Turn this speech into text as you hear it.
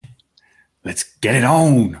Let's get it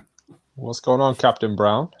on. What's going on, Captain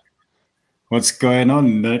Brown? What's going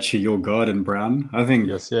on? Nurture your garden, Brown. I think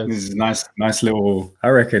Yes. this is nice little. I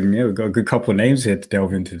reckon we've got a good couple of names here to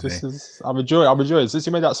delve into today. I'm enjoying. Since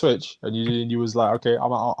you made that switch and you was like, okay, I'm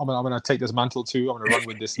gonna take this mantle too. I'm gonna run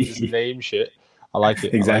with this name shit. I like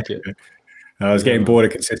it. Exactly. I like it. I was getting bored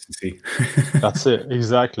of consistency. That's it.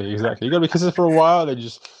 Exactly. You gotta be consistent for a while, then you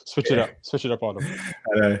just switch it up on them.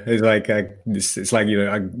 I know. It's like it's like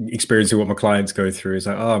I experiencing what my clients go through. It's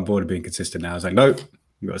like, oh, I'm bored of being consistent now. It's like, nope,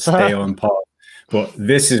 you got to stay on path. But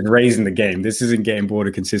this is raising the game. This isn't getting bored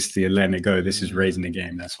of consistency and letting it go. This is raising the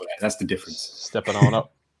game. That's the difference. Stepping on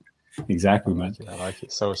up. Exactly, man. I like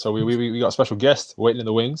it. So we got a special guest waiting in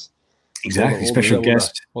the wings. Exactly, special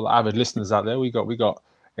guest. All the avid listeners out there. We got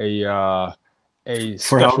a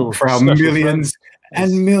for our millions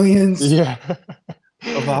and millions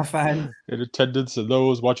of our fans in attendance and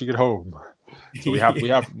those watching at home. So we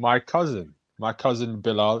have my cousin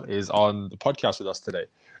Bilal is on the podcast with us today.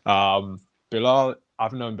 Bilal,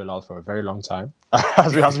 I've known Bilal for a very long time,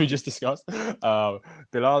 as we just discussed.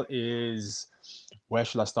 Bilal is, where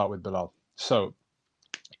should I start with Bilal? So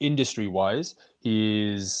industry wise,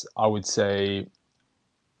 he is, I would say,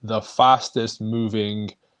 the fastest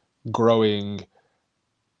moving, growing,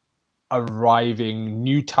 arriving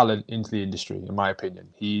new talent into the industry, in my opinion.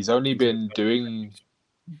 He's only been doing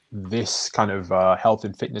this kind of health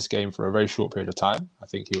and fitness game for a very short period of time. I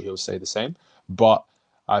think he'll say the same, but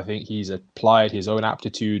I think he's applied his own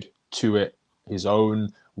aptitude to it, his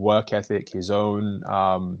own work ethic, he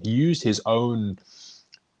used his own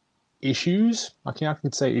issues. I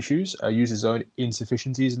can say issues. Used his own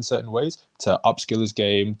insufficiencies in certain ways to upskill his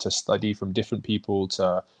game, to study from different people,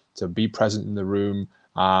 to be present in the room.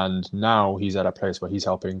 And now he's at a place where he's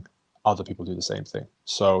helping other people do the same thing.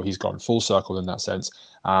 So he's gone full circle in that sense.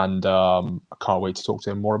 And I can't wait to talk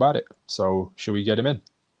to him more about it. So should we get him in?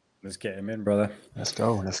 Let's get him in, brother. Let's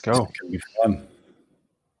go. It's gonna be fun.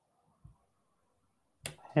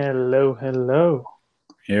 Hello.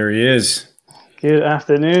 Here he is. Good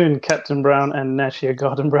afternoon, Captain Brown and Nurture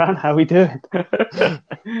Garden Brown. How we doing?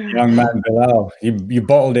 Young man Bilal, you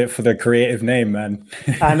bottled it for the creative name, man.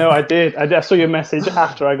 I know, I did. I saw your message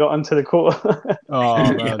after I got onto the call.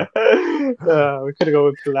 Oh, man. We could have gone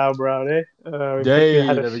with Bilal Brown, eh? There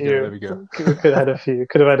we go. We could have had a few.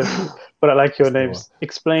 But I like your names.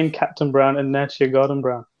 Explain Captain Brown and Nurture Garden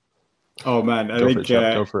Brown. Oh, man.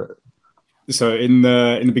 Go for it. So in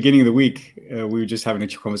the beginning of the week, we were just having a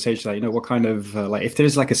conversation, like, what kind of, if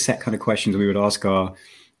there's like a set kind of questions we would ask our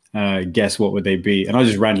guests, what would they be? And I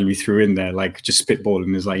just randomly threw in there, like, just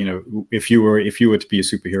spitballing, is like, if you were to be a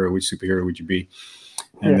superhero, which superhero would you be?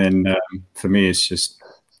 And then for me, it's just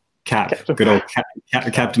good old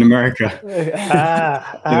Captain America.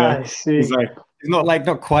 I see. He's not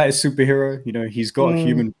quite a superhero, he's got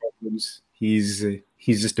human problems. He's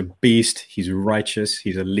just a beast. He's righteous.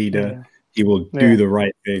 He's a leader. Yeah. He will do the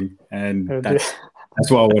right thing, and that's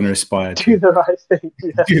what I want to aspire to. Do the right thing.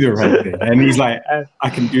 Yeah. Do the right thing, and he's like, I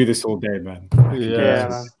can do this all day, man.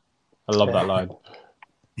 Man. I love that line.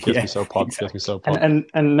 Gets me so pumped.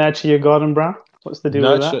 And Nurture your garden, Brown. What's the deal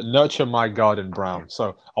with that? Nurture my garden, Brown.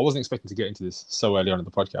 So I wasn't expecting to get into this so early on in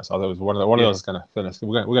the podcast. I thought it was one of those kind of.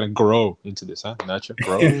 We're gonna grow into this, huh? Nurture,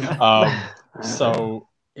 grow. So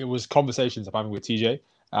it was conversations I'm having with TJ,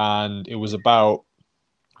 and it was about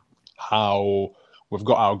how we've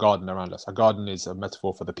got our garden around us. Our garden is a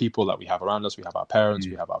metaphor for the people that we have around us. We have our parents,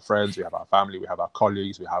 we have our friends, we have our family, we have our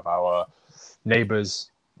colleagues, we have our neighbors,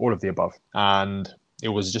 all of the above. And it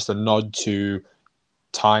was just a nod to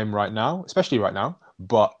time right now, especially right now,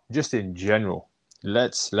 but just in general.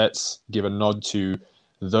 Let's give a nod to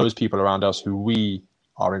those people around us who we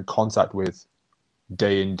are in contact with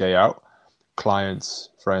day in, day out. Clients,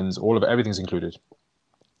 friends, all of it, everything's included.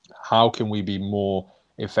 How can we be more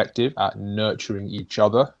effective at nurturing each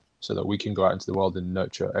other so that we can go out into the world and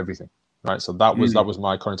nurture everything, right? So that was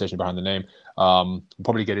my connotation behind the name. We'll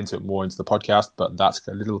probably get into it more into the podcast, but that's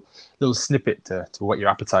a little snippet to whet your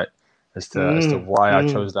appetite as to why I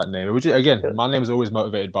chose that name. Which, again, my name is always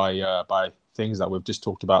motivated by things that we've just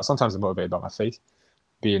talked about. Sometimes I'm motivated by my faith,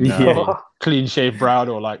 being clean shaved brown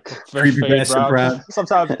or like fresh shaved brown.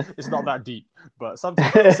 Sometimes it's not that deep, but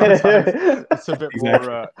sometimes it's a bit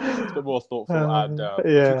more thoughtful. And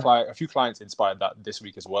a few clients inspired that this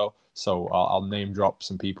week as well. So I'll name drop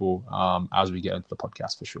some people as we get into the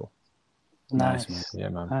podcast for sure. Nice. Yeah,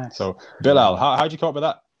 man. Nice. So Bilal, how'd you come up with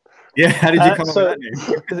that? Yeah, how did you come up with that name?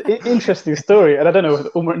 It's an interesting story, and I don't know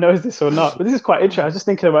if Umar knows this or not, but this is quite interesting. I was just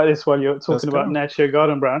thinking about this while you're talking about Nurture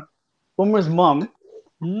Garden Brown. Umar's mum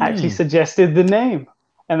actually suggested the name.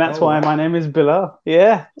 And that's why my name is Bilal.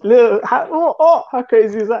 Yeah. Look, how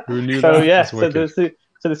crazy is that? Who knew So that? yeah, That's wicked.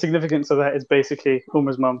 so the significance of that is basically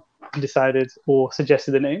Umar's mum decided or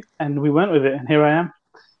suggested the name, and we went with it, and here I am.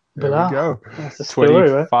 There Bilal. we go. That's the story,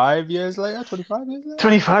 right? 25 years later? 25 years later?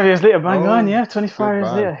 25 years later, bang on, yeah. 25 good years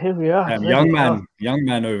man. later, here we are. Young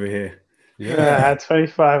man over here. Yeah,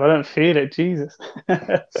 25. I don't feel it, Jesus.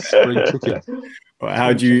 Spring chicken. Well,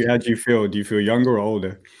 how do you feel? Do you feel younger or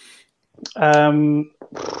older?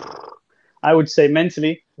 I would say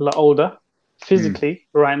mentally a lot older. Physically,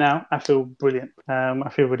 right now, I feel brilliant. I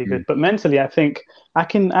feel really good. But mentally, I think I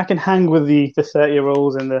can hang with the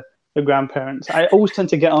 30-year-olds and the grandparents. I always tend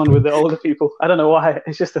to get on with the older people. I don't know why.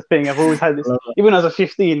 It's just a thing. I've always had this. Even as a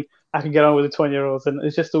 15, I could get on with the 20-year-olds, and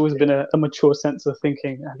it's just always been a mature sense of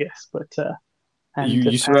thinking, I guess. But does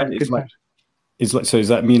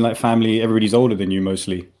that mean like family? Everybody's older than you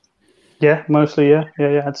mostly? Yeah, mostly. Yeah.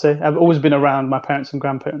 I'd say I've always been around my parents and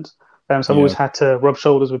grandparents. So I've always had to rub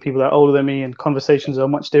shoulders with people that are older than me, and conversations are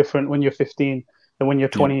much different when you're 15 than when you're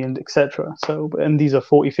 20, and etc. So, and these are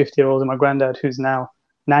 40, 50-year-olds, and my granddad, who's now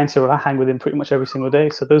 90-year-old, I hang with him pretty much every single day.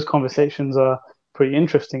 So those conversations are pretty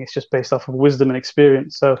interesting. It's just based off of wisdom and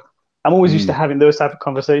experience. So I'm always used to having those type of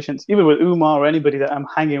conversations. Even with Umar or anybody that I'm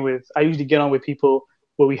hanging with, I usually get on with people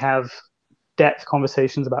where we have depth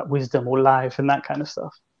conversations about wisdom or life and that kind of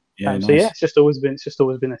stuff. Yeah, nice. So yeah, it's just always been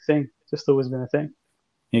a thing.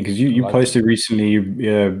 Yeah, because you posted recently.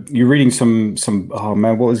 You're reading some. Oh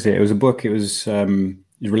man, what was it? It was a book. It was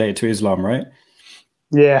related to Islam, right?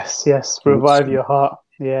 Yes. Revive Your Heart.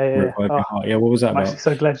 Yeah. Revive Your Heart. Yeah, what was that I'm about? actually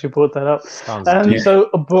so glad you brought that up. Sounds So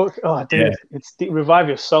a book. Oh, dude, it's Revive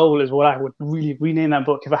Your Soul is what I would really rename that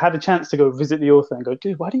book. If I had a chance to go visit the author and go,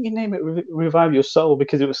 dude, why didn't you name it Revive Your Soul?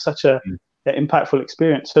 Because it was such a impactful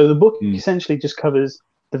experience. So the book essentially just covers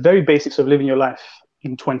the very basics of living your life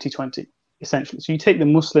in 2020. Essentially. So you take the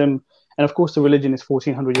Muslim, and of course the religion is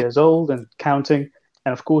 1400 years old and counting,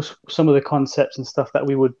 and of course some of the concepts and stuff that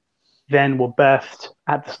we were birthed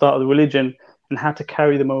at the start of the religion, and how to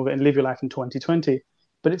carry them over and live your life in 2020.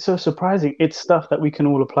 But it's so surprising. It's stuff that we can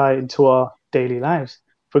all apply into our daily lives.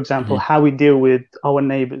 For example, how we deal with our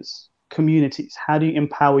neighbors, communities. How do you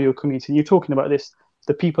empower your community? And you're talking about this,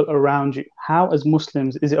 the people around you. How, as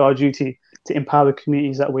Muslims, is it our duty to empower the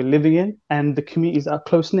communities that we're living in and the communities that are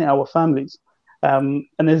close-knit, our families? And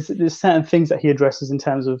there's certain things that he addresses in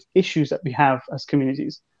terms of issues that we have as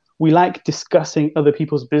communities. We like discussing other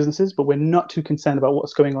people's businesses, but we're not too concerned about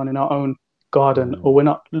what's going on in our own garden, or we're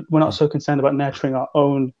not so concerned about nurturing our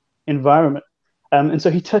own environment. And so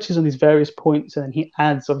he touches on these various points, and he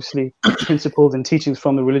adds, obviously, principles and teachings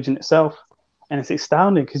from the religion itself. And it's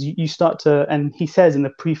astounding because you start to, and he says in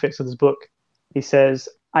the prefix of this book, he says,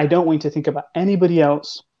 I don't want you to think about anybody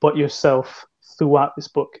else but yourself throughout this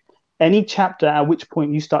book. Any chapter at which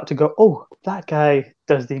point you start to go, oh, that guy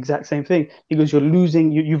does the exact same thing. He goes,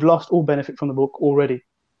 you've lost all benefit from the book already.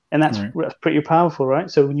 And that's pretty powerful, right?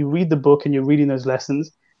 So when you read the book and you're reading those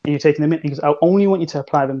lessons and you're taking them in, he goes, I only want you to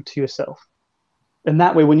apply them to yourself. And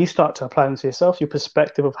that way, when you start to apply them to yourself, your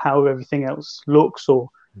perspective of how everything else looks, or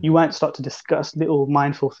you might start to discuss little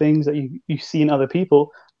mindful things that you see in other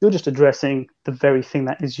people, you're just addressing the very thing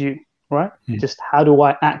that is you, right? Just how do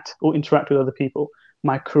I act or interact with other people?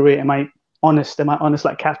 My career, am I honest? Am I honest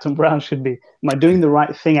like Captain Brown should be? Am I doing the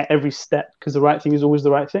right thing at every step? Because the right thing is always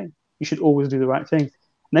the right thing. You should always do the right thing.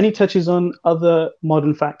 And then he touches on other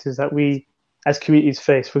modern factors that we as communities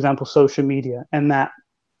face, for example, social media, and that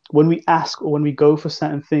when we ask or when we go for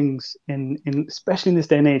certain things, in especially in this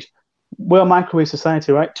day and age, we're a microwave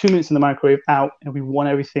society, right? 2 minutes in the microwave, out, and we want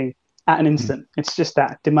everything at an instant. It's just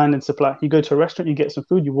that demand and supply. You go to a restaurant, you get some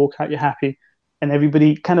food, you walk out, you're happy. And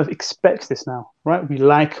everybody kind of expects this now, right? We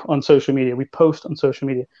like on social media, we post on social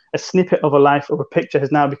media. A snippet of a life or a picture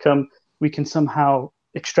has now become, we can somehow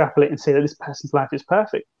extrapolate and say that this person's life is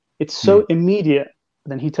perfect. It's so immediate. But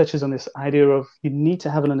then he touches on this idea of you need to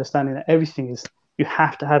have an understanding that everything is, you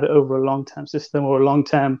have to have it over a long-term system or a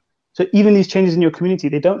long-term. So even these changes in your community,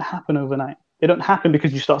 they don't happen overnight. They don't happen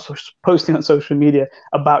because you start posting on social media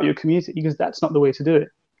about your community, because that's not the way to do it.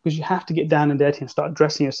 Because you have to get down and dirty and start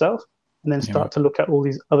addressing yourself, and then start to look at all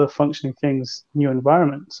these other functioning things in your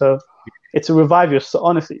environment. So it's a Revive Your Soul.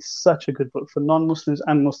 Honestly, it's such a good book for non-Muslims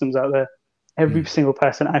and Muslims out there. Every single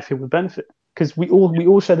person, I feel, would benefit, because we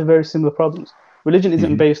all share the very similar problems. Religion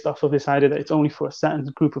isn't based off of this idea that it's only for a certain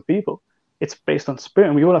group of people. It's based on spirit,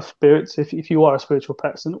 and we all have spirits. If you are a spiritual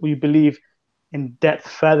person, or you believe in depth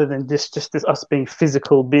further than just this us being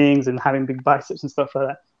physical beings and having big biceps and stuff like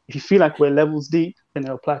that. If you feel like we're levels deep, then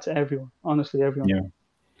it'll apply to everyone. Honestly, everyone.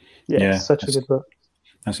 Yeah, It's such a good book.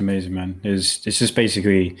 That's amazing, man. It's just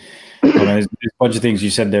basically, I mean, there's a bunch of things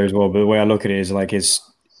you said there as well. But the way I look at it is like it's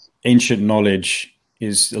ancient knowledge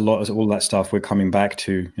is a lot of all that stuff we're coming back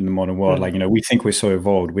to in the modern world. Like, we think we're so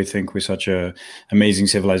evolved. We think we're such a amazing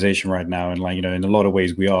civilization right now. And like, in a lot of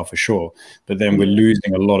ways we are for sure. But then we're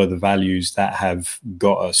losing a lot of the values that have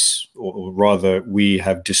got us, or rather we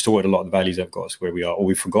have distorted a lot of the values that have got us where we are, or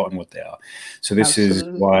we've forgotten what they are. So this is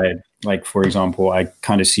why, like, for example, I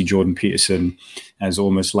kind of see Jordan Peterson as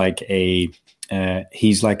almost like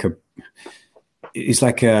it's like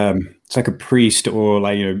a priest, or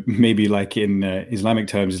like, maybe like in Islamic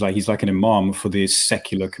terms, like he's like an imam for this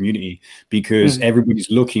secular community, because everybody's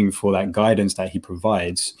looking for that guidance that he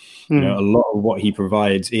provides. A lot of what he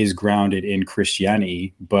provides is grounded in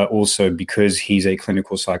Christianity, but also because he's a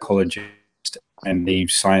clinical psychologist and a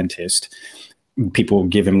scientist, people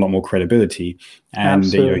give him a lot more credibility. And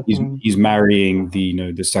he's marrying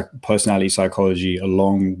the personality psychology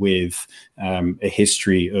along with a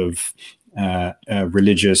history of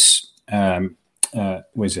religious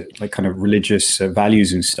religious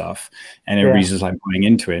values and stuff, and everybody's just like buying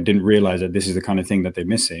into it and didn't realize that this is the kind of thing that they're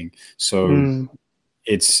missing. So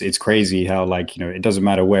it's crazy how, like, it doesn't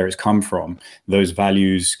matter where it's come from, those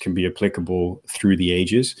values can be applicable through the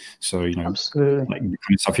ages. So absolutely, like the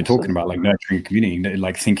kind of stuff you're talking about, like nurturing a community,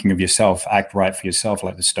 like thinking of yourself, act right for yourself,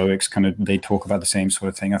 like the Stoics they talk about the same sort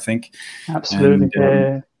of thing, I think. Absolutely.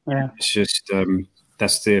 And, it's just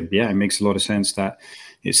it makes a lot of sense that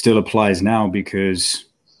it still applies now, because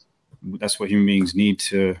that's what human beings need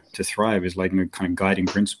to thrive, is like kind of guiding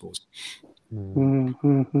principles.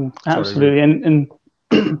 Absolutely. And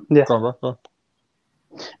yeah. Go on, bro.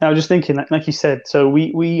 I was just thinking, like you said, so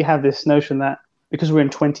we have this notion that because we're in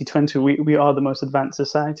 2020, we are the most advanced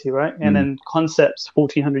society, right? And then concepts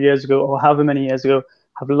 1400 years ago or however many years ago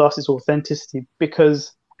have lost its authenticity,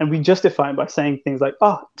 and we justify it by saying things like,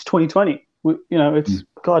 it's 2020. It's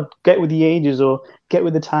God, get with the ages or get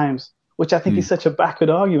with the times, which I think is such a backward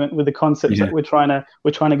argument with the concepts that we're trying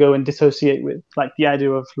to go and dissociate with, like the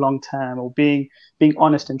idea of long term or being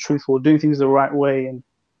honest and truthful, doing things the right way, and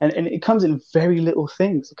it comes in very little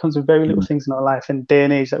things. It comes in very little things in our life and day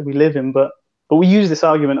and age that we live in. But we use this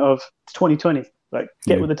argument of it's 2020, like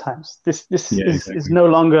get with the times. This is no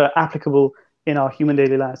longer applicable in our human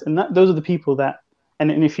daily lives, and those are the people that.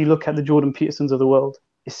 And if you look at the Jordan Petersons of the world,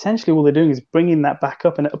 essentially all they're doing is bringing that back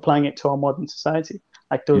up and applying it to our modern society,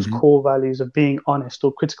 like those core values of being honest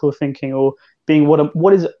or critical thinking, or being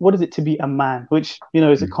what is it to be a man, which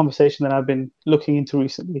is a conversation that I've been looking into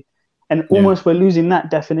recently. And almost we're losing that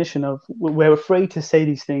definition of, we're afraid to say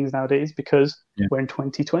these things nowadays because we're in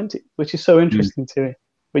 2020, which is so interesting to me.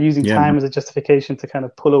 We're using time as a justification to kind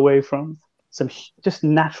of pull away from some just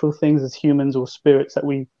natural things as humans or spirits that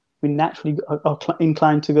we naturally are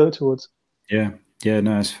inclined to go towards. Yeah,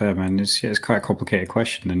 no, it's fair, man. It's quite a complicated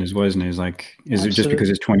question then as well, isn't it? It's like, is it just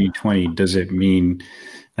because it's 2020, does it mean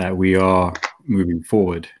that we are moving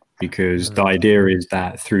forward? Because the idea is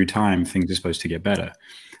that through time, things are supposed to get better.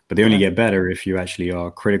 But they only get better if you actually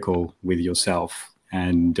are critical with yourself.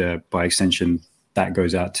 And by extension, that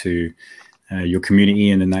goes out to your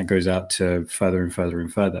community, and then that goes out to further and further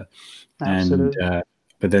and further. Absolutely. And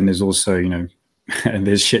but then there's also, and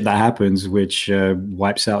there's shit that happens which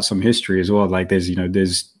wipes out some history as well. Like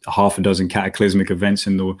there's half a dozen cataclysmic events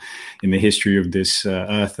in the history of this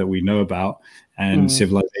earth that we know about, and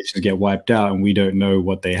civilizations get wiped out, and we don't know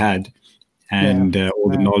what they had, and all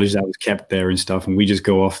the knowledge that was kept there and stuff, and we just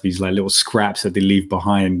go off these like little scraps that they leave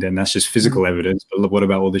behind, and that's just physical evidence. But what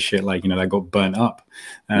about all the shit like that got burnt up?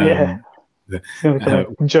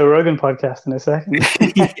 Joe Rogan podcast in a second.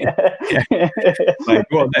 Like,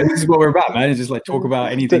 well, this is what we're about, man. It's just like talk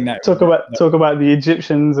about anything talk about the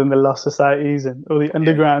Egyptians and the lost societies and all the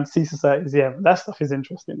underground sea societies. Yeah, that stuff is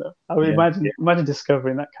interesting though. I would imagine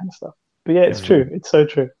discovering that kind of stuff. But it's true. It's so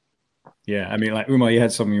true. Yeah, I mean, like Umar, you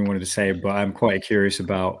had something you wanted to say, but I'm quite curious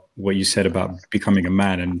about what you said about becoming a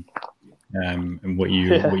man and what you've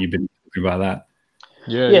been talking about that.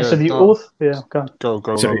 So the author. Yeah, go.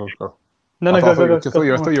 Go. No, go. I thought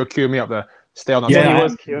you were queuing me up there. Stay on that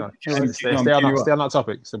topic. Stay on that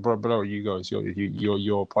topic. So, bro, you go. It's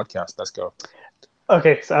your podcast. Let's go.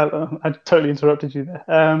 Okay, so I totally interrupted you there.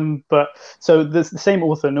 But so the same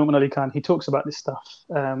author, Nouman Ali Khan, he talks about this stuff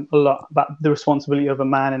a lot, about the responsibility of a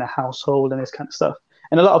man in a household and this kind of stuff.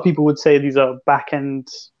 And a lot of people would say these are back-end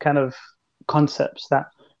kind of concepts that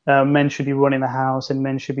men should be running the house and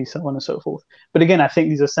men should be so on and so forth. But again, I think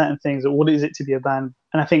these are certain things that what is it to be a man?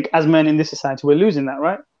 And I think as men in this society, we're losing that,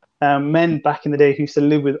 right? Men back in the day who used to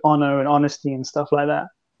live with honor and honesty and stuff like that.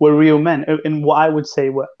 were real men, and what I would say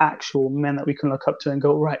were actual men that we can look up to and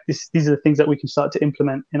go, right, these are the things that we can start to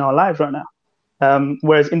implement in our lives right now.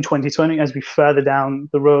 Whereas in 2020, as we further down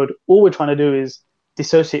the road, all we're trying to do is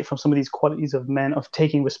dissociate from some of these qualities of men, of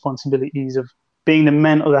taking responsibilities, of being the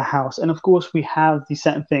men of the house. And of course, we have these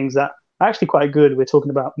certain things that are actually quite good. We're talking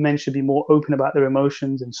about men should be more open about their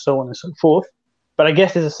emotions and so on and so forth. But I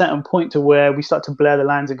guess there's a certain point to where we start to blur the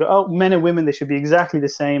lines and go, oh, men and women, they should be exactly the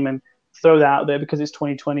same, and throw that out there because it's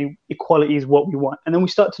 2020. Equality is what we want. And then we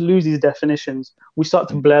start to lose these definitions. We start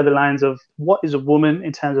to blur the lines of what is a woman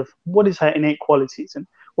in terms of what is her innate qualities and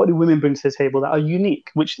what do women bring to the table that are unique,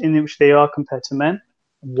 in which they are compared to men.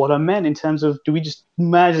 What are men in terms of, do we just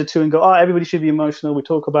merge the two and go, oh, everybody should be emotional. We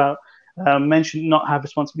talk about men should not have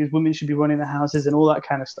responsibilities. Women should be running the houses and all that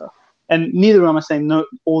kind of stuff. And neither am I saying no,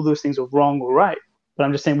 all those things are wrong or right. But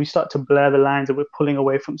I'm just saying we start to blur the lines and we're pulling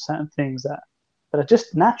away from certain things that are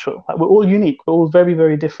just natural. Like, we're all unique. We're all very,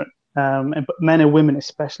 very different. But men and women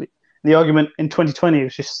especially. The argument in 2020,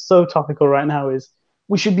 which is so topical right now, is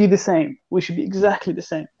we should be the same. We should be exactly the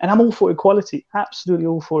same. And I'm all for equality. Absolutely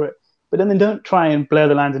all for it. But then don't try and blur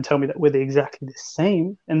the lines and tell me that we're exactly the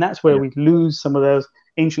same. And that's where we lose some of those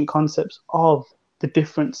ancient concepts of the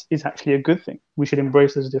difference is actually a good thing. We should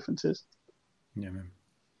embrace those differences. Yeah, man.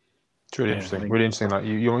 It's really interesting. Really interesting. Like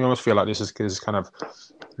you almost feel like this is kind of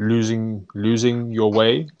losing your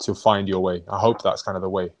way to find your way. I hope that's kind of the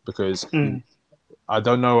way, because I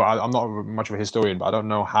don't know. I'm not much of a historian, but I don't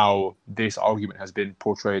know how this argument has been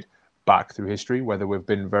portrayed back through history. Whether we've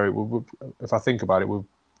been if I think about it, we've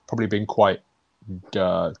probably been quite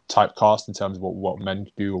typecast in terms of what men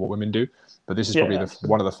do or what women do. But this is probably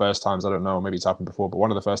one of the first times, I don't know, maybe it's happened before, but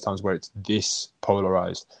one of the first times where it's this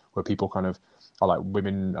polarized, where people kind of are like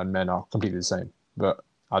women and men are completely the same. But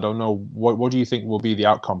I don't know, what do you think will be the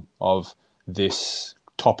outcome of this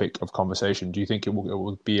topic of conversation? Do you think it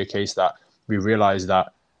will be a case that we realize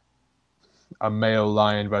that a male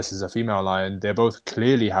lion versus a female lion, they both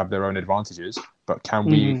clearly have their own advantages, but can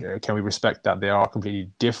we respect that they are completely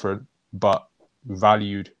different but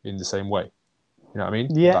valued in the same way? You know what I mean?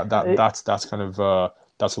 Yeah. That's kind of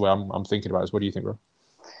that's the way I'm thinking about it. What do you think, bro?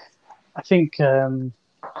 I think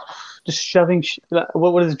just shoving.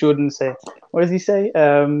 What does Jordan say? What does he say?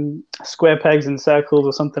 Square pegs in circles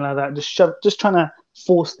or something like that. Just trying to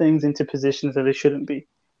force things into positions that they shouldn't be.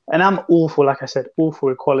 And I'm all for, like I said, all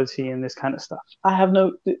for equality and this kind of stuff.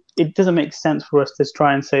 It doesn't make sense for us to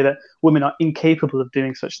try and say that women are incapable of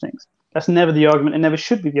doing such things. That's never the argument, and never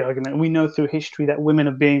should be the argument. We know through history that women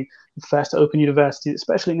have been the first to open universities,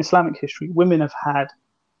 especially in Islamic history. Women have had,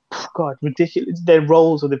 ridiculous, their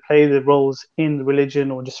roles, or they play their roles in the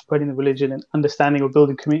religion or just spreading the religion and understanding or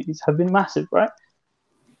building communities have been massive, right?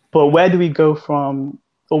 But where do we go from,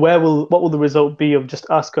 or what will the result be of just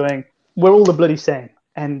us going, we're all the bloody same,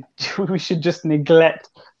 and we should just neglect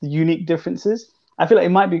the unique differences? I feel like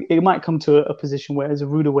it might come to a position where there's a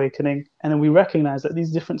rude awakening, and then we recognize that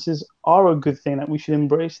these differences are a good thing, that we should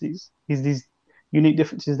embrace these unique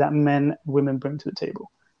differences that men and women bring to the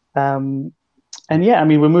table. And yeah, I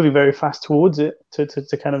mean, we're moving very fast towards it, to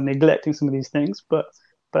kind of neglecting some of these things. But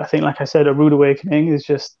I think, like I said, a rude awakening is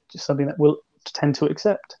just something that we'll tend to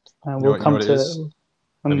accept, and we'll come to.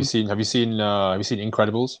 Have you seen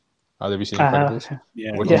Incredibles? Have you seen Incredibles?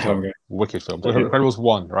 Yeah, wicked film. Incredibles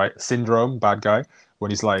 1, right? Syndrome, bad guy, when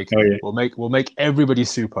he's like, we'll make everybody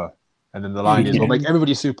super, and then the line is, we'll make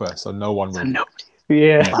everybody super, so no one will.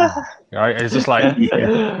 Yeah. Right? It's just like,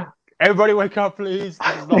 everybody wake up, please.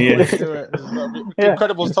 This is not the way to do it.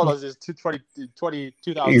 Incredibles told us this 2000,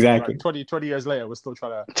 exactly. Right? 20 years later, we're still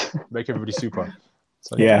trying to make everybody super.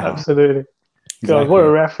 So, absolutely. God, what a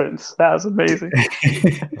reference. That was amazing.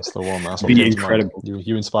 That's the one. That's Be incredible.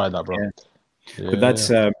 You inspired that, bro. Yeah. But that's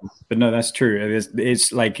but no, that's true.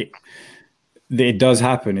 It's like, it does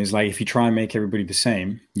happen. It's like, if you try and make everybody the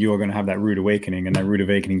same, you are going to have that rude awakening, and that rude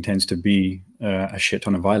awakening tends to be a shit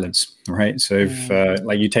ton of violence, right? So if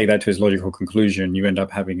like you take that to its logical conclusion, you end up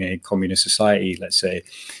having a communist society, let's say,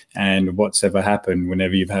 and what's ever happened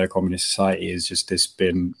whenever you've had a communist society is just this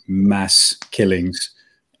been mass killings,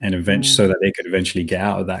 and so that they could eventually get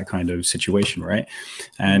out of that kind of situation, right?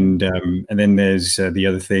 And then there's the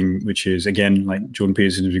other thing, which is, again, like Jordan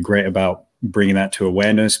Peterson would be great about bringing that to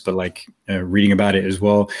awareness, but like reading about it as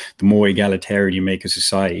well, the more egalitarian you make a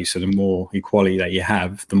society, so the more equality that you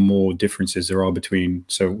have, the more differences there are between,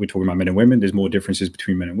 so we're talking about men and women, there's more differences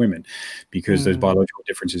between men and women, because those biological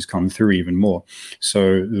differences come through even more.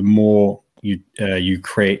 So the more you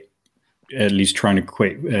create, at least trying to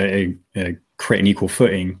create an equal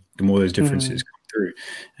footing, the more those differences come through.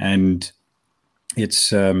 And it's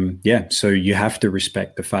so you have to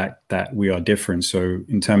respect the fact that we are different. So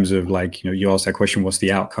in terms of like, you asked that question, what's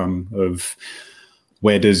the outcome of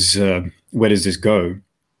where does this go?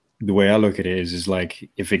 The way I look at it is like,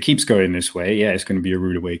 if it keeps going this way, yeah, it's going to be a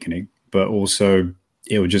rude awakening, but also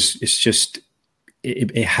it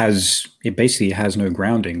basically has no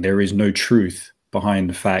grounding. There is no truth behind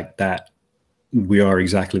the fact that we are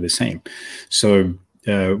exactly the same. So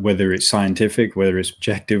whether it's scientific, whether it's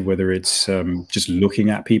objective, whether it's just looking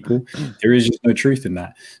at people, there is just no truth in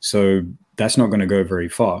that. So that's not going to go very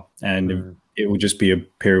far, and it will just be a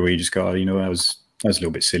period where you just go, oh, that was a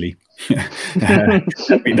little bit silly.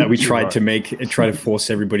 that we tried to force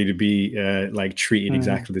everybody to be like treated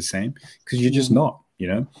exactly the same, because you're just not.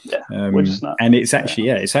 We're just not. And it's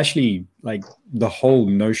actually like the whole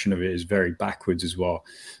notion of it is very backwards as well.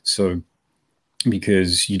 So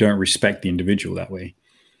because you don't respect the individual that way,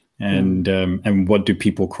 and what do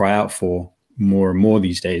people cry out for more and more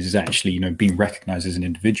these days is actually being recognized as an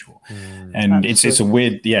individual. And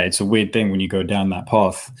absolutely. it's a weird thing when you go down that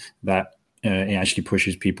path, that it actually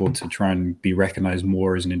pushes people to try and be recognized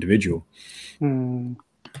more as an individual.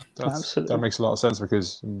 That makes a lot of sense,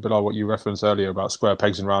 because Bilal, what you referenced earlier about square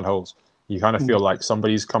pegs and round holes, you kind of feel like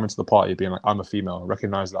somebody's coming to the party being like, I'm a female,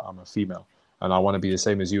 recognize that I'm a female, and I want to be the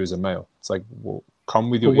same as you as a male. It's like, well, come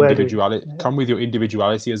with your individuality, come with your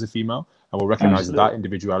individuality as a female, and we'll recognize that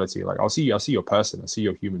individuality. Like, I'll see your person, I see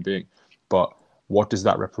your human being, but what does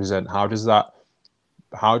that represent? How does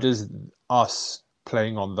us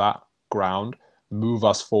playing on that ground move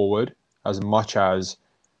us forward as much as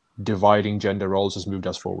dividing gender roles has moved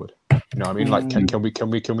us forward? You know what I mean? Like, can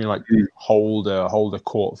we like hold a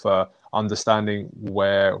court for understanding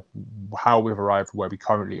how we've arrived where we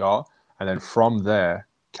currently are, and then from there,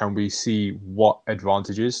 can we see what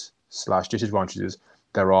advantages / disadvantages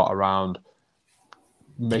there are around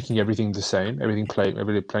making everything the same, everything playing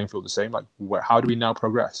field the same? Like, how do we now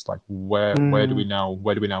progress? Like, where do we now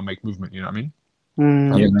make movement? You know what I mean?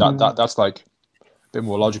 That's like a bit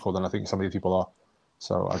more logical than I think some of these people are.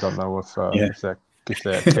 So I don't know if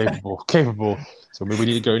they're capable. So we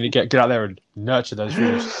need to go and get out there and nurture those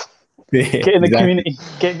dreams. Get in the community.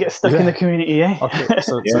 Get stuck in the community, eh? Okay,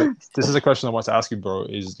 so this is a question I want to ask you, bro.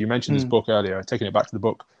 Is you mentioned this book earlier, taking it back to the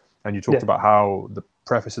book, and you talked about how the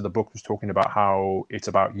preface of the book was talking about how it's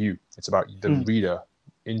about you, it's about the reader.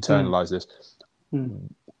 Internalize this.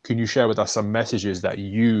 Can you share with us some messages that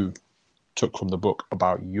you took from the book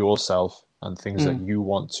about yourself and things that you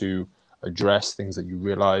want to address, things that you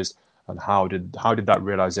realized, and how did that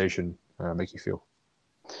realization make you feel?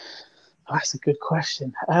 That's a good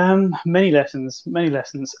question. Many lessons.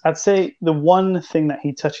 I'd say the one thing that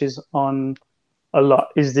he touches on a lot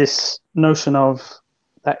is this notion of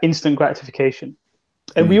that instant gratification.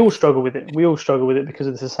 And we all struggle with it. We all struggle with it because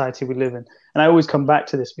of the society we live in. And I always come back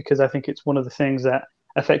to this because I think it's one of the things that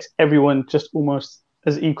affects everyone just almost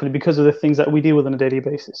as equally, because of the things that we deal with on a daily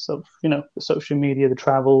basis of, the social media, the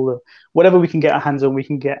travel, whatever we can get our hands on. We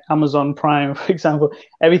can get Amazon Prime, for example.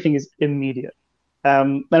 Everything is immediate.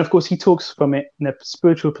 And of course, he talks from it in a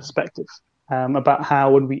spiritual perspective about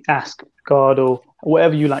how when we ask God or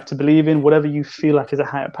whatever you like to believe in, whatever you feel like is a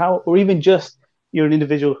higher power, or even just you're an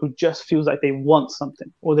individual who just feels like they want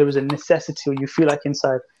something, or there is a necessity, or you feel like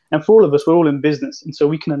inside. And for all of us, we're all in business, and so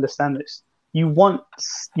we can understand this. You want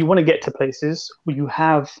to get to places where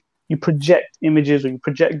you project images or you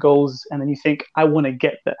project goals, and then you think, I want to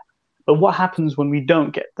get there. But what happens when we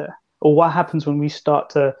don't get there? Or what happens when we start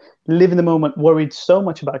to live in the moment, worried so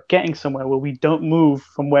much about getting somewhere where we don't move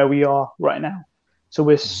from where we are right now? So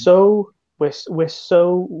we're so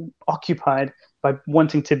occupied by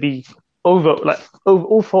wanting to be over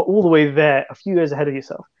all the way there, a few years ahead of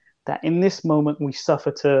yourself, that in this moment we're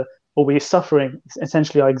suffering.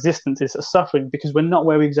 Essentially, our existence is a suffering because we're not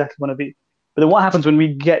where we exactly want to be. But then what happens when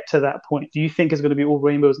we get to that point? Do you think it's going to be all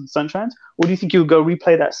rainbows and sunshines? Or do you think you'll go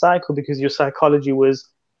replay that cycle because your psychology was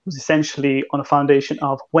essentially on a foundation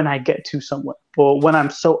of when I get to somewhere, or when I'm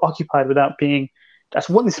so occupied without being, I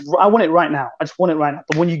want it right now. I just want it right now.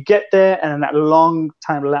 But when you get there and then that long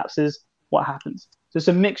time elapses, what happens? So it's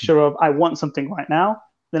a mixture of, I want something right now,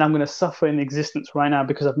 then I'm going to suffer in existence right now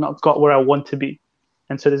because I've not got where I want to be.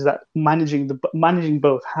 And so there's that managing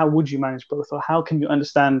both. How would you manage both? Or how can you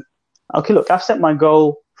understand, okay, look, I've set my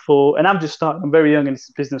goal and I'm just starting, I'm very young in this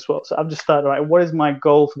business world. So I've just started, right, what is my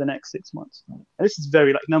goal for the next 6 months? And this is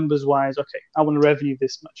very like numbers wise. Okay, I want to revenue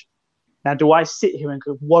this much. Now, do I sit here and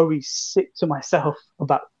worry sick to myself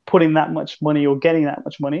about putting that much money or getting that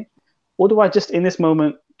much money? Or do I just in this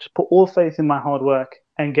moment, just put all faith in my hard work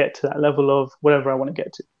and get to that level of whatever I want to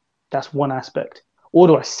get to? That's one aspect. Or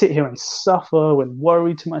do I sit here and suffer and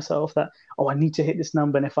worry to myself that, oh, I need to hit this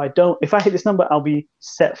number. And if I hit this number, I'll be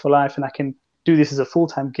set for life and I can do this as a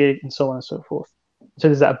full-time gig and so on and so forth. So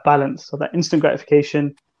there's that balance of that instant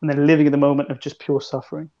gratification and then living in the moment of just pure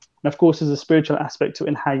suffering. And of course, there's a spiritual aspect to it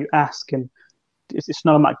in how you ask. And it's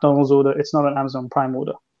not a McDonald's order. It's not an Amazon Prime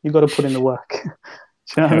order. You've got to put in the work. Do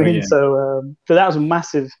you know what I mean? Yeah. So that was a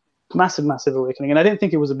massive awakening. And I didn't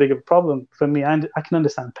think it was a big of a problem for me. I can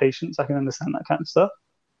understand patience. I can understand that kind of stuff.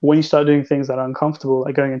 When you start doing things that are uncomfortable,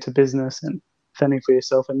 like going into business and fending for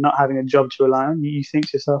yourself and not having a job to rely on, you think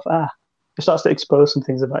to yourself, it starts to expose some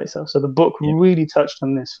things about yourself. So the book really touched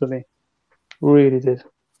on this for me. Really did.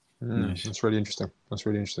 Nice. That's really interesting.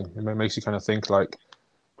 It makes you kind of think like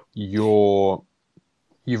you've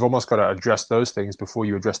almost got to address those things before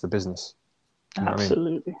you address the business. You know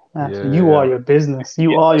Absolutely. I mean? Absolutely. You are your business.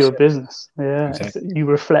 You are your business. Yeah. Exactly. You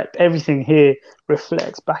reflect, everything here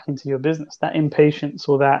reflects back into your business. That impatience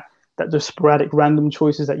or that the sporadic random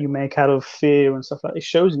choices that you make out of fear and stuff like that, it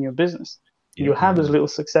shows in your business. Yeah. You have those little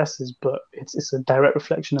successes, but it's a direct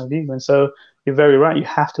reflection of you. And so you're very right. You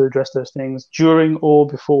have to address those things during or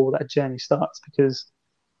before that journey starts, because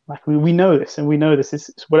like we know this, and we know this.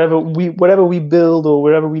 It's whatever we build or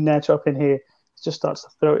wherever we nurture up in here, just starts to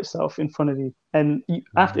throw itself in front of you, and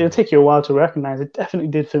it'll take you a while to recognize. It definitely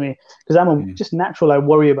did for me, because I'm just natural. I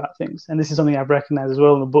worry about things, and this is something I've recognized as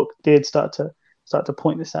well. And the book did start to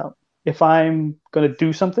point this out. If I'm going to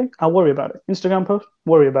do something, I'll worry about it. Instagram post,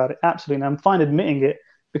 worry about it, absolutely. And I'm fine admitting it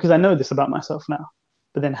because I know this about myself now.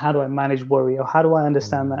 But then, how do I manage worry, or how do I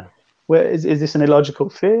understand that? Where is this an illogical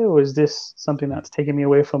fear, or is this something that's taking me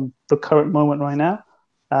away from the current moment right now?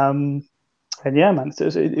 And yeah, man,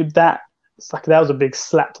 it's like that was a big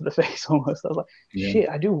slap to the face almost. I was like, shit,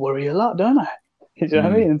 I do worry a lot, don't I? You know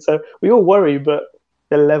what I mean? And so we all worry, but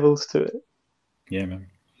there are levels to it. Yeah, man.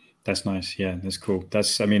 That's nice. Yeah, that's cool. I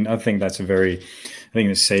think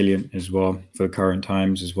it's salient as well for the current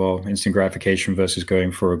times as well. Instant gratification versus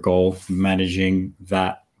going for a goal, managing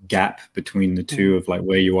that gap between the two of like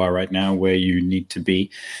where you are right now, where you need to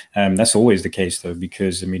be. That's always the case though,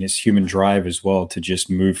 because it's human drive as well to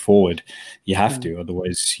just move forward. You have to,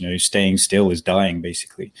 otherwise, staying still is dying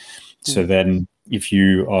basically. So then if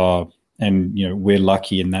you are, and we're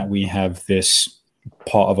lucky in that we have this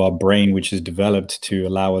part of our brain which is developed to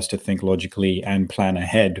allow us to think logically and plan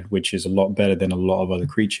ahead, which is a lot better than a lot of other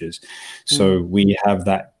creatures. So we have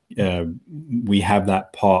that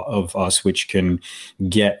part of us which can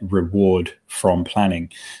get reward from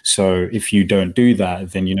planning. So if you don't do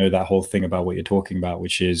that, then that whole thing about what you're talking about,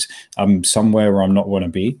 which is I'm somewhere where I'm not want to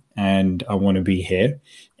be, and I want to be here.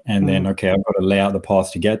 And then, okay, I've got to lay out the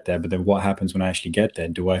path to get there. But then what happens when I actually get there?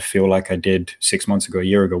 Do I feel like I did 6 months ago, a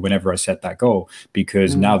year ago, whenever I set that goal?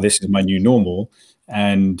 Because now this is my new normal.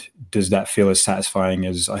 And does that feel as satisfying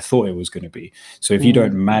as I thought it was going to be? So if you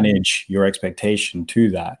don't manage your expectation to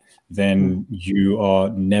that, then you are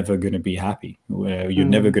never going to be happy. You're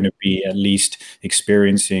never going to be at least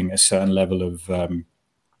experiencing a certain level of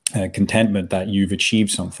contentment that you've achieved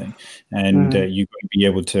something. And you've got to be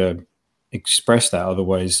able to express that,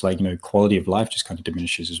 otherwise quality of life just kind of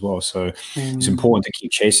diminishes as well. So it's important to keep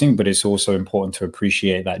chasing, but it's also important to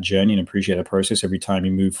appreciate that journey and appreciate the process every time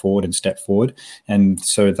you move forward and step forward, and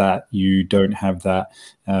so that you don't have that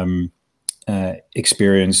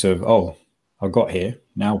experience of, oh, I got here,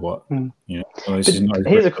 now what? Here's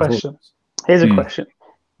a question.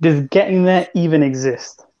 Does getting there even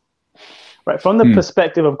exist? Right, from the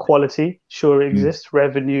perspective of quality, sure, it exists.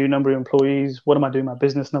 Revenue, number of employees, what am I doing, my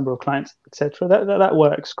business, number of clients, etc. That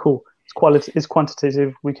works, cool. It's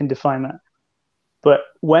quantitative, we can define that. But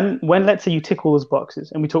when let's say you tick all those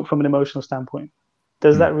boxes, and we talk from an emotional standpoint,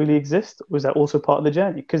 does that really exist? Or is that also part of the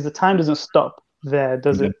journey? Because the time doesn't stop there,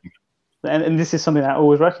 does it? And this is something I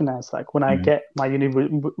always recognize. Like when I get my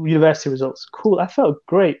university results, cool, I felt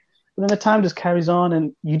great. But then the time just carries on,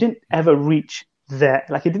 and you didn't ever reach there.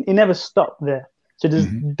 Like it never stopped there. So does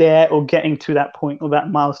there, or getting to that point or that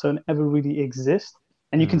milestone, ever really exist?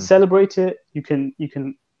 And you can celebrate it. You can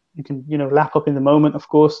lap up in the moment, of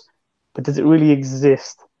course. But does it really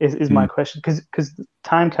exist? Is my question. Because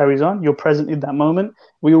time carries on. You're present in that moment.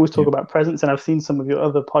 We always talk about presence, and I've seen some of your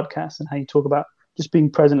other podcasts and how you talk about just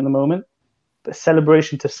being present in the moment. But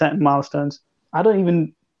celebration to certain milestones.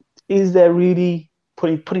 Is there really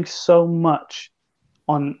putting so much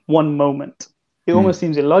on one moment? It almost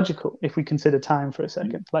seems illogical if we consider time for a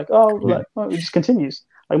second. Like, it just continues.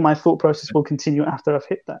 Like my thought process will continue after I've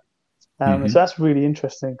hit that. So that's really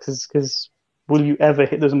interesting, because will you ever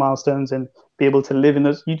hit those milestones and be able to live in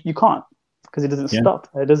those? You can't, because it doesn't stop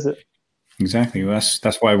there, does it? Exactly. Well,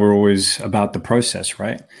 that's why we're always about the process,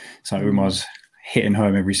 right? So Umar's hitting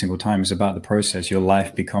home every single time. It's about the process. Your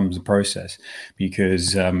life becomes the process,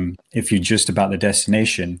 because if you're just about the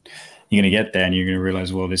destination, you're going to get there and you're going to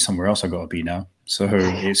realize, well, there's somewhere else I got to be now. So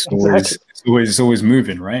it's always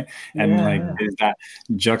moving, right? And there's that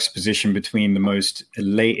juxtaposition between the most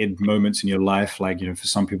elated moments in your life, like, for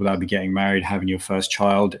some people that would be getting married, having your first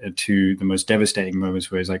child, to the most devastating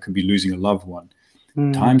moments where it's like could be losing a loved one.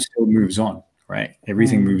 Time still moves on, right?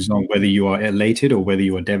 Everything moves on, whether you are elated or whether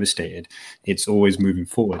you are devastated. It's always moving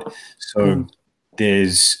forward. So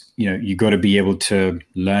there's, you got to be able to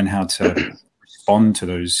learn how to respond to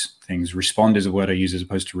those things. Respond is a word I use as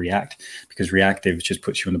opposed to react, because reactive just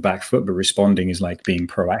puts you on the back foot, but responding is like being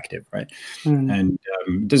proactive, right? And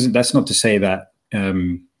that's not to say that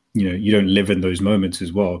you don't live in those moments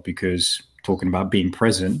as well, because talking about being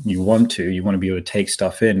present, you want to be able to take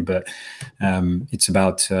stuff in, but it's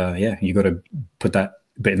about you got to put that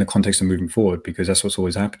bit in the context of moving forward, because that's what's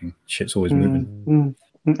always happening. Shit's always moving.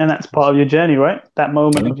 And that's part of your journey, right? That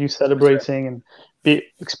moment of you celebrating and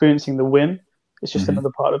experiencing the win. It's just another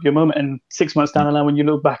part of your moment. And 6 months down the line, when you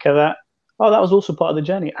look back at that, that was also part of the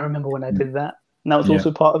journey. I remember when I did that. And that was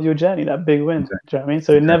also part of your journey, that big win. Exactly. Do you know what I mean?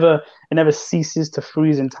 So it never ceases to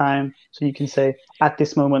freeze in time. So you can say, at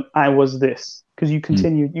this moment, I was this. Because you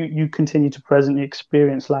continue, you continue to presently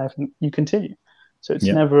experience life, and you continue. So it's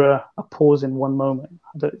never a pause in one moment.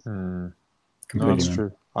 No, that's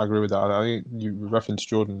true. I agree with that. I think you referenced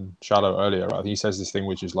Jordan Shallow earlier, right? He says this thing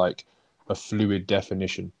which is like a fluid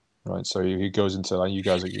definition, right? So he goes into, like, you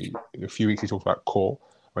guys, a few weeks he talked about core.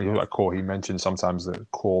 When he talks about core, he mentions sometimes the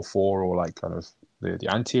core 4, or like kind of the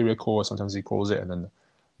anterior core, sometimes he calls it, and then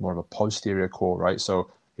more of a posterior core, right? So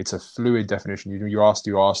it's a fluid definition. You asked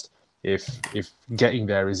if getting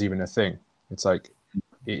there is even a thing. It's like,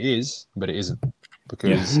 it is, but it isn't,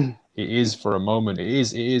 because it is for a moment. It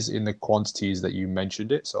is in the quantities that you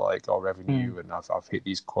mentioned it. So like our revenue, and I've hit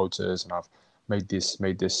these quotas, and I've made this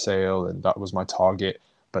sale, and that was my target.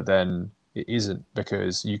 But then it isn't,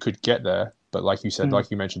 because you could get there, but like you said,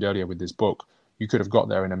 like you mentioned earlier with this book, you could have got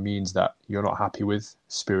there in a means that you're not happy with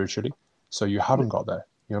spiritually. So you haven't got there.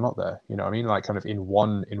 You're not there. You know what I mean? Like, kind of in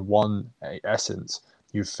one essence,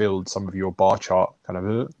 you've filled some of your bar chart kind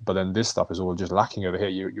of, but then this stuff is all just lacking over here.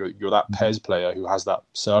 You're that PES player who has that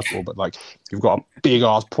circle, but like you've got a big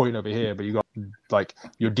ass point over here, but you got like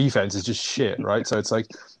your defense is just shit, right? So it's like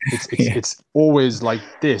it's always like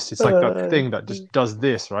this. It's like that thing that just does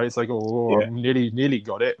this, right? It's like, I nearly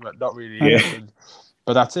got it, but not really.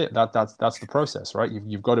 But that's it. That's the process, right?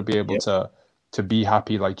 You've got to be able to be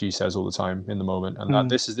happy, like G says all the time, in the moment. And that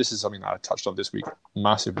this is something that I touched on this week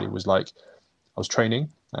massively. Was like, I was training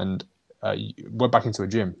and went back into a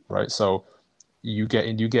gym, right? So you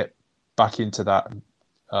get back into that,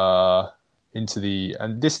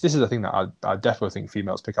 and this is the thing that I definitely think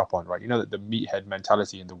females pick up on, right? You know, that the meathead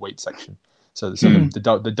mentality in the weight section. So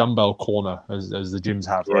the dumbbell corner, as the gyms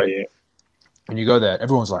have, right? Yeah. And you go there,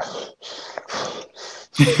 everyone's like,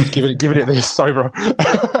 giving it this, sorry, bro.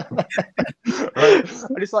 Right?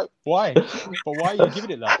 And it's like, why? But why are you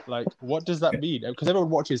giving it that? Like, what does that mean? Because everyone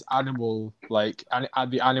watches Animal, like,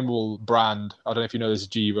 the Animal brand. I don't know if you know this,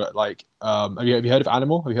 G, but like, have you heard of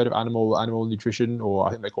Animal? Have you heard of Animal Nutrition, or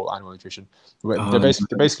I think they call it Animal Nutrition? They're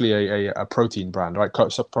basically a protein brand, right?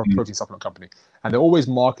 Protein supplement company, and they're always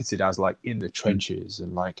marketed as like in the trenches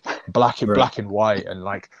and like black and white, and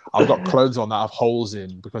like I've got clothes on that I have holes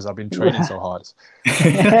in because I've been training so hard.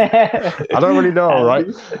 I don't really know, right?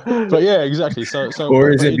 But yeah, exactly. So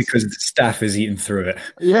or is it because the staff is eating through it?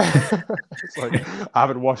 Yeah, it's like I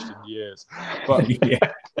haven't washed in years. But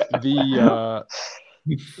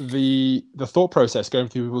the thought process going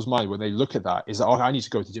through people's mind when they look at that is that, I need to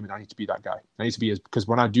go to the gym and I need to be that guy. I need to be, because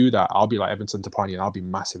when I do that, I'll be like Evanson Tapani and I'll be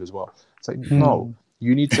massive as well. It's like, no,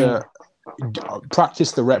 you need to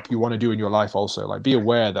practice the rep you want to do in your life also. Like, be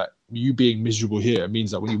aware that you being miserable here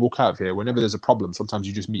means that when you walk out of here, whenever there's a problem, sometimes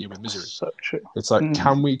you just meet it with misery. So true. It's like,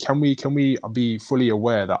 can we be fully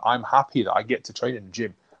aware that I'm happy that I get to train in the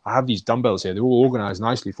gym? I have these dumbbells here. They're all organized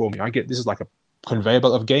nicely for me. This is like a conveyor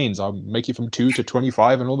belt of gains. I'll make it from 2 to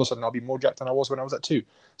 25, and all of a sudden I'll be more jacked than I was when I was at 2.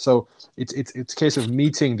 So it's a case of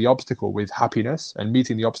meeting the obstacle with happiness, and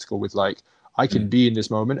meeting the obstacle with like, I can be in this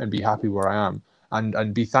moment and be happy where I am,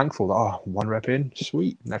 and be thankful that 1 rep in,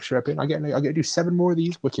 sweet, next rep in, I get to do 7 more of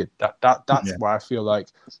these, wicked. That's where I feel like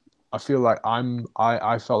I felt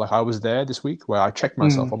like I was there this week, where I checked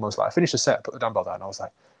myself almost like I finished a set, put the dumbbell down, and I was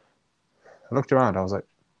like, I looked around, I was like,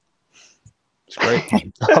 it's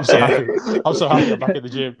great. I'm so happy. I'm back at the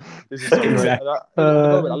gym. This is so great. At the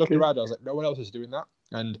moment, I looked around. I was like, no one else is doing that,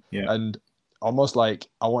 and almost like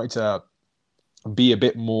I wanted to be a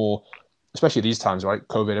bit more especially these times, right?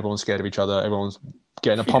 COVID, everyone's scared of each other. Everyone's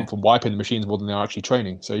getting a pump from wiping the machines more than they're actually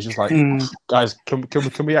training. So he's just like, guys,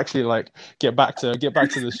 can we actually like get back to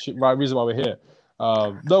the right reason why we're here?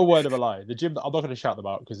 No word of a lie. The gym, I'm not going to shout them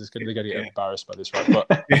out because they're going to get embarrassed by this, right?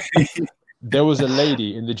 But there was a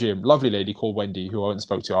lady in the gym, lovely lady called Wendy, who I went and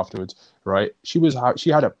spoke to afterwards, right? She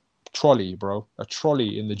had a trolley, bro, a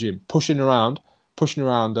trolley in the gym, pushing around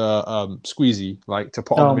Squeezy, like to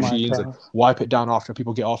put on the machines and wipe it down after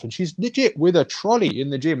people get off. And she's legit with a trolley in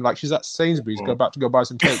the gym, like she's at Sainsbury's, about to go buy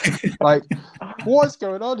some cakes. Like, what's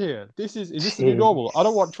going on here? Is this the new normal? I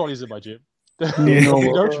don't want trolleys in my gym.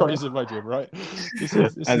 No trolleys in my gym, right? This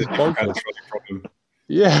is bonkers.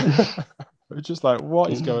 Yeah. It's just like,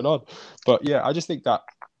 what is going on? But yeah, I just think that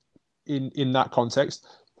in that context,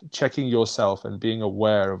 checking yourself and being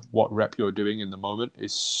aware of what rep you're doing in the moment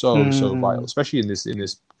is so vital, especially in this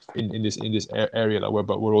area that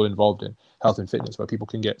we're all involved in, health and fitness, where people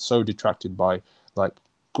can get so detracted by like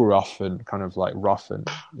gruff and kind of like rough, and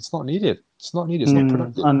it's not needed. It's not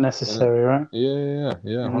productive. Unnecessary, right? Yeah,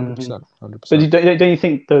 100%. But don't you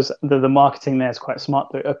think the marketing there is quite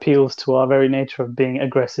smart? That appeals to our very nature of being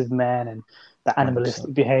aggressive men and the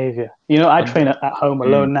animalistic behavior. You know, I train at home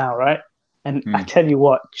alone now, right? And I tell you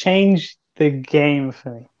what, change the game for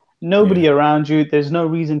me. Nobody around you. There's no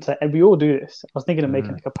reason to. And we all do this. I was thinking of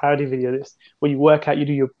making like a parody video of this, where you work out, you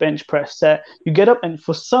do your bench press set, you get up, and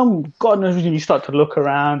for some God knows reason, you start to look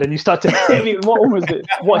around and you start to what was it?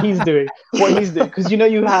 What he's doing, because you know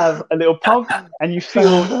you have a little pump and you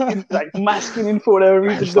feel like masculine for whatever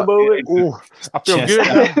reason at the moment. Oh, I feel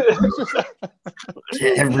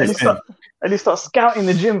good. And you start scouting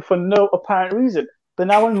the gym for no apparent reason. But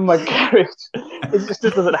now I'm in my garage, it just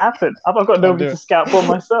doesn't happen. I've got nobody to scout for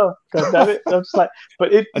myself. God damn it. I'm just like,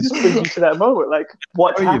 but it just brings you to that moment. Like,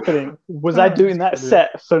 what's happening? Was I doing that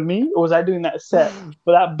set for me? Or was I doing that set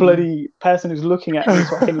for that bloody person who's looking at me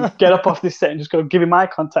so I can get up off this set and just go give him eye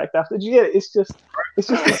contact after? Do you get it? It's just it's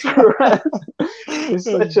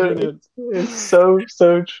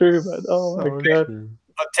so true, man. Oh my God. True.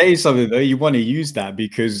 I'll tell you something though, you want to use that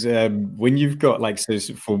because when you've got like, so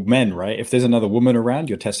for men, right, if there's another woman around,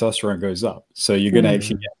 your testosterone goes up, so you're gonna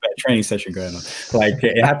actually get a better training session going on. Like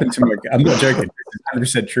it happened to me. I'm not joking,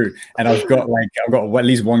 it's 100% true. And I've got at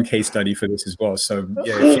least one case study for this as well. So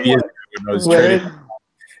yeah, a few years ago when I was training,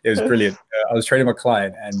 it was brilliant. I was training my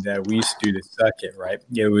client and we used to do this circuit, right?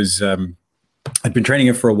 It was I'd been training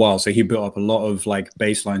him for a while, so he built up a lot of like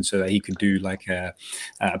baseline so that he could do like a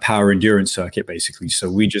power endurance circuit, basically.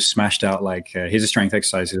 So we just smashed out like here's a strength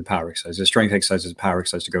exercise, here's a power exercise, a strength exercise, is a power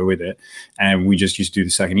exercise to go with it, and we just used to do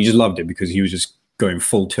the second. He just loved it because he was just going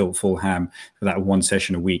full tilt, full ham for that one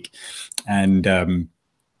session a week, and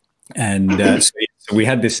so we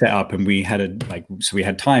had this set up, and we had we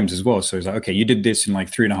had times as well. So it's like, okay, you did this in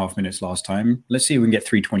like 3.5 minutes last time. Let's see if we can get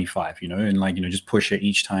 3:25, and like, just push it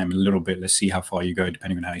each time a little bit. Let's see how far you go,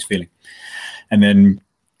 depending on how he's feeling. And then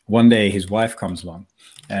one day his wife comes along,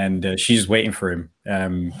 and she's waiting for him.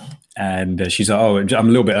 And she's like, oh, I'm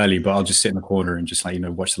a little bit early, but I'll just sit in the corner and just like,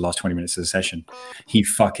 watch the last 20 minutes of the session. He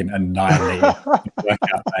fucking annihilated the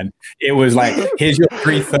workout, man. It was like, here's your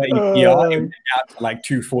 3:30 PR, it went out to like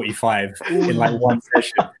 2:45 in like one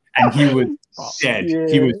session. And he was dead. Yeah.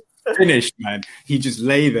 He was finished, man. He just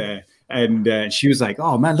lay there. And she was like,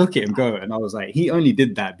 oh man, look at him go. And I was like, he only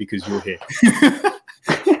did that because you're here.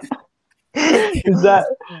 Is that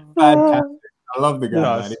fantastic? I love the guy,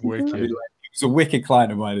 no, man. He's a wicked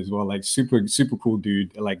client of mine as well, like super cool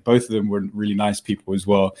dude. Like both of them were really nice people as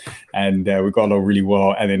well, and we got along really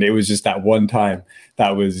well. And then it was just that one time that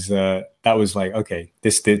was like, okay,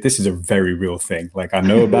 this is a very real thing. Like I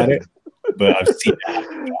know about it, but I've seen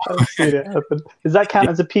it happen. Does that count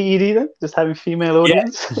as a PED then? Just having female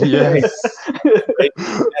audience? Yes.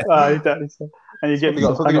 And you get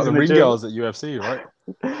got the ring girls at UFC, right?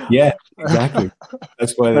 Yeah, exactly.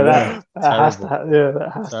 That's why that has to happen.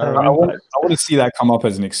 I want to see that come up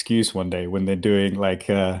as an excuse one day when they're doing like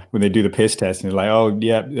when they do the piss test and they're like, oh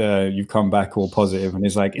yeah, you've come back all positive, and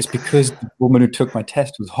it's like, it's because the woman who took my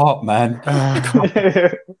test was hot, man.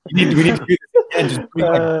 we need to do this again. Just bring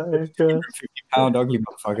like a 50-pound ugly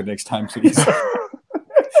motherfucker next time, please.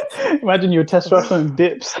 Imagine your testosterone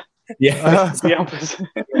dips. Yeah, it's the opposite.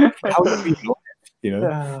 How would we know?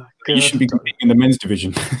 You should be competing in the men's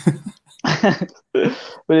division.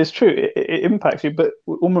 But it's true, it impacts you. But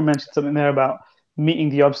Umar mentioned something there about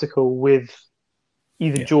meeting the obstacle with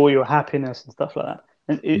either joy or happiness and stuff like that.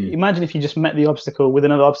 And imagine if you just met the obstacle with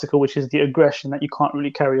another obstacle, which is the aggression that you can't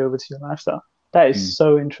really carry over to your lifestyle. That is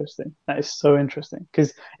so interesting. That is so interesting.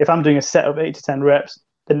 Because if I'm doing a set of 8 to 10 reps,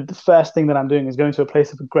 then the first thing that I'm doing is going to a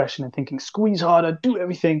place of aggression and thinking, squeeze harder, do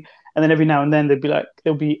everything. And then every now and then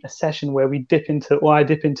there'll be a session where I dip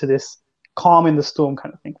into this calm in the storm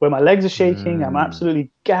kind of thing, where my legs are shaking, I'm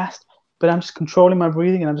absolutely gassed, but I'm just controlling my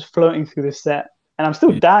breathing and I'm just floating through this set. And I'm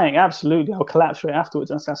still dying, absolutely. I'll collapse right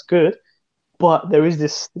afterwards, and that's good. But there is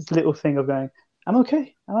this little thing of going, I'm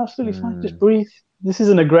okay, I'm absolutely fine. Just breathe. This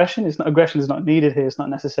isn't aggression. Aggression is not needed here. It's not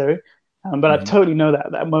necessary. But I totally know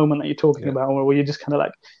that moment that you're talking about, where you're just kind of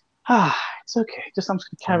like, it's okay. I'm just gonna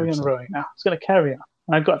carry on rowing now. I'm just gonna carry on.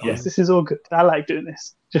 I got this. This is all good. I like doing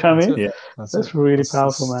this. Do you know what I mean? Yeah, that's really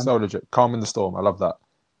powerful, man. So legit. Calm in the storm. I love that,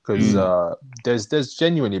 because there's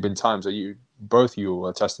genuinely been times that both you will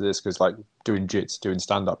attest to this, because like doing jits, doing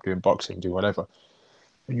stand up, doing boxing, doing whatever,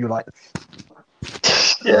 and you're like,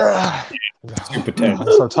 I'm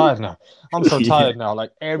so tired now.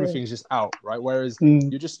 Like everything's just out, right? Whereas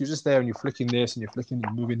you're just there and you're flicking this and you're flicking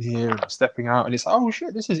and moving here and stepping out, and it's like, oh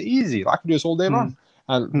shit, this is easy. I can do this all day long.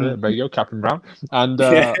 And there you go, Captain Brown. And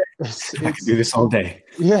it's, I can do this all day.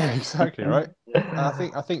 Yeah, exactly, right. And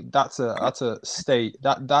I think that's a state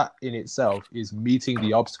that in itself is meeting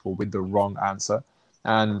the obstacle with the wrong answer.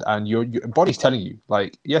 And your body's telling you,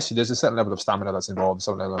 like, yes, there's a certain level of stamina that's involved,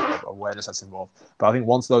 some level of awareness that's involved. But I think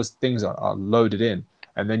once those things are loaded in,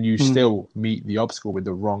 and then you still meet the obstacle with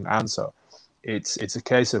the wrong answer, it's a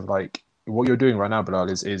case of like what you're doing right now, Bilal,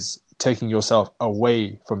 is taking yourself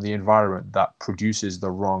away from the environment that produces the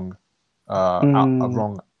wrong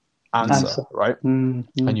wrong answer, right? And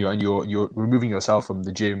you're removing yourself from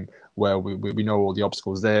the gym where we know all the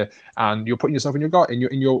obstacles there, and you're putting yourself in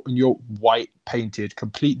your white painted,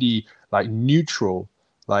 completely like neutral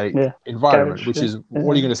environment, which is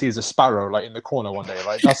all you're going to see is a sparrow like in the corner one day.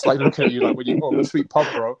 Like that's like looking at you like when you sweet pub,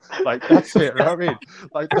 bro. Like that's it. You know what I mean?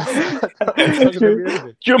 Like do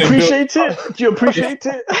you appreciate it? Do you appreciate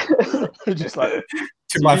it? Just like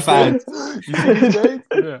to my fans. You see these guys?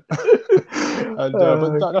 Yeah. And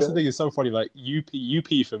but that's the thing. It's so funny. Like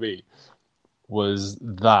UP for me was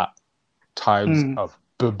that times of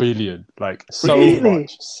a billion, like so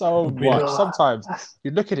much. Sometimes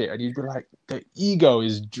you look at it and you'd be like, the ego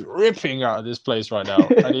is dripping out of this place right now,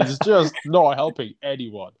 and it's just not helping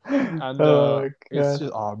anyone. And it's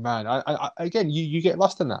just, oh man, I again, you get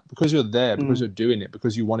lost in that because you're there, because you're doing it,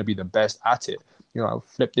 because you want to be the best at it. You know,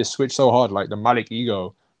 flip this switch so hard, like the Malik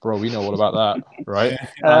ego. Bro, we know all about that, right?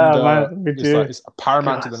 And it's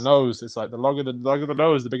paramount to the nose. It's like the longer the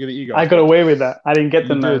nose, the bigger the ego. I got away with that. I didn't get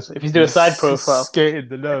the nose. If you do a side profile, skated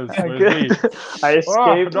the nose. I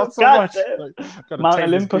escaped. Not so much. Like, Mount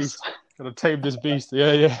Olympus. Gotta tame this beast.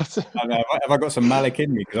 Yeah. Have I got some Malik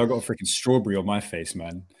in me? Because I've got a freaking strawberry on my face,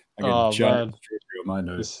 man. I got a giant strawberry on my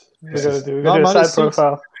nose. We gotta do a side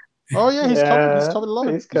profile. Oh yeah, he's coming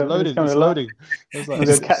along. He's loading. It's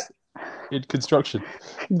like, in construction.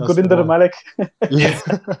 Good into the Malik. Yeah.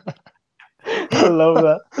 I love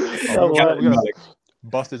that. We're gonna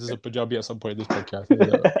bust it as a Punjabi at some point in this podcast.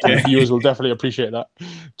 The viewers will definitely appreciate that.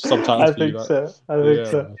 Sometimes I think so.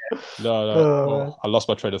 So. No. I lost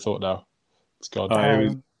my train of thought now. It's gone.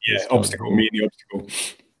 Obstacle. Meeting the obstacle.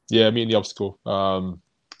 Yeah, meeting the obstacle.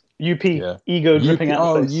 UP, ego dripping out.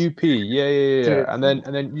 Oh, UP, yeah. And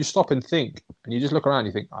then you stop and think, and you just look around. And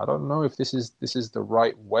you think, I don't know if this is the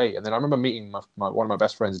right way. And then I remember meeting one of my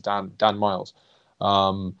best friends, Dan Miles,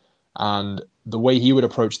 and the way he would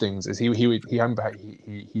approach things is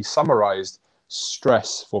he summarized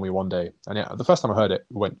stress for me one day. And the first time I heard it,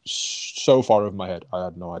 it went so far over my head. I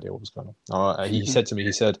had no idea what was going on. He said to me,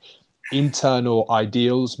 internal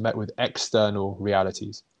ideals met with external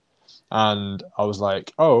realities. And I was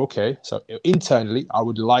like, oh, okay. So internally, I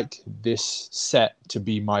would like this set to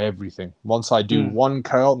be my everything. Once I do one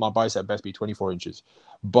curl, my bicep best be 24 inches.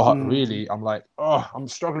 But really, I'm like, oh, I'm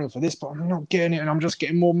struggling for this, but I'm not getting it. And I'm just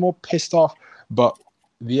getting more and more pissed off. But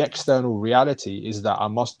the external reality is that I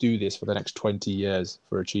must do this for the next 20 years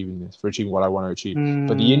for achieving what I want to achieve.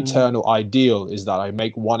 But the internal ideal is that I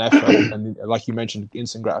make one effort. And like you mentioned,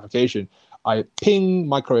 instant gratification. I ping,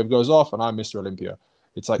 microwave goes off, and I'm Mr. Olympia.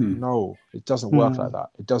 It's like, no, it doesn't work like that.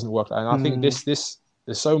 It doesn't work. And I think there's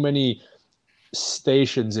so many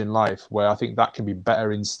stations in life where I think that can be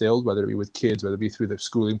better instilled, whether it be with kids, whether it be through the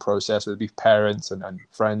schooling process, whether it be parents and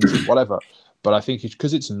friends and whatever. But I think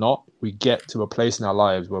because it's not, we get to a place in our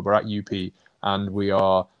lives where we're at UP and we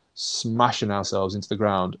are smashing ourselves into the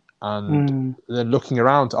ground and then looking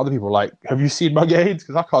around to other people like, have you seen my gains?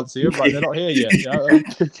 Because I can't see them, like they're not here yet.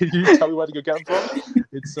 Can you tell me where to go get them from?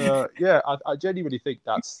 It's I genuinely think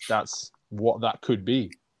that's what that could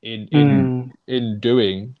be in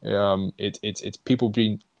doing. It's people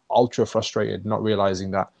being ultra frustrated, not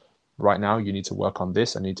realizing that right now you need to work on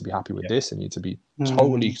this. I need to be happy with this. I need to be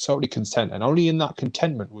totally content, and only in that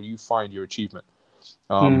contentment will you find your achievement.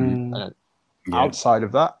 Outside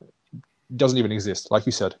of that, it doesn't even exist. Like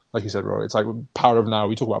you said, bro. It's like Power of Now.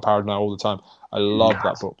 We talk about Power of Now all the time. I love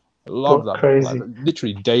that book. I love that book. Like,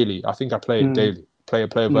 literally daily. I think I play it daily. Play a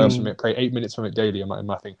verse from it. Play 8 minutes from it daily. In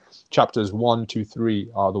my thing. Chapters 1, 2,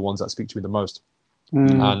 3 are the ones that speak to me the most.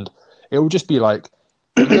 And it will just be like,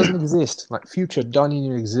 it doesn't exist. Like future doesn't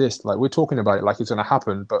even exist. Like we're talking about it like it's going to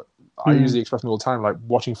happen, but I use the expression all the time, like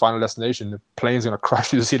watching Final Destination, the plane's going to crash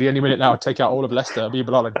through the city any minute now, take out all of Leicester, and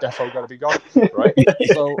people are like, defo going to be gone, right?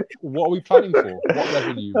 So what are we planning for? What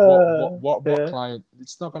revenue? What client?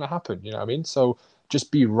 It's not going to happen, you know what I mean? So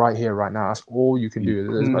just be right here, right now. That's all you can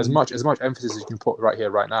do. As much emphasis as you can put right here,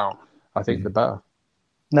 right now, I think the better.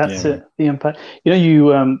 That's it, the impact. You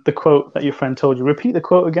know, the quote that your friend told you, repeat the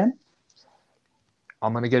quote again.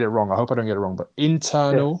 I'm going to get it wrong. I hope I don't get it wrong, but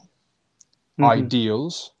internal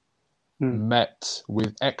ideals met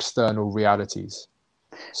with external realities.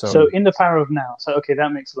 So in the Power of Now,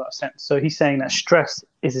 that makes a lot of sense. So he's saying that stress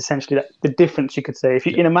is essentially the difference, you could say. If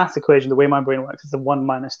you in a math equation, the way my brain works is the one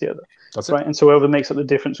minus the other. That's right? It. And so whatever makes up the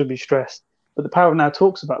difference would be stress. But the Power of Now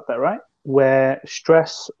talks about that, right? Where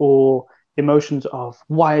stress or emotions of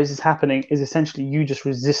why is this happening is essentially you just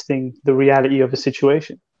resisting the reality of a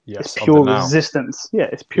situation. Yes, it's pure resistance. Yeah,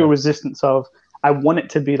 it's pure resistance of I want it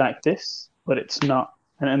to be like this, but it's not.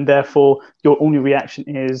 And therefore, your only reaction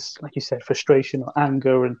is, like you said, frustration or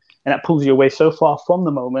anger, and that pulls you away so far from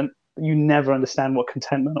the moment that you never understand what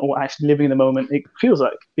contentment or actually living in the moment it feels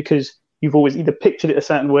like, because you've always either pictured it a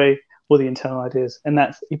certain way or the internal ideas. And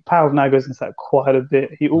that's Power of Now goes into that quite a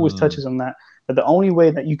bit. He always touches on that. But the only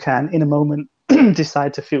way that you can, in a moment,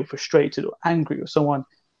 decide to feel frustrated or angry or so on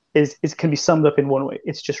is can be summed up in one way.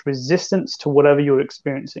 It's just resistance to whatever you're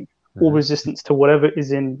experiencing, or resistance to whatever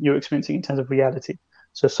is in you're experiencing in terms of reality.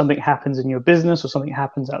 So something happens in your business or something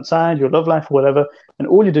happens outside your love life or whatever, and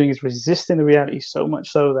all you're doing is resisting the reality so much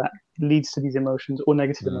so that it leads to these emotions or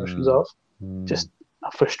negative emotions of just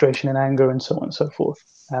frustration and anger and so on and so forth.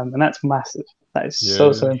 And that's massive. That is so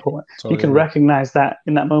important. Totally. You can recognize that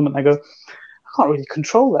in that moment. I go, I can't really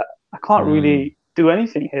control that. I can't really do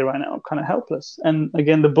anything here right now. I'm kind of helpless. And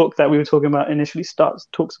again, the book that we were talking about initially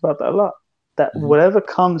talks about that a lot. That whatever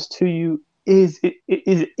comes to you is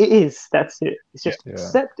that's it. It's just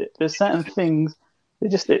accept it. There's certain things it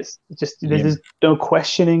just is. It just there's no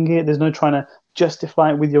questioning it. There's no trying to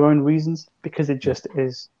justify it with your own reasons, because it just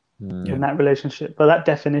is in that relationship. But that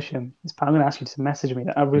definition is. I'm going to ask you to message me.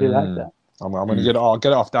 I really like that. I'm going to I'll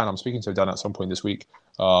get it off Dan. I'm speaking to Dan at some point this week.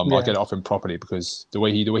 I'll get it off him properly, because the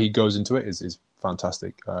way he goes into it is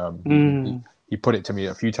fantastic. He put it to me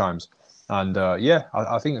a few times, and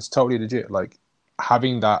I think it's totally legit. Like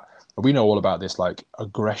having that, we know all about this, like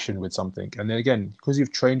aggression with something, and then again, because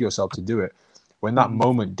you've trained yourself to do it, when that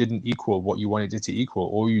moment didn't equal what you wanted it to equal,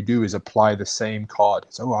 all you do is apply the same card.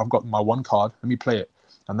 So I've got my one card, let me play it,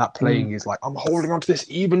 and that playing is like I'm holding on to this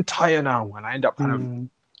even tighter now, and I end up kind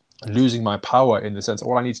of losing my power, in the sense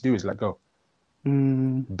all I need to do is let go.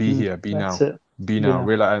 Be here, be now. Be now.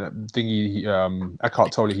 Realize,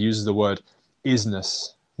 Eckhart Tolle, he uses the word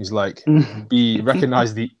isness. He's like,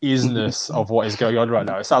 recognize the isness of what is going on right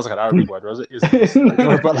now. It sounds like an Arabic word, was it?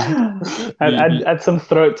 Isness. But like, add some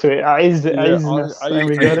throat to it. Isness.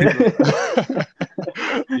 We got it.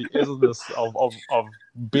 The isness of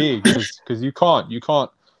being, because you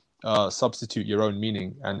can't substitute your own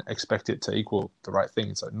meaning and expect it to equal the right thing.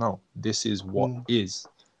 It's like, no, this is what is.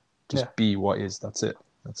 Just be what is. That's it.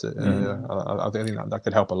 I think that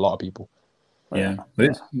could help a lot of people. Yeah.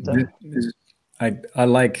 I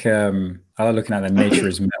like looking at the Nature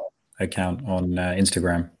is Metal account on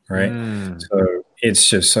Instagram, right? So it's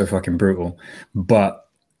just so fucking brutal. But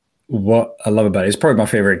what I love about it, it's probably my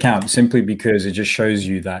favorite account, simply because it just shows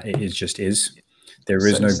you that it is just is. There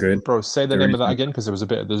is no good. Bro, say the name of that again, because there's a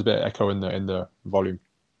bit of echo in the volume.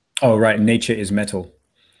 Oh right, Nature is Metal.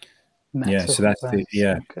 Yeah, so that's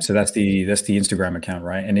so that's the Instagram account,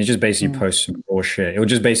 right? And it just basically posts some bullshit. It will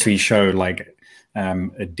just basically show like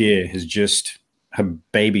a deer her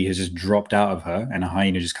baby has just dropped out of her, and a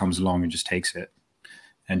hyena just comes along and just takes it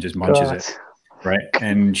and just munches it, right?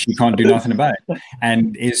 And she can't do nothing about it.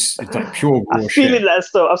 And it's like pure bullshit. I'm feeling that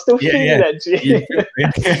stuff. I'm still feeling that, G.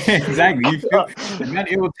 Exactly. You feel, man,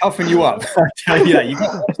 it will toughen you up. I tell you that. You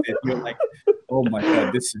got to watch this. You're like, oh my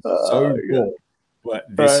God, this is so cool. But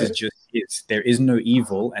this is just is. There is no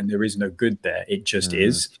evil and there is no good there. It just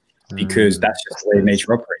is, because that's just the way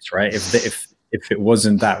nature operates, right? If it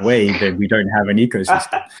wasn't that way, then we don't have an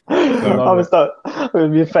ecosystem. I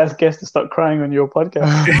would be the first guest to start crying on your podcast.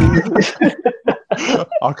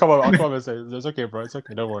 I'll come on and say, it's okay, bro. It's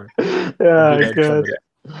okay. Don't worry. Yeah, good.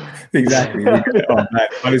 Exactly. Oh, man,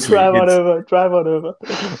 honestly, drive on over.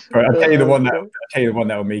 Right, I'll tell you the one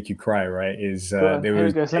that will make you cry. Right? Is there Here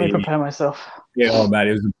was it goes. Let me prepare myself. oh man,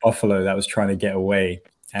 it was a buffalo that was trying to get away,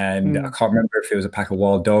 and I can't remember if it was a pack of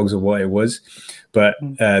wild dogs or what it was, but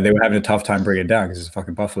they were having a tough time bringing it down because it's a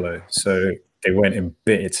fucking buffalo. So they went and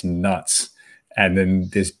bit its nuts, and then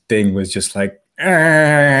this thing was just like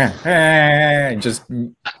just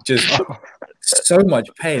so much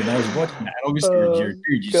pain. I was watching that. And obviously, you're a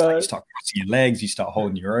dude. You start crossing your legs. You start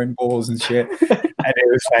holding your own balls and shit. And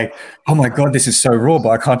it was like, oh my god, this is so raw, but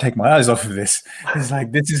I can't take my eyes off of this. It's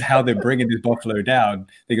like this is how they're bringing this buffalo down.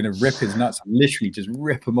 They're gonna rip his nuts, literally just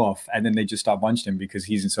rip him off, and then they just start munching him because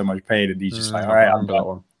he's in so much pain, and he's just like, all right, I'm that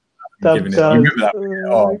one. Giving it. You remember that?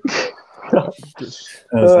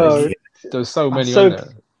 There's so many on there.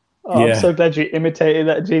 Oh, yeah. I'm so glad you imitated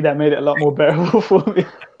that. Gee, that made it a lot more bearable for me.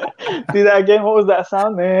 Do that again. What was that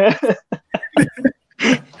sound there?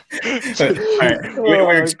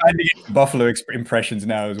 We're expanding into Buffalo impressions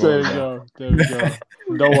now as well. There we go.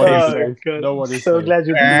 No one is safe. No one is so safe. Glad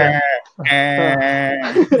you did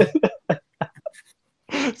that.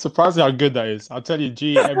 Surprising how good that is. I'll tell you,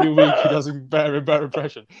 G, every week he does a better and better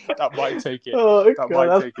impression. That might take it. Oh,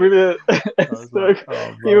 God, that's brilliant.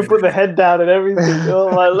 Even put the head down and everything.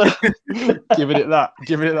 Oh, my Lord. Giving it that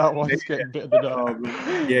one. It's getting bit of the nut.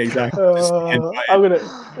 Yeah, exactly.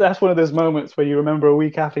 That's one of those moments where you remember a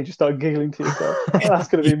week after you just start giggling to yourself. That's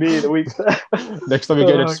going to be me in a week's time. Next time you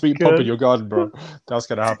get a sweet pump in your garden, bro, that's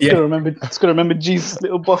going to happen. It's going to remember Jesus'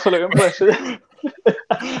 little buffalo impression.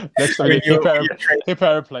 Next time you hip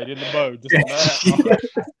airplane in the mode.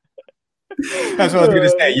 That's what I was going to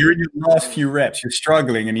say. You're in your last few reps. You're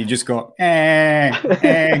struggling, and you just go, It's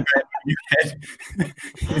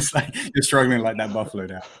like you're struggling like that buffalo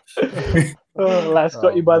now. Last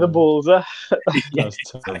got you by the balls, huh? That's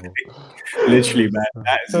terrible. Literally, man.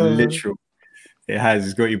 That is literal. It has.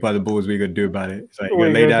 It's got you by the balls. What are you going to do about it? It's like, you're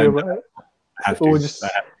going to lay down. Or just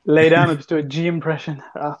lay down and just do a G impression.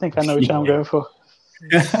 I think I know which I'm going for.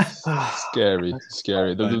 Scary.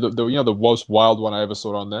 The most wild one I ever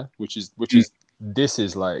saw on there, which is this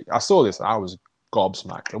is like, I saw this and I was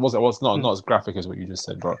gobsmacked. It was not as graphic as what you just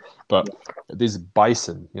said, bro. But this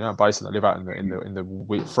bison, bison that live out in the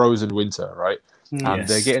frozen winter, right?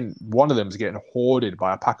 And one of them is getting hoarded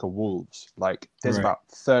by a pack of wolves. Like there's about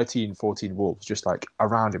 13, 14 wolves just like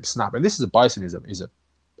around him snapping. And this is a bison is a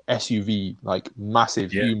SUV, like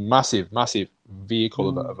massive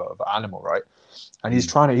vehicle of an animal, right? And he's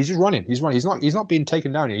just running. He's not being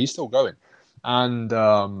taken down here. He's still going. And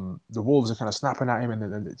the wolves are kind of snapping at him, and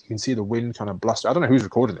then you can see the wind kind of bluster. I don't know who's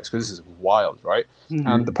recording this because this is wild, right? Mm-hmm.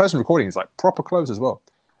 And the person recording is like proper close as well.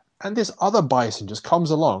 And this other bison just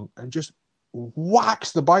comes along and just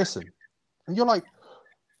whacks the bison, and you're like,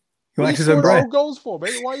 "What are you goals for,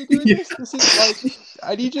 mate? Why are you doing this?" This is like,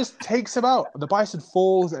 and he just takes him out. The bison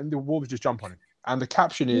falls, and the wolves just jump on him. And the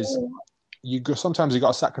caption is, sometimes you got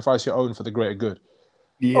to sacrifice your own for the greater good.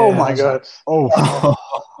 Yeah. Oh my God! Oh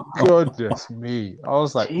goodness me! I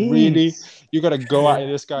was like, really? You got to go out at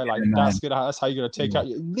this guy like that's how you're gonna take out?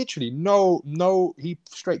 Literally, no. He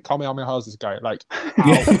straight Kamehameha this guy like,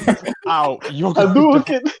 ow! You're gonna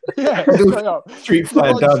straight up. Street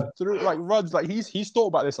fight done. Runs like he's thought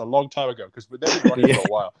about this a long time ago because they've been running for a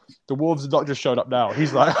while. The wolves have not just showed up now.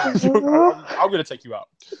 He's like, I'm gonna take you out.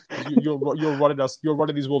 You're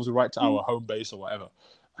running these wolves right to our home base or whatever.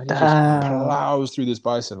 And he just plows through this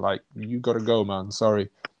bison like, you got to go, man. Sorry,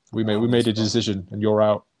 we made a decision, and you're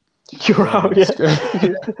out. You're out, yeah.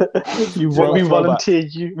 We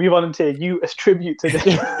volunteer you as tribute to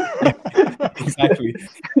them. Exactly.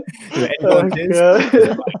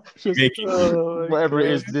 Whatever it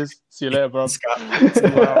is, this. See you later, bro.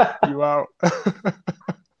 You out.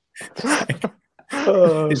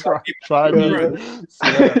 Try me.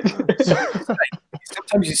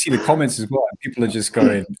 Sometimes you see the comments as well, and people are just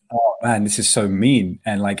going, "Oh man, this is so mean,"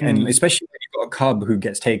 and and especially when you've got a cub who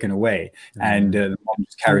gets taken away, and the mom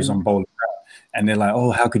just carries on bowling around, and they're like,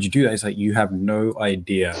 "Oh, how could you do that?" It's like, you have no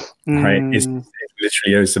idea, right? It's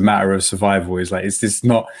literally it's a matter of survival. It's like it's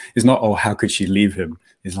not. Oh, how could she leave him?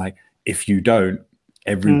 It's like, if you don't,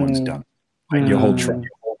 everyone's done. Like your whole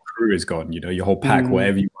crew is gone. Your whole pack,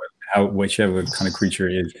 whatever you want, whichever kind of creature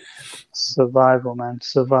it is. Survival, man.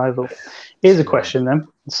 Survival. Here's a question then.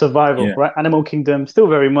 Survival, right? Animal kingdom, still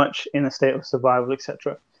very much in a state of survival,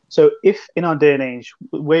 etc. So if in our day and age,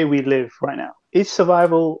 where we live right now, is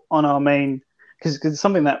survival on our main... Because it's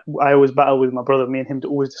something that I always battle with my brother, me and him to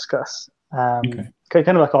always discuss. Kind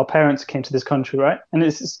of like our parents came to this country, right? And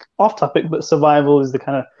it's off topic, but survival is the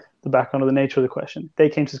kind of the background or the nature of the question. They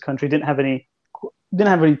came to this country, didn't have any didn't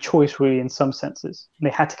have any choice really in some senses. They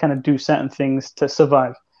had to kind of do certain things to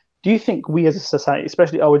survive. Do you think we as a society,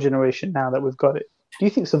 especially our generation now that we've got it, do you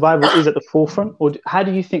think survival is at the forefront, or how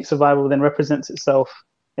do you think survival then represents itself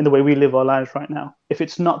in the way we live our lives right now? If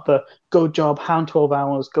it's not the go job, hound 12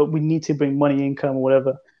 hours, go, we need to bring money, income, or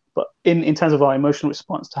whatever, but in terms of our emotional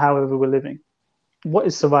response to however we're living, what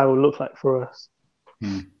does survival look like for us?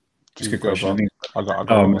 That's a good question. I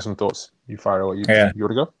got some thoughts. You fire away. You want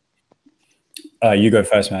to go? You go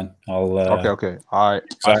first, man. I'll. Okay. I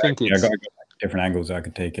think it's. I got different angles I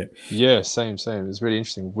could take it. Yeah, same. It's really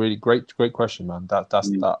interesting. Really great question, man. That.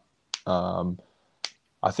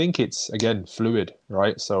 I think it's again fluid,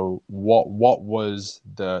 right? So what was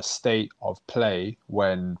the state of play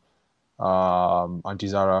when Auntie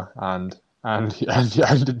Zara and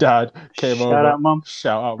the dad came over? Shout out, mom.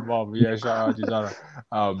 Shout out, mom. Yeah, shout out, Auntie Zara.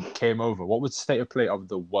 Came over. What was the state of play of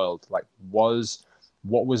the world? Like,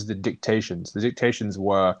 what was the dictations? The dictations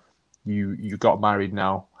were you got married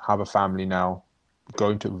now, have a family now,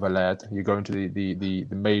 going to Valed, you're going to the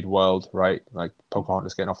maid world, right? Like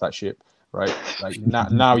Pocahontas getting off that ship, right? Like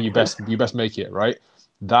now you best make it, right?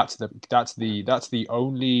 That's the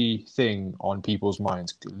only thing on people's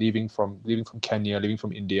minds. Leaving from Kenya, leaving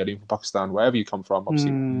from India, leaving from Pakistan, wherever you come from, obviously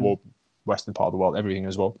more western part of the world, everything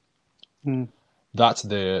as well. That's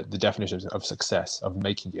the definition of success, of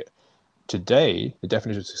making it. Today, the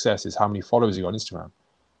definition of success is how many followers you got on Instagram,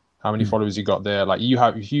 how many followers you got there. Like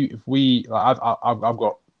I've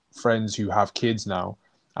got friends who have kids now,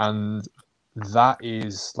 and that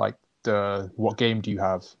is like what game do you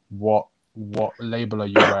have? What label are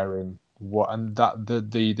you wearing? And that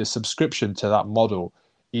the subscription to that model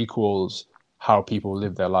equals how people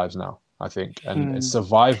live their lives now, I think. And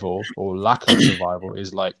survival or lack of survival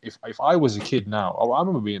is like, if I was a kid now, I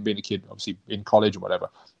remember being a kid, obviously in college or whatever,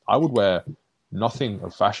 I would wear nothing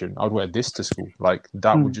of fashion. I would wear this to school. Like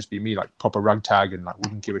that would just be me, like proper ragtag, and like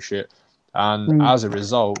wouldn't give a shit. And as a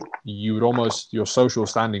result, you would your social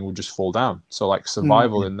standing would just fall down. So like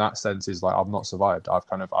survival in that sense is like, I've not survived.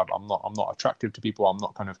 I'm not attractive to people. I'm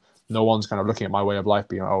not no one's kind of looking at my way of life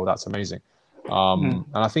being, oh, that's amazing. And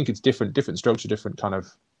I think it's different strokes are different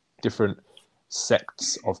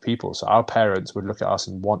sects of people. So our parents would look at us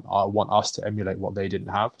and want us to emulate what they didn't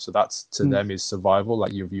have. So that's to them is survival.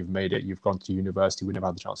 Like you've made it. You've gone to university. We never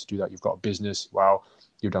had the chance to do that. You've got a business. Wow,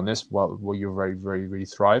 you've done this. Well, you're very, very, really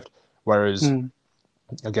thrived. Whereas,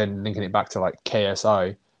 again, linking it back to like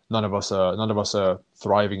KSI, none of us are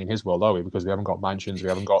thriving in his world, are we? Because we haven't got mansions. We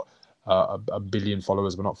haven't got a billion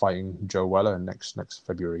followers. We're not fighting Joe Weller next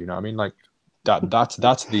February. You know what I mean? Like. That's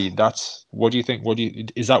what do you think?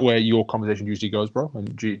 Is that where your conversation usually goes, bro?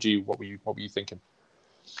 And G, what were you thinking?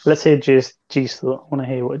 Let's hear G's thought. I want to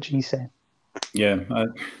hear what G said. Yeah,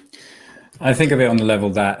 I think of it on the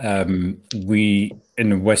level that we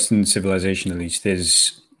in Western civilization, at least,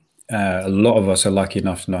 there's a lot of us are lucky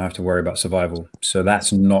enough to not have to worry about survival. So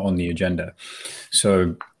that's not on the agenda.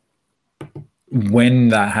 So when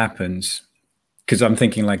that happens, because I'm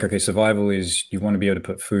thinking like, okay, survival is you want to be able to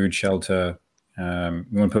put food, shelter. You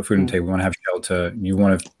want to put food on the table. You want to have shelter. You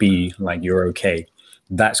want to be like you're okay.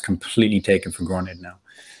 That's completely taken for granted now.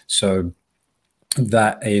 So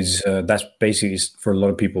that's basically for a lot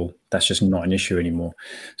of people. That's just not an issue anymore.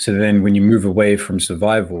 So then when you move away from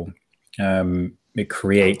survival, it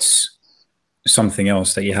creates something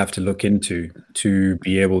else that you have to look into to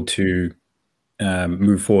be able to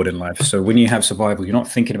move forward in life. So when you have survival, you're not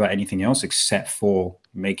thinking about anything else except for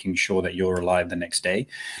making sure that you're alive the next day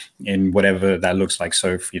in whatever that looks like.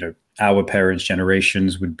 So, our parents'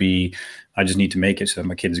 generations would be, I just need to make it so that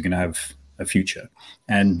my kids are going to have a future.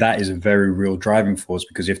 And that is a very real driving force,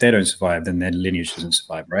 because if they don't survive, then their lineage doesn't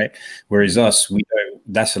survive, right? Whereas us,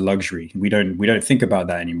 that's a luxury. We don't think about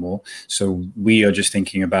that anymore. So we are just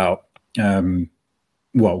thinking about,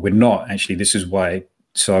 we're not actually, this is why.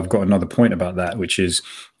 So I've got another point about that, which is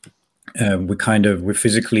we're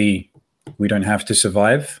physically, we don't have to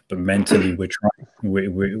survive, but mentally we're trying.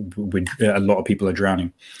 A lot of people are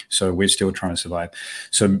drowning, so we're still trying to survive.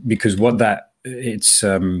 So because it's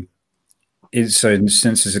so in a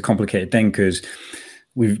sense it's a complicated thing, because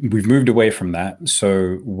we've moved away from that.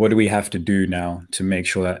 So what do we have to do now to make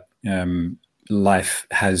sure that life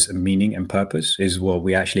has a meaning and purpose?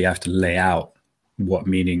 We actually have to lay out what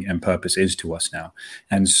meaning and purpose is to us now.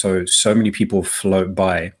 And so many people float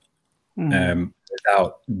by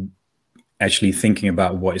without actually thinking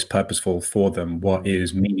about what is purposeful for them, what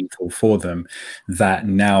is meaningful for them, that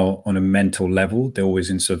now on a mental level, they're always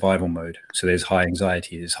in survival mode. So there's high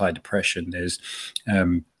anxiety, there's high depression, there's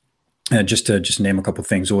just to name a couple of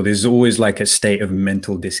things, or there's always like a state of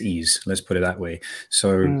mental dis-ease, let's put it that way.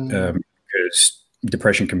 So because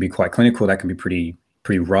depression can be quite clinical. That can be pretty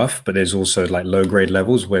rough, but there's also like low grade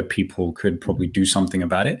levels where people could probably do something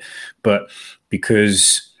about it. But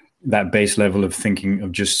because that base level of thinking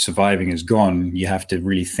of just surviving is gone, you have to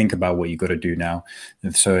really think about what you got to do now.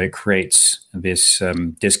 And so it creates this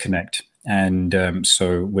disconnect. And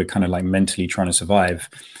so we're kind of like mentally trying to survive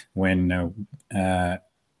when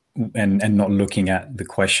and not looking at the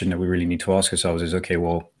question that we really need to ask ourselves is, okay,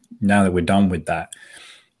 well, now that we're done with that,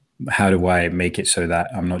 how do I make it so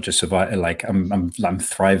that I'm not just surviving, like I'm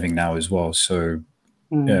thriving now as well. So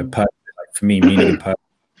like for me, meaning and purpose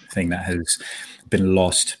thing that has been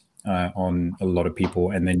lost on a lot of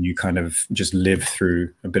people, and then you kind of just live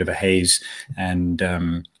through a bit of a haze. And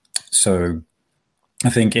so I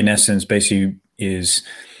think in essence, basically is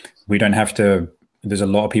we don't have to, there's a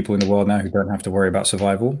lot of people in the world now who don't have to worry about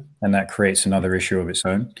survival, and that creates another issue of its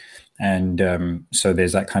own. And so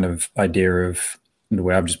there's that kind of idea of, the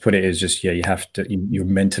way I've just put it is just, yeah, you have to, you're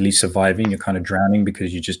mentally surviving, you're kind of drowning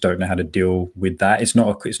because you just don't know how to deal with that. It's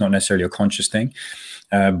not necessarily a conscious thing.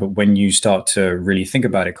 But when you start to really think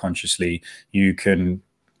about it consciously, you can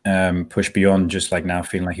push beyond just like now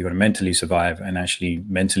feeling like you've got to mentally survive and actually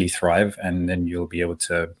mentally thrive. And then you'll be able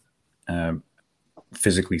to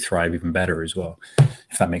physically thrive even better as well,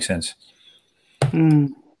 if that makes sense.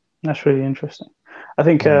 That's really interesting. I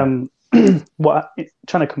think what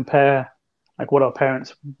trying to compare like what our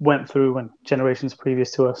parents went through when generations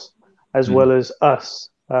previous to us, as well as us.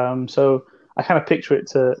 So I kind of picture it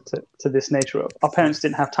to this nature of our parents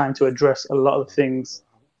didn't have time to address a lot of things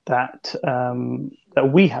that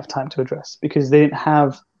that we have time to address, because they didn't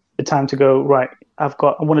have the time to go, right, I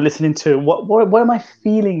want to listen into what am I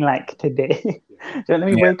feeling like today? So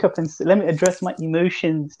let me wake up and let me address my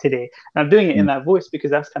emotions today. And I'm doing it in that voice because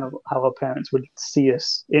that's kind of how our parents would see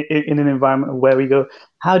us in an environment where we go,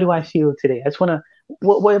 how do I feel today? I just want to,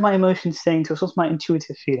 what are my emotions saying to us? What's my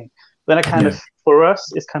intuitive feeling? Then I kind of, for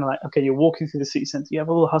us, it's kind of like, okay, you're walking through the city center, you have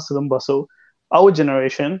a little hustle and bustle. Our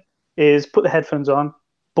generation is put the headphones on,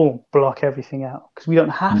 boom, block everything out, because we don't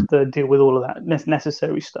have to deal with all of that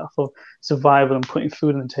necessary stuff of survival and putting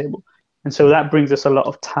food on the table. And so that brings us a lot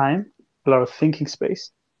of time, a lot of thinking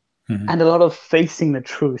space, and a lot of facing the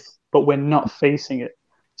truth, but we're not facing it.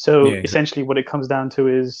 So essentially what it comes down to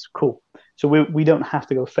is, cool, so we don't have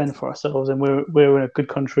to go fend for ourselves, and we're in a good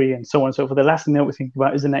country and so on and so forth. The last thing that we think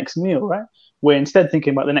about is the next meal, right? We're instead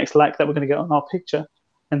thinking about the next like that we're going to get on our picture.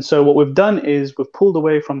 And so what we've done is we've pulled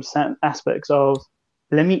away from certain aspects of,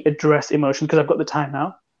 let me address emotion because I've got the time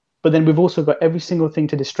now. But then we've also got every single thing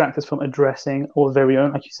to distract us from addressing our very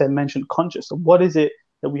own, like you said, mentioned conscious. So what is it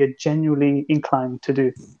that we are genuinely inclined to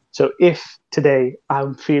do? So if today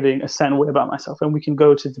I'm feeling a certain way about myself, and we can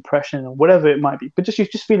go to depression or whatever it might be, but just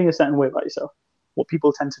feeling a certain way about yourself, what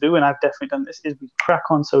people tend to do, and I've definitely done this, is we crack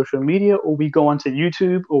on social media, or we go onto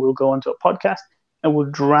YouTube, or we'll go onto a podcast, and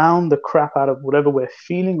we'll drown the crap out of whatever we're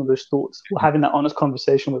feeling or those thoughts. We're having that honest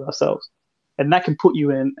conversation with ourselves. And that can put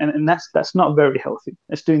you in, and that's not very healthy.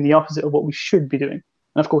 It's doing the opposite of what we should be doing.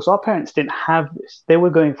 And of course, our parents didn't have this. They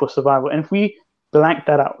were going for survival. And if we blank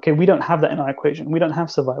that out, okay, we don't have that in our equation. We don't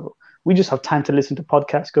have survival. We just have time to listen to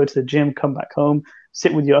podcasts, go to the gym, come back home,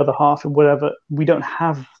 sit with your other half and whatever. We don't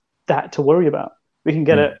have that to worry about. We can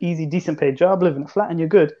get an easy, decent paid job, live in a flat, and you're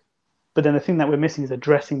good. But then the thing that we're missing is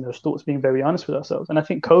addressing those thoughts, being very honest with ourselves. And I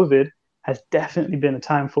think COVID has definitely been a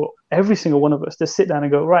time for every single one of us to sit down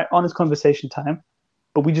and go, right, honest conversation time.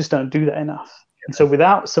 But we just don't do that enough. And so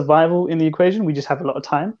without survival in the equation, we just have a lot of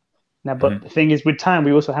time. Now, but the thing is, with time,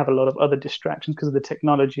 we also have a lot of other distractions because of the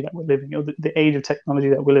technology that we're living in, or the age of technology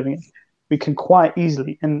that we're living in. We can quite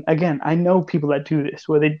easily, and again, I know people that do this,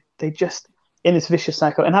 where they just, in this vicious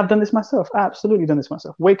cycle, and I've done this myself, absolutely done this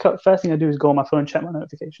myself. Wake up, first thing I do is go on my phone and check my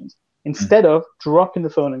notifications. Instead of dropping the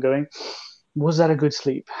phone and going, was that a good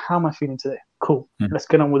sleep? How am I feeling today? Cool. Let's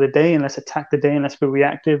get on with the day, and let's attack the day, and let's be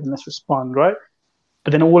reactive, and let's respond, right? But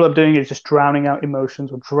then all I'm doing is just drowning out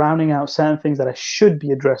emotions, or drowning out certain things that I should be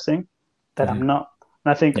addressing that I'm not.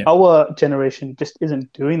 And I think our generation just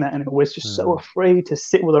isn't doing that anymore. We're just so afraid to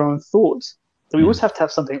sit with our own thoughts. So we always have to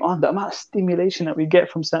have something on. The amount of stimulation that we get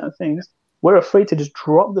from certain things, we're afraid to just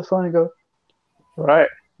drop the phone and go, right,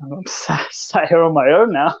 I'm sat here on my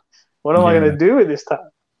own now. What am I going to do with this time?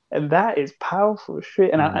 And that is powerful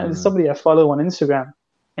shit. And and somebody I follow on Instagram,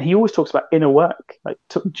 and he always talks about inner work, like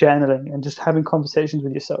journaling and just having conversations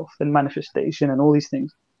with yourself and manifestation and all these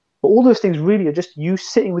things. But all those things really are just you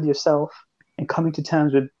sitting with yourself and coming to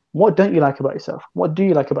terms with, what don't you like about yourself? What do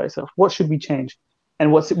you like about yourself? What should we change?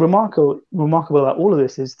 And what's remarkable about all of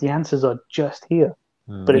this is the answers are just here.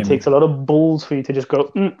 But it takes a lot of balls for you to just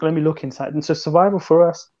go, let me look inside. And so survival for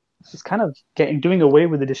us it's kind of doing away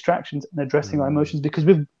with the distractions and addressing our emotions, because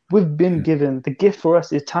we've been given, the gift for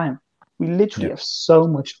us is time. We literally have so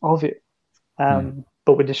much of it,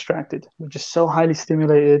 but we're distracted. We're just so highly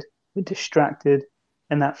stimulated. We're distracted,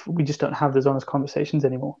 and that we just don't have those honest conversations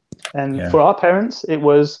anymore. And for our parents, it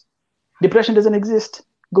was, depression doesn't exist.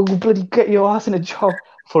 Go bloody get your ass in a job.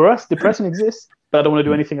 For us, depression exists, but I don't want to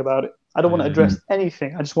do anything about it. I don't want to address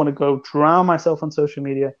anything. I just want to go drown myself on social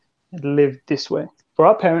media and live this way. For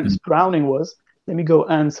our parents, drowning was, let me go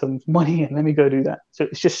earn some money and let me go do that. So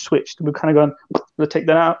it's just switched. We've kind of gone, we'll take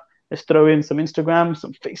that out. Let's throw in some Instagram,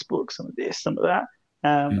 some Facebook, some of this, some of that,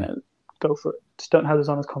 and go for it. Just don't have those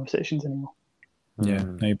honest conversations anymore. Yeah,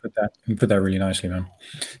 no, you put that really nicely, man.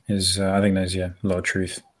 I think there's a lot of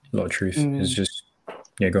truth. It's just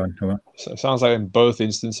go on. So it sounds like in both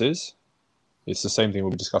instances, it's the same thing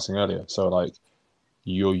we were discussing earlier. So like,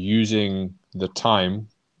 you're using the time,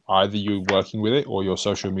 either you're working with it or you're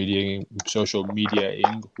social mediaing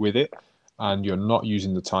with it, and you're not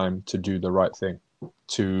using the time to do the right thing,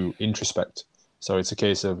 to introspect. So it's a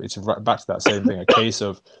case of, it's back to that same thing, a case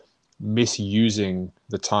of misusing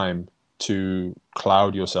the time to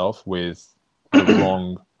cloud yourself with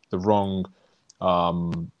the wrong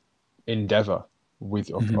endeavor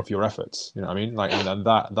of your efforts. You know what I mean? Like, and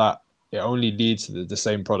that it only leads to the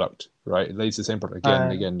same product, right? It leads to the same product again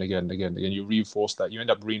and again and again and again and again. You reinforce that. You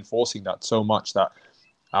end up reinforcing that so much that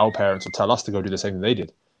our parents will tell us to go do the same thing they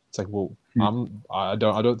did. It's like, well, I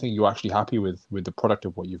don't think you're actually happy with the product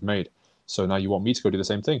of what you've made. So now you want me to go do the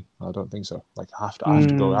same thing? I don't think so. Like, I have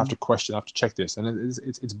to go. I have to question. I have to check this. And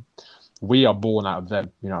it's we are born out of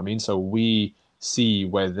them. You know what I mean? So we see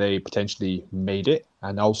where they potentially made it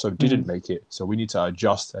and also didn't make it. So we need to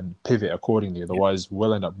adjust and pivot accordingly. Otherwise,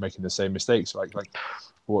 we'll end up making the same mistakes. I'm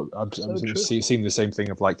seeing the same thing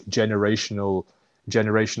of like generational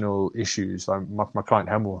issues. Like my client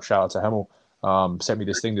Hemel, shout out to Hemel, sent me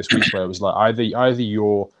this thing this week where it was like either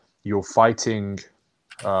you're fighting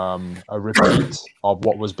a repeat of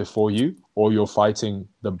what was before you, or you're fighting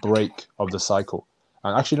the break of the cycle.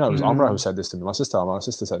 And actually, no, it was Amra who said this to me. My sister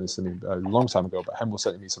said this to me a long time ago, but Hemel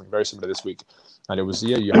sent me something very similar this week. And it was,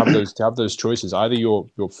 you have those choices. Either you're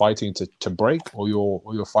fighting to break, or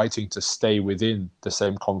you're fighting to stay within the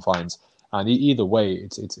same confines. And either way,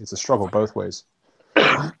 it's a struggle both ways.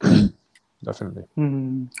 Definitely.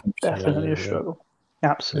 Definitely a struggle.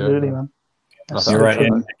 Absolutely, man. You're right.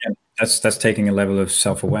 And again, that's taking a level of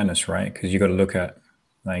self-awareness, right? Because you got to look at,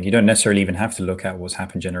 like, you don't necessarily even have to look at what's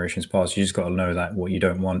happened generations past. You just got to know that what you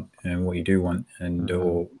don't want and what you do want, and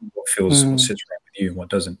or what sits right with you and what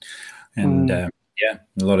doesn't. And a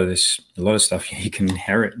lot of stuff, you can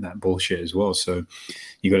inherit that bullshit as well. So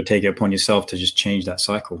you got to take it upon yourself to just change that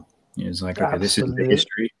cycle. It's like, okay, this is the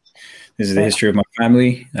history. This is the history of my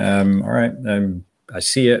family. All right, I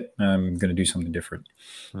see it. I'm going to do something different.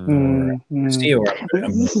 And it's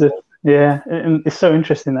so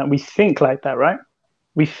interesting that we think like that, right?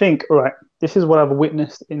 We think, all right, this is what I've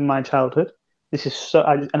witnessed in my childhood. This is so,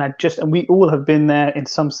 and we all have been there in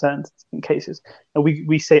some certain cases. And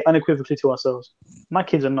we say unequivocally to ourselves, my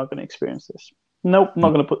kids are not going to experience this. Nope, I'm not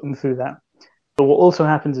going to put them through that. But what also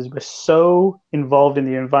happens is we're so involved in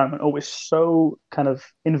the environment, or we're so kind of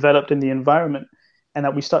enveloped in the environment, and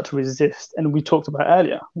that we start to resist. And we talked about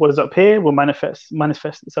earlier, what is up here will manifest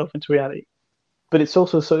itself into reality. But it's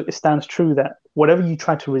also, so it stands true that whatever you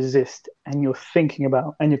try to resist and you're thinking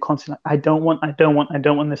about, and you're constantly like, I don't want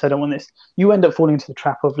this, you end up falling into the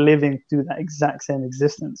trap of living through that exact same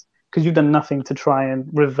existence, because you've done nothing to try and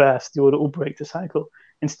reverse or break the cycle.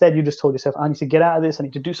 Instead, you just told yourself, I need to get out of this, I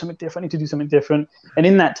need to do something different. And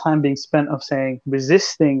in that time being spent of saying,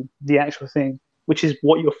 resisting the actual thing, which is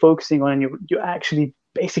what you're focusing on, and you're actually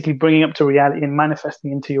basically bringing up to reality and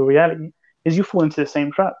manifesting into your reality, is you fall into the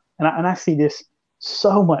same trap. And I see this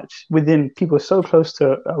so much within people so close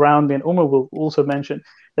to around me, and Umar will also mention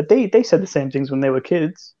that they said the same things when they were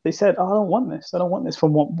kids. They said, I don't want this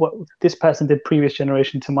from what this person did previous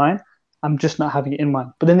generation to mine. I'm just not having it in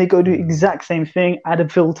mind. But then they go do the exact same thing, add a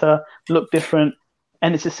filter, look different,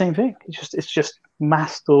 and it's the same thing. It's just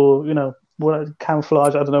masked, or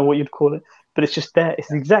camouflage, I don't know what you'd call it, but it's just there. It's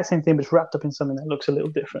the exact same thing, but it's wrapped up in something that looks a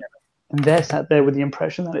little different. And they're sat there with the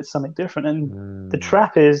impression that it's something different. And the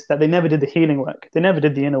trap is that they never did the healing work. They never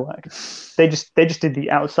did the inner work. They just did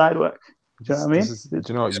the outside work. Do you know what I mean? Do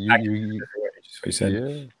you know what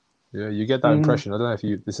you get that impression. I don't know if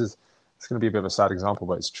it's going to be a bit of a sad example,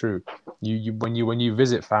 but it's true. When you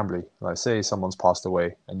visit family, like say someone's passed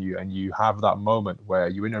away, and you have that moment where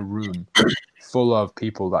you're in a room full of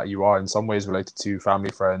people that you are in some ways related to,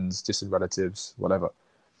 family, friends, distant relatives, whatever.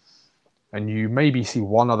 And you maybe see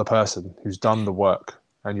one other person who's done the work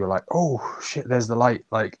and you're like, oh shit, there's the light.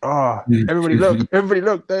 Like, everybody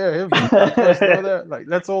look there, him. There. Like,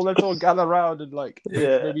 let's all gather around and like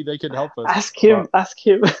maybe they can help us. Ask him.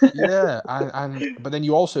 Yeah, but then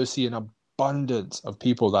you also see an abundance of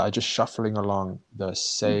people that are just shuffling along the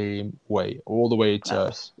same way, all the way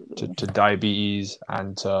to diabetes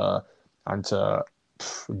and to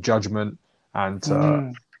judgment and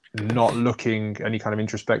to not looking, any kind of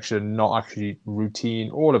introspection, not actually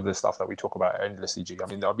routine, all of this stuff that we talk about endlessly, G. I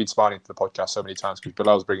mean, I've been smiling to the podcast so many times because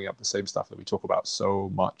Bilal's bringing up the same stuff that we talk about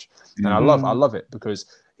so much. And I love it because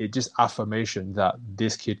it just affirmation that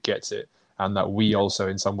this kid gets it and that we also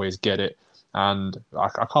in some ways get it. And I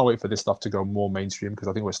can't wait for this stuff to go more mainstream because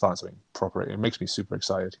I think we're starting something proper. It makes me super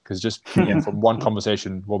excited because just from one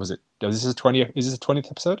conversation, what was it? Is this a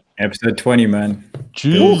 20th episode? Episode 20, man.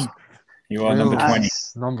 Jeez. You are number 20.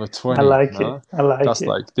 Number 20. I like it. That's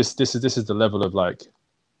like this is the level of like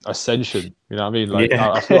ascension. You know what I mean? Like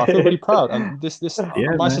I feel really proud. And this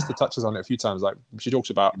my sister touches on it a few times. Like she talks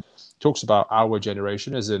about our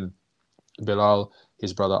generation, as in Bilal,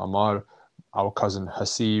 his brother Amar, our cousin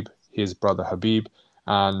Hasib, his brother Habib,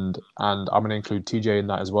 and I'm gonna include TJ in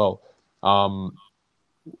that as well.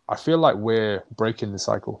 I feel like we're breaking the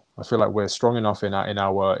cycle. I feel like we're strong enough in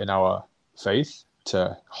our faith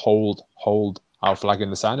to hold our flag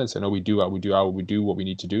in the sand and say, no, we do what we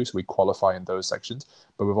need to do. So we qualify in those sections.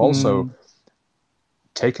 But we've also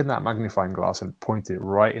taken that magnifying glass and pointed it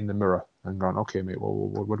right in the mirror and gone, okay, mate, well,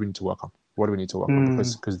 what do we need to work on? What do we need to work on?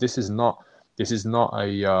 Because this is not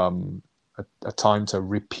a time to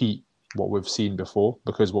repeat what we've seen before,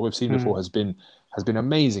 because what we've seen before has been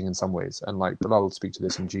amazing in some ways. And like Bilal will speak to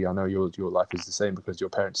this, and G, I know your life is the same because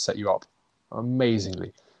your parents set you up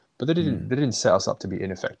amazingly. But they didn't set us up to be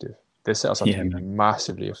ineffective. They set us up to be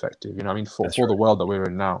massively effective. You know what I mean? For the world that we're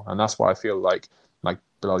in now. And that's why I feel like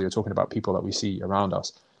Bilal, you're talking about people that we see around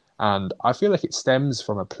us. And I feel like it stems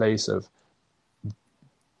from a place of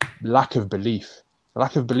lack of belief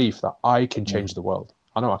that I can change the world.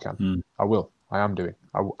 I know I can. I will. I am doing.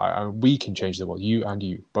 We can change the world. You and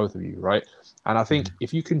you, both of you, right? And I think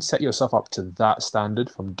if you can set yourself up to that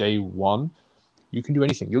standard from day one, you can do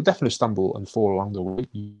anything. You'll definitely stumble and fall along the way.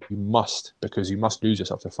 You must, because you must lose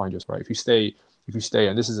yourself to find yourself, right? If you stay,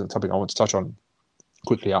 and this is a topic I want to touch on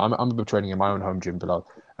quickly. I'm a bit training in my own home gym, Bilal,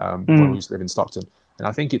 when we used to live in Stockton. And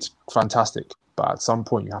I think it's fantastic. But at some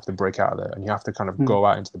point you have to break out of there and you have to kind of go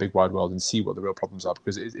out into the big wide world and see what the real problems are,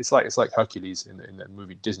 because it's like Hercules in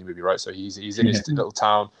the Disney movie, right? So he's in his little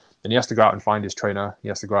town, and he has to go out and find his trainer. He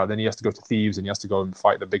has to go out, then he has to go to thieves, and he has to go and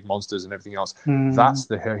fight the big monsters and everything else. That's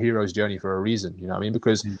the hero's journey for a reason, you know what I mean?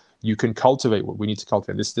 Because you can cultivate what we need to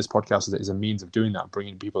cultivate. This podcast is a means of doing that,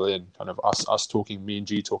 bringing people in, kind of us talking, me and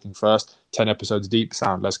G talking first, 10 episodes deep,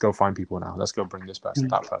 sound, let's go find people now. Let's go bring this person,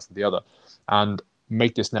 that person, the other. And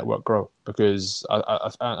make this network grow, because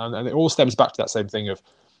and it all stems back to that same thing of,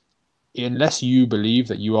 unless you believe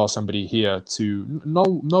that you are somebody here to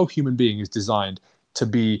no human being is designed to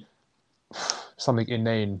be something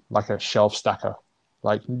inane like a shelf stacker.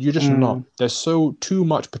 Like, you're just not. There's too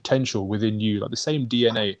much potential within you. Like the same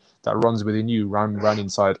DNA that runs within you ran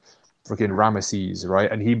inside freaking Ramesses, right?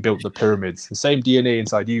 And he built the pyramids. The same DNA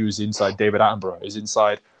inside you is inside David Attenborough, is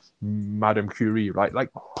inside Madame Curie, right? Like,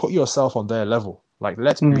 put yourself on their level. Like,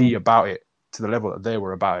 let's be about it to the level that they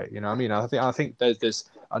were about it. You know what I mean? I think there's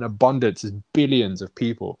an abundance, there's billions of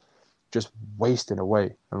people just wasting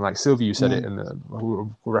away. And like Sylvie, you said it, and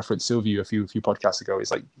who referenced Sylvie a few podcasts ago.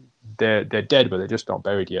 It's like they're dead, but they're just not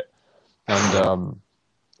buried yet. And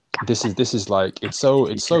this is like, it's so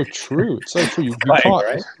true. It's so true. You can't,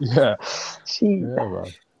 right? Yeah, bro.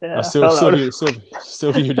 Yeah, Sylvia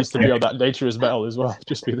needs to be on that Nature is Metal as well.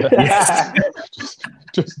 Just be there.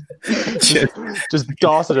 just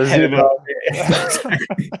dancing a zebra.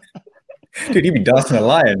 Dude, he'd be dancing a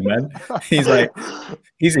lion, man. He's like,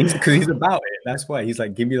 he's because he's about it. That's why he's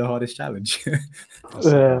like, give me the hardest challenge.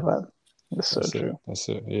 Man. That's so true. That's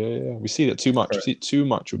it. Yeah. We see that too much. We see it too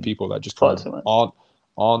much with people that just kind of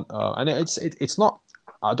aren't. And it's not.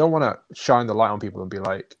 I don't want to shine the light on people and be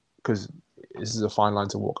like, because this is a fine line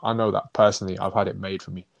to walk. I know that personally. I've had it made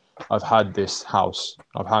for me. I've had this house.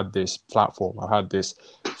 I've had this platform. I've had this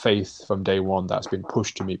faith from day one that's been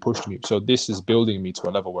pushed to me. So this is building me to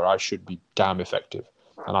a level where I should be damn effective.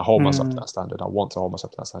 And I hold myself to that standard. I want to hold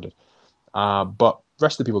myself to that standard. But the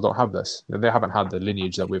rest of the people don't have this. They haven't had the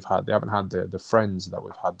lineage that we've had. They haven't had the friends that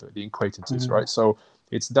we've had, the acquaintances, right? So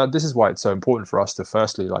it's that. This is why it's so important for us to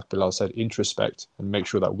firstly, like Bilal said, introspect and make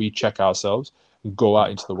sure that we check ourselves and go out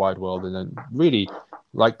into the wide world. And then really,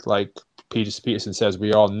 like Peterson says,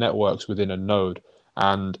 we are networks within a node,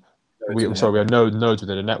 and we are nodes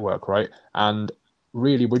within a network, right? And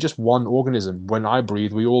really, we're just one organism. When I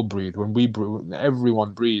breathe, we all breathe. When we breathe,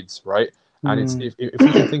 everyone breathes, right? And it's if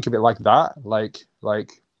we can think of it like that, like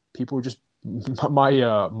people just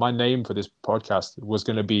my name for this podcast was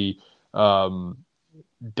going to be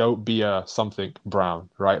don't be a something Brown,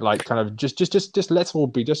 right? Like kind of just let's all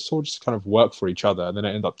be just kind of work for each other. And then it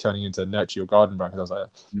ended up turning into Nurture Your Garden Brown because I was like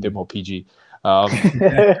a bit more PG. So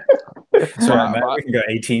man, we can go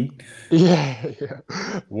 18. Yeah.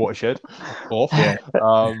 Watershed off.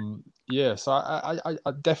 Yeah. So I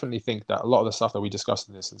definitely think that a lot of the stuff that we discussed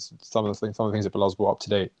in this is some of the things that Bilal's brought up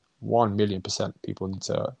today.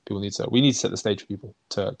 1,000,000% we need to set the stage for people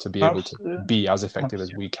to be able to be as effective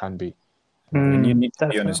as we can be. And you need to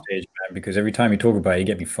be on the stage, man, because every time you talk about it, you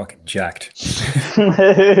get me fucking jacked. My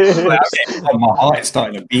heart is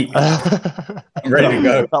starting to beat. I'm ready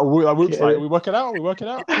to go. We work it out.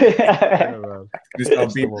 He's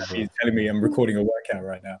telling me I'm recording a workout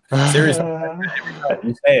right now. Seriously, every time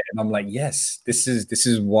you say it, and I'm like, yes, this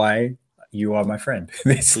is why you are my friend.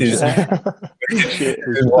 This is why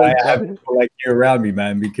I have people like you around me,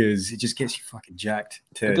 man, because it just gets you fucking jacked.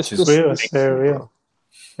 Very real.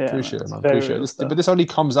 Yeah, appreciate it, man. Appreciate it. But this only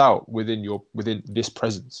comes out within this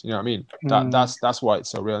presence. You know what I mean? That's why it's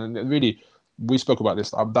so real. And really, we spoke about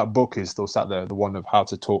this. That book is still sat there, the one of how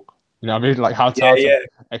to talk. You know what I mean? Like how to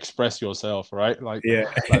express yourself, right? Like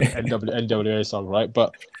NWA song, right?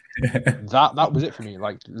 But that was it for me.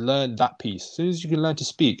 Like learn that piece. As soon as you can learn to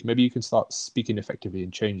speak, maybe you can start speaking effectively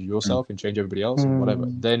and change yourself and change everybody else and whatever.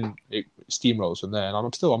 Then it steamrolls from there. And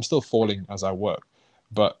I'm still falling as I work,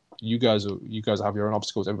 but you guys have your own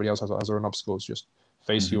obstacles. Everybody else has their own obstacles. Just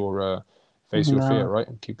face your fear, right,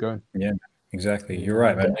 and keep going. Yeah, exactly. You're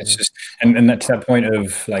right, man. It's just and that's that point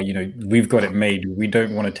of like, you know, we've got it made. We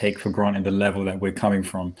don't want to take for granted the level that we're coming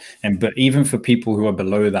from. But even for people who are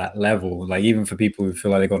below that level, like even for people who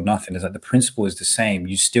feel like they got nothing, it's like the principle is the same.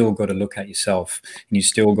 You still got to look at yourself, and you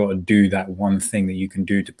still got to do that one thing that you can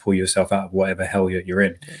do to pull yourself out of whatever hell you're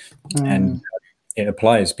in. And it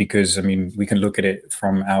applies because, I mean, we can look at it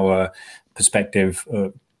from our perspective,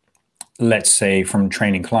 let's say from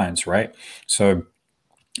training clients, right? So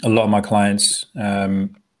a lot of my clients, you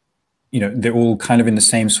know, they're all kind of in the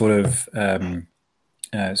same sort of,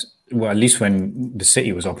 well, at least when the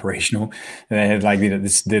city was operational, they had like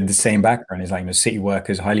the same background. It's like, you know, city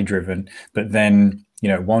workers, highly driven, but then, you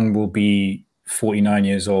know, one will be 49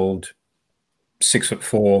 years old,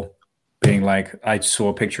 6'4", being like, I saw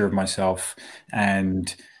a picture of myself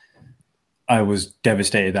and I was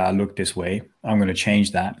devastated that I looked this way. I'm going to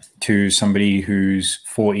change that, to somebody who's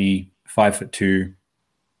 40, 5'2",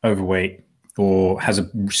 overweight, or has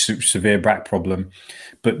a severe back problem.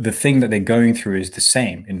 But the thing that they're going through is the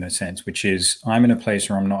same in a sense, which is I'm in a place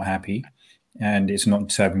where I'm not happy and it's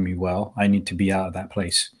not serving me well. I need to be out of that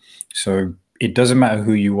place. So it doesn't matter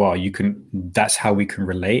who you are. That's how we can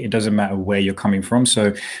relate. It doesn't matter where you're coming from.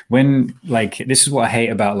 So when, like, this is what I hate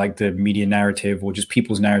about like the media narrative or just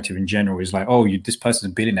people's narrative in general is like, oh, this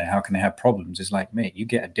person's a billionaire, how can they have problems? It's like, mate, you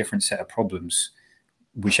get a different set of problems,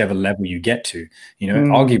 whichever level you get to, you know,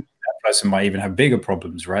 arguably that person might even have bigger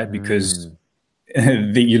problems, right? Because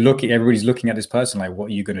everybody's looking at this person like, what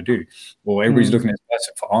are you going to do? Or everybody's looking at this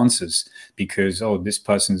person for answers because, oh, this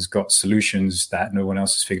person's got solutions that no one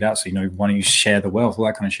else has figured out. So, you know, why don't you share the wealth, all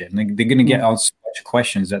that kind of shit. And they're going to get asked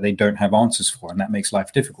questions that they don't have answers for, and that makes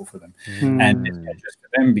life difficult for them. And it's not just for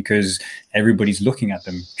them because everybody's looking at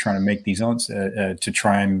them trying to make these answers to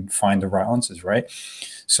try and find the right answers, right?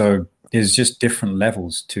 So there's just different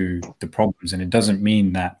levels to the problems, and it doesn't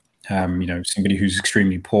mean that you know, somebody who's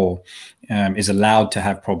extremely poor is allowed to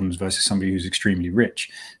have problems versus somebody who's extremely rich.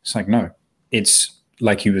 It's like, no, it's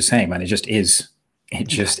like you were saying, man, it just is. It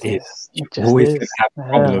just is. You always have a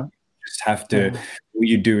problem. You just have to, all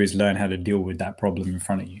you do is learn how to deal with that problem in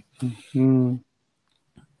front of you.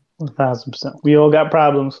 1,000%. We all got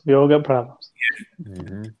problems. Got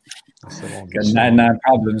 99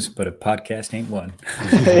 problems, but a podcast ain't one.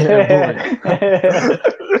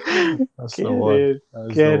 That's the one.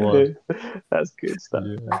 That's good stuff.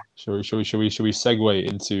 Yeah. Should we segue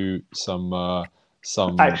into some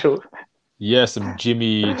actual? Yeah, some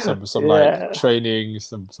Jimmy, some like training,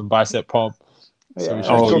 some bicep pump. So we should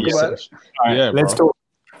talk about it. Right, let's talk.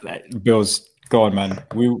 Bills, go on, man.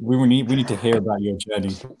 We need to hear about your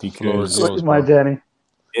journey because my journey.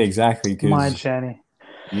 Exactly, my journey.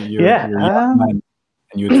 You're a young man,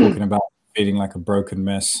 and you were talking about feeling like a broken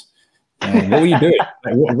mess. What were you doing?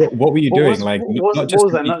 Like, what were you doing? What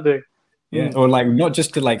was I not doing? Yeah, or like not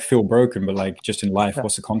just to like feel broken, but like just in life.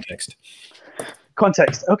 What's the context?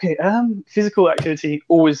 Okay. Physical activity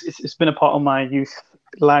always it's been a part of my youth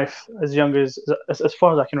life as young as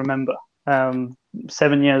far as I can remember.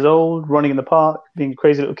 7 years old, running in the park, being a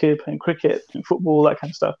crazy little kid, playing cricket, playing football, that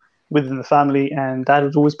kind of stuff within the family. And dad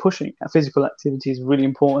was always pushing. Physical activity is really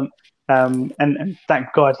important. And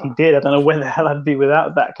thank God he did. I don't know where the hell I'd be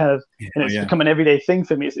without that kind of, and it's become an everyday thing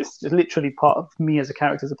for me. It's literally part of me as a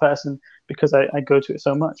character, as a person, because I go to it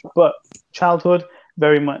so much. But childhood,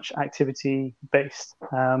 very much activity based,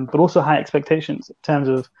 but also high expectations in terms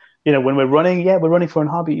of, when we're running, we're running for a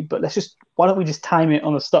hobby, but why don't we just time it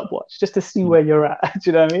on a stopwatch just to see where you're at? Do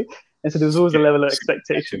you know what I mean? And so there's always a level of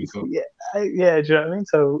expectation. Yeah, do you know what I mean?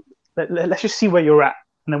 So let's just see where you're at,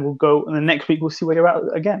 and then we'll go, and the next week we'll see where you're at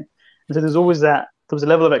again. And so there was a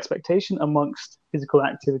level of expectation amongst physical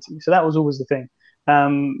activity. So that was always the thing.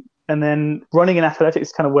 And then running in athletics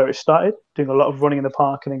is kind of where it started, doing a lot of running in the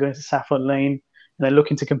park and then going to Saffron Lane and then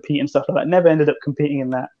looking to compete and stuff like that. Never ended up competing in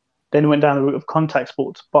that. Then went down the route of contact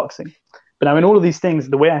sports, boxing. But I mean, all of these things,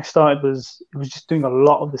 the way I started was just doing a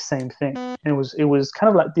lot of the same thing. And it was kind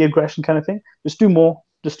of like the aggression kind of thing. Just do more,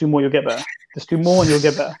 you'll get better. Just do more and you'll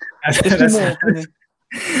get better. Just do more.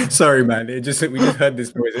 Sorry, man. We just heard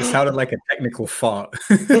this noise. It sounded like a technical fart.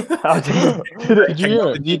 Did you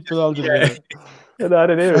hear it? No, I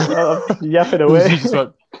didn't hear it. I'm yapping away.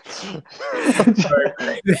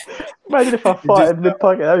 Imagine if I farted in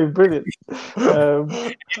mid-pocket. That'd be brilliant. You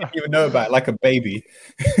didn't even know about it, like a baby.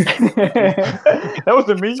 That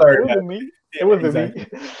wasn't me. Sorry, it wasn't me.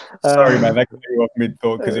 Sorry, man. That cut you off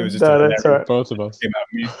mid-thought because it was just that's all right. Both of us.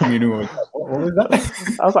 You knew what was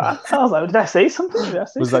that? I was like, did I say something?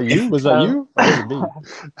 Was that you? Was that you? That wasn't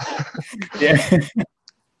me. Yeah.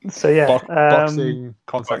 So boxing,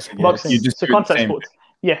 contact sports. Boxing. So contact sports.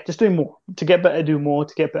 Yeah, just doing more. To get better, do more.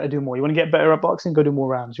 To get better, do more. You want to get better at boxing, go do more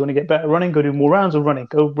rounds. You want to get better at running, go do more rounds of running.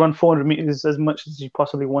 Go run 400 meters as much as you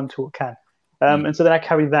possibly want to or can. And so then I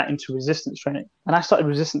carried that into resistance training. And I started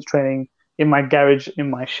resistance training in my garage, in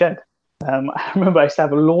my shed. I remember I used to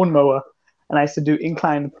have a lawnmower and I used to do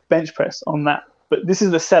incline bench press on that. But this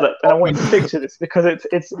is the setup, and I want you to picture this because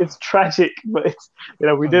it's tragic, but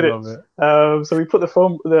we did it. So we put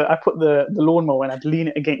I put the lawnmower and I'd lean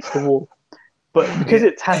it against the wall. But because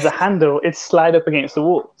it has the handle, it'd slide up against the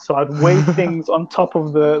wall. So I'd weigh things on top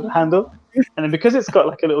of the handle. And then because it's got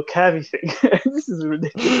like a little curvy thing, this is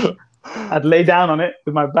ridiculous. I'd lay down on it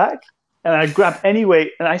with my back and I'd grab any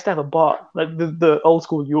weight. And I used to have a bar, like the old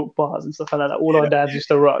school York bars and stuff like that. All our dads used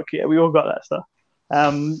to rock. Yeah, we all got that stuff.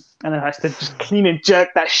 And then I used to just clean and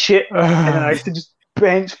jerk that shit. And then I used to just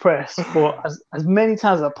bench press for as many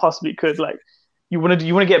times as I possibly could. Like, you want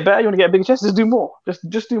to get better, you want to get a bigger chest, just do more.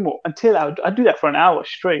 Just do more. Until I'd do that for an hour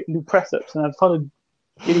straight and do press-ups. And I'd follow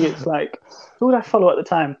idiots like, who would I follow at the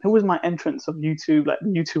time? Who was my entrance of YouTube, like the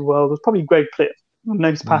YouTube world? It was probably Greg Plitt. I know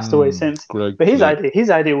he's passed away since. But his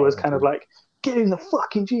idea was kind of like, get in the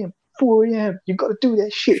fucking gym. 4 a.m. You got to do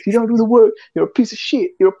that shit. If you don't do the work, you're a piece of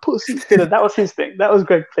shit. You're a pussy. That was his thing. That was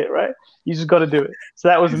Greg Plitt, right? You just got to do it. So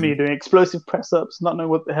that was me doing explosive press-ups, not knowing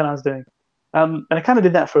what the hell I was doing. And I kind of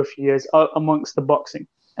did that for a few years amongst the boxing.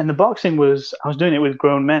 And the boxing I was doing it with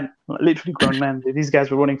grown men, like literally grown men. These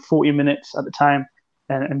guys were running 40 minutes at the time.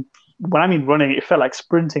 And when I mean running, it felt like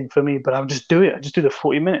sprinting for me, but I would just do it. I just do the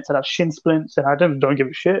 40 minutes. I'd have shin splints and I don't give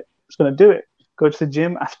a shit. I'm just going to do it. Go to the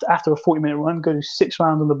gym after a 40-minute run, go do 6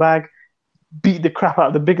 rounds on the bag, beat the crap out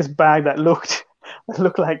of the biggest bag that looked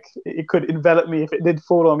like it could envelop me. If it did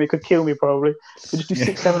fall on me, it could kill me probably. So just do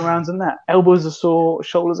 6-7 rounds on that. Elbows are sore,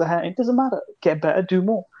 shoulders are hurting. It doesn't matter. Get better, do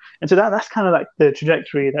more. And so that's kind of like the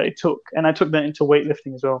trajectory that it took. And I took that into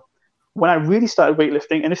weightlifting as well. When I really started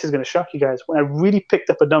weightlifting, and this is going to shock you guys, when I really picked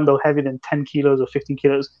up a dumbbell heavier than 10 kilos or 15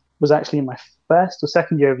 kilos was actually in my first or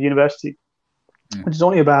second year of university, which is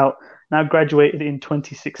only about, now I graduated in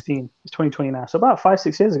 2016. It's 2020 now. So about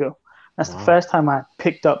 5-6 years ago. That's the first time I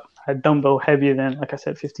picked up a dumbbell heavier than, like I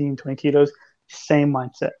said, 15, 20 kilos. Same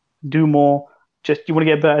mindset. Do more. Just, you want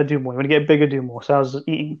to get better, do more. You want to get bigger, do more. So I was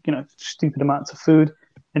eating, stupid amounts of food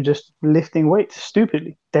and just lifting weights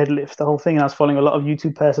stupidly. Deadlift, the whole thing. And I was following a lot of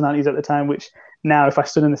YouTube personalities at the time, which now if I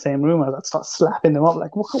stood in the same room, I'd start slapping them up.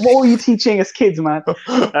 Like, what were you teaching us kids, man?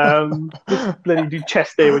 Just bloody do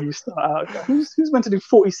chest day when you start out. Who's meant to do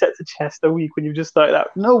 40 sets of chest a week when you just started out?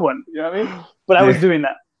 No one, you know what I mean? But I was doing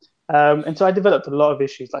that. And so I developed a lot of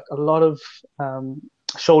issues, like a lot of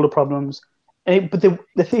shoulder problems. But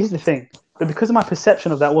here's the thing. But because of my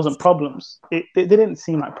perception of that wasn't problems, they didn't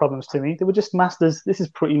seem like problems to me. They were just masters. This is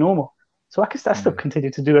pretty normal. So I still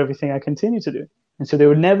continued to do everything I continue to do. And so they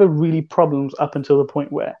were never really problems up until the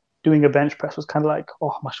point where doing a bench press was kind of like,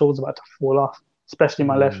 oh, my shoulder's about to fall off, especially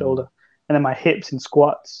my left shoulder. And then my hips in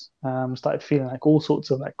squats started feeling like all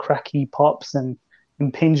sorts of like cracky pops and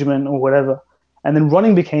impingement or whatever. And then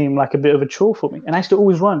running became like a bit of a chore for me. And I used to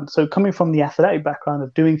always run. So coming from the athletic background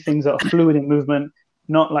of doing things that are fluid in movement,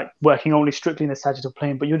 not like working only strictly in the sagittal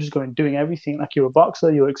plane, but you're just going doing everything like you're a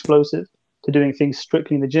boxer, you're explosive, to doing things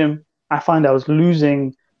strictly in the gym, I find I was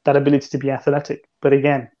losing that ability to be athletic. But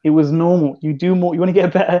again, it was normal. You do more. You want to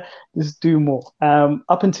get better, just do more.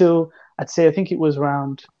 Up until I'd say, I think it was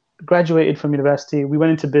around graduated from university. We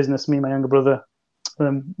went into business, me and my younger brother.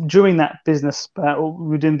 During that business, we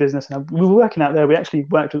were doing business and we were working out there. We actually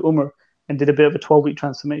worked with Umar and did a bit of a 12-week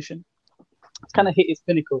transformation. It kind of hit its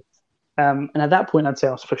pinnacle. And at that point, I'd say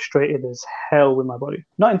I was frustrated as hell with my body.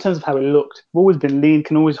 Not in terms of how it looked. I've always been lean,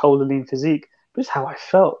 can always hold a lean physique, but it's how I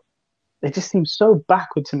felt. It just seemed so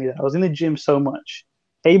backward to me that I was in the gym so much,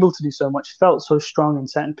 able to do so much, felt so strong in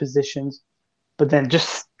certain positions, but then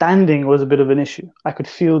just standing was a bit of an issue. I could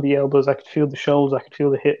feel the elbows, I could feel the shoulders, I could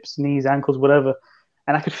feel the hips, knees, ankles, whatever,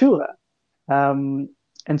 and I could feel that.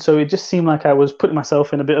 And so it just seemed like I was putting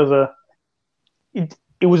myself in a bit of a...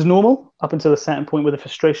 It was normal up until a certain point where the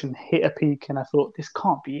frustration hit a peak, and I thought, this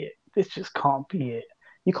can't be it. This just can't be it.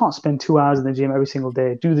 You can't spend 2 hours in the gym every single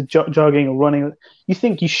day, do the jogging or running. You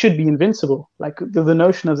think you should be invincible. Like the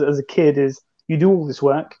notion as a kid is you do all this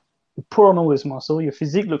work, you put on all this muscle, your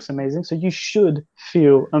physique looks amazing, so you should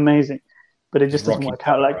feel amazing. But it just doesn't work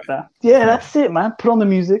out like that. Yeah, that's it, man. Put on the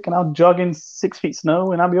music and I'll jog in 6 feet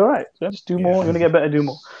snow and I'll be all right. So just do more. You're going to get better, do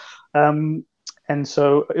more. And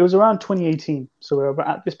so it was around 2018. So we're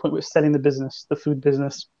at this point, we're selling the business, the food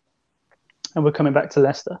business, and we're coming back to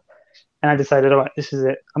Leicester. And I decided, all right, this is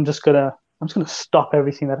it. I'm just gonna stop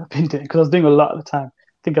everything that I've been doing, because I was doing a lot at the time.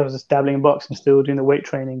 I think I was just dabbling in boxing, still doing the weight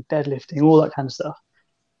training, deadlifting, all that kind of stuff.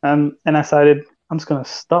 And I decided I'm just gonna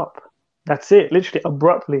stop. That's it, literally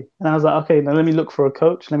abruptly. And I was like, okay, now let me look for a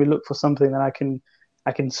coach. Let me look for something that I can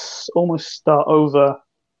almost start over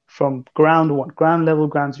from ground one, ground level,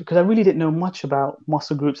 ground zero, because I really didn't know much about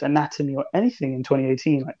muscle groups, anatomy, or anything in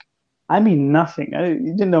 2018. Like, I mean, nothing.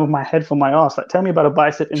 You didn't know my head from my ass. Like, tell me about a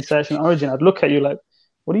bicep insertion origin. I'd look at you like,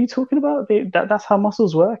 what are you talking about? That's how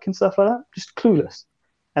muscles work and stuff like that. Just clueless.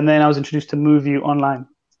 And then I was introduced to MoveU online,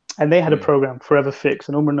 and they had a program, Forever Fix,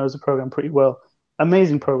 and Umar knows the program pretty well.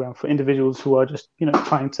 Amazing program for individuals who are just,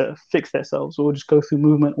 trying to fix themselves or just go through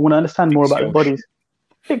movement, or want to understand more about their bodies.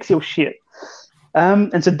 Fix your shit.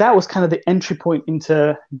 And so that was kind of the entry point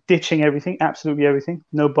into ditching everything, absolutely everything,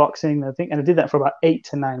 no boxing, nothing. And I did that for about 8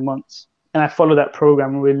 to 9 months. And I followed that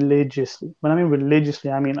program religiously. When I mean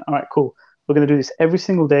religiously, I mean, all right, cool. We're going to do this every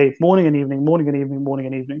single day, morning and evening, morning and evening, morning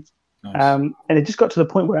and evening. Nice. And it just got to the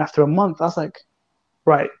point where after a month, I was like,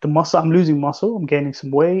 right, I'm losing muscle, I'm gaining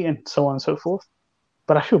some weight and so on and so forth.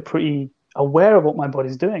 But I feel pretty aware of what my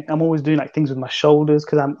body's doing. I'm always doing like things with my shoulders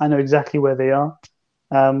because I know exactly where they are.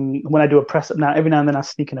 When I do a press up now, every now and then I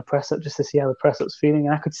sneak in a press up just to see how the press up's feeling,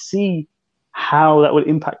 and I could see how that would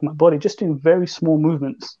impact my body, just doing very small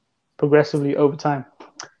movements progressively over time.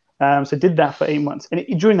 So I did that for 8 months, and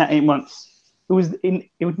during that 8 months, it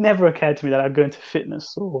would never occur to me that I'd go into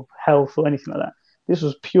fitness or health or anything like that. This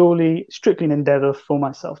was strictly an endeavor for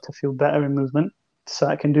myself to feel better in movement, so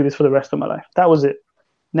I can do this for the rest of my life. That was it.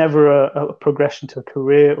 Never a progression to a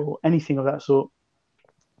career or anything of that sort.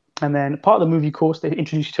 And then part of the MoveU course, they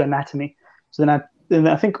introduced you to anatomy. So then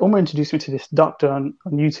I think Umar introduced me to this doctor on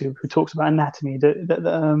YouTube who talks about anatomy. I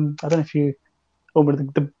don't know if you, Umar,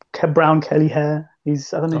 the brown curly hair. I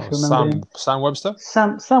don't know if you remember him. Sam Webster?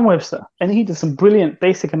 Sam Webster. And he did some brilliant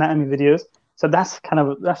basic anatomy videos. So that's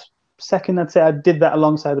second, I'd say I did that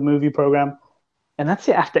alongside the MoveU program. And that's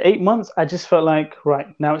it. After 8 months, I just felt like, right,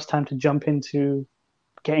 now it's time to jump into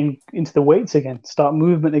getting into the weights again, start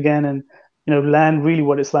movement again, and learn really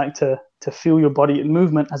what it's like to feel your body in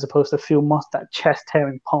movement, as opposed to feel that chest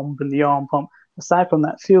tearing pump and the arm pump. Aside from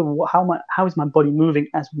that, feel how is my body moving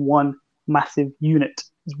as one massive unit,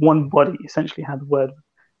 as one body, essentially, how the word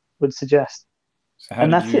would suggest. So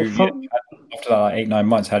after that 8-9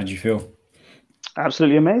 months, how did you feel?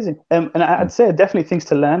 Absolutely amazing. And I'd say definitely things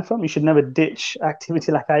to learn from. You should never ditch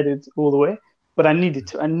activity like I did all the way. But I needed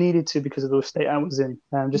to because of the state I was in.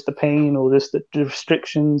 Just the pain or just the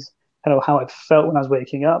restrictions, how I felt when I was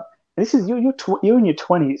waking up. And this is you're in your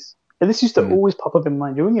 20s, and this used to always pop up in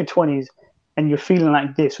mind. You're in your 20s, and you're feeling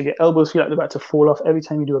like this, or your elbows feel like they're about to fall off every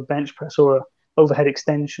time you do a bench press or a overhead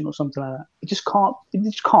extension or something like that. It just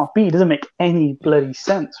can't be. It doesn't make any bloody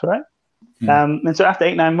sense, right? And so after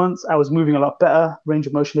 8-9 months, I was moving a lot better. Range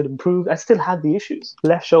of motion had improved. I still had the issues.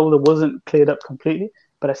 Left shoulder wasn't cleared up completely,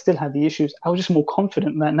 but I still had the issues. I was just more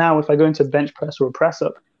confident that now, if I go into a bench press or a press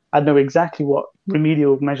up, I'd know exactly what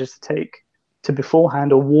remedial measures to take to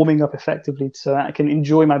beforehand, or warming up effectively, so that I can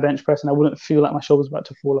enjoy my bench press and I wouldn't feel like my shoulders about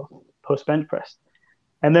to fall off post bench press.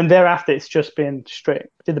 And then thereafter, it's just been straight.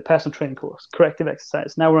 Did the personal training course, corrective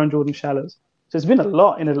exercise. Now we're on Jordan Shallows. So it's been a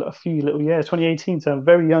lot in a few little years. 2018, so I'm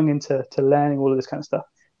very young into learning all of this kind of stuff.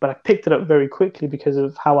 But I picked it up very quickly because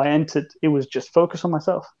of how I entered. It was just focus on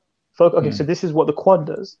myself. Okay, so this is what the quad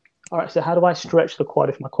does. All right, so how do I stretch the quad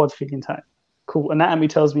if my quad's feeling tight? Cool. Anatomy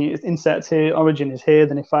tells me inserts here, origin is here.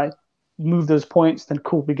 Then if I move those points, then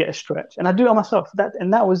cool, we get a stretch. And I do it on myself. That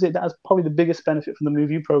was it. That was probably the biggest benefit from the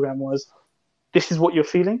Move U program was, this is what you're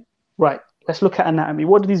feeling. Right. Let's look at anatomy.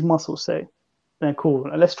 What do these muscles say? Then cool.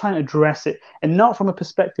 Let's try and address it. And not from a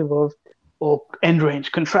perspective of, or end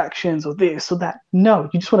range contractions or this or that. No,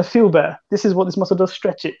 you just want to feel better. This is what this muscle does.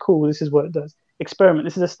 Stretch it. Cool. This is what it does. Experiment.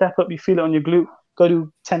 This is a step up. You feel it on your glute. Go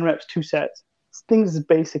do 10 reps, 2 sets. Things as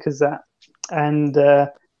basic as that. And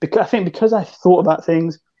because I thought about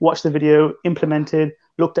things, watched the video, implemented,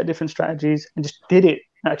 looked at different strategies, and just did it.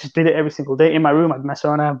 I just did it every single day. In my room, I'd mess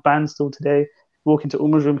around. I have bands still today. Walk into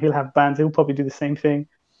Umar's room, he'll have bands. He'll probably do the same thing.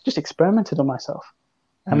 Just experimented on myself.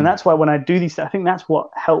 I mean, that's why when I do these, I think that's what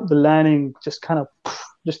helped the learning just kind of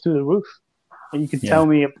just through the roof. And you could tell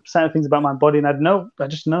me certain things about my body, and I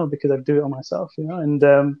just know because I do it on myself, you know. And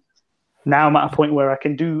now I'm at a point where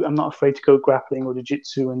I'm not afraid to go grappling or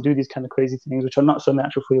jiu-jitsu and do these kind of crazy things, which are not so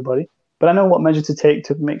natural for your body. But I know what measure to take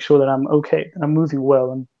to make sure that I'm okay, that I'm moving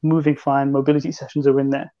well and moving fine. Mobility sessions are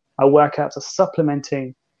in there. My workouts are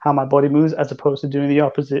supplementing how my body moves as opposed to doing the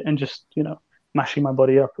opposite and just, you know, mashing my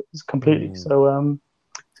body up completely. So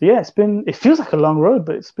yeah, it feels like a long road,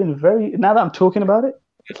 but it's been now that I'm talking about it,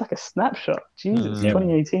 it's like a snapshot. Jesus,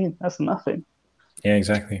 2018, that's nothing. Yeah,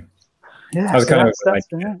 exactly. Yeah, I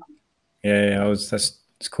was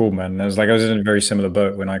that's cool, man. I was in a very similar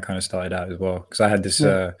boat when I kind of started out as well, because I had this.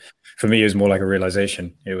 For me, it was more like a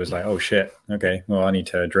realization. It was like, oh shit, okay, well, I need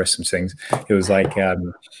to address some things. It was like I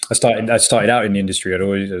started out in the industry. I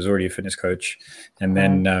was already a fitness coach, and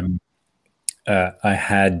then I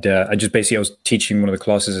was teaching one of the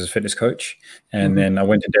classes as a fitness coach, and then I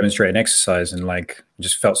went to demonstrate an exercise, and like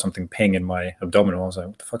just felt something ping in my abdominal. I was like,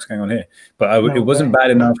 what the fuck's going on here? But it wasn't bad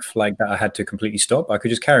enough like that I had to completely stop. I could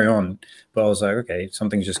just carry on, but I was like, okay,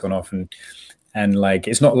 something's just gone off. And like,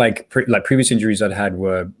 it's not like previous injuries I'd had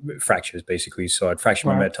were fractures basically. So I'd fractured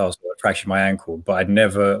my metatarsal, I'd fractured my ankle, but I'd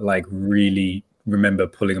never like really remember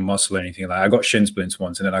pulling a muscle or anything. Like I got shin splints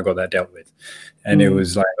once, and then I got that dealt with, and it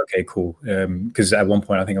was like, okay, cool. Because at one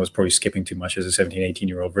point I think I was probably skipping too much as a 17,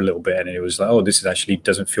 18-year-old for a little bit, and it was like, oh, this is actually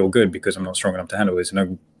doesn't feel good because I'm not strong enough to handle this, and I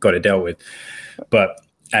got it dealt with. But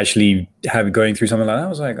actually going through something like that, I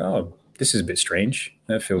was like, oh, this is a bit strange.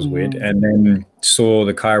 That feels weird. And then saw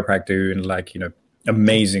the chiropractor, and like, you know,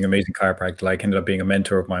 amazing chiropractor, like ended up being a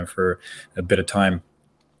mentor of mine for a bit of time.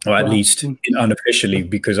 Or at least unofficially,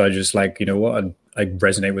 because I just like, you know what, I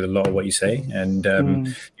resonate with a lot of what you say. And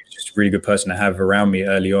he's just a really good person to have around me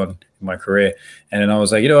early on in my career. And then I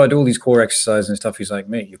was like, you know, I do all these core exercises and stuff. He's like,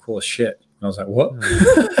 mate, your core is shit. And I was like, what?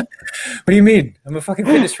 What do you mean? I'm a fucking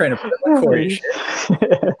fitness trainer. My core is shit.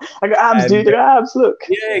 I got abs, dude. I got abs, look.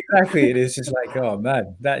 Yeah, exactly. It is just like, oh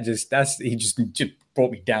man, he just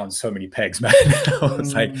brought me down so many pegs, man. I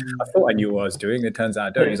was like, I thought I knew what I was doing. It turns out I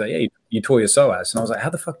don't. He's like, yeah, you tore your psoas. And I was like, how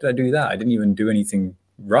the fuck did I do that? I didn't even do anything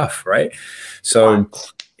rough, right? So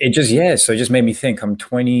it just made me think. I'm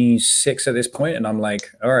 26 at this point, and I'm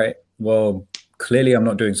like, all right, well, clearly I'm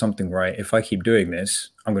not doing something right. If I keep doing this,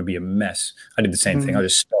 I'm going to be a mess. I did the same thing. I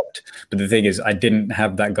just stopped. But the thing is, I didn't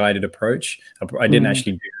have that guided approach. I didn't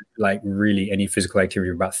actually do like really any physical activity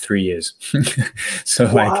for about 3 years. So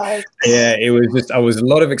like, yeah, it was just, I was a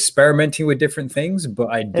lot of experimenting with different things, but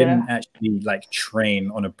I didn't actually like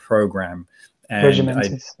train on a program. And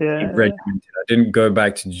regimented. I didn't go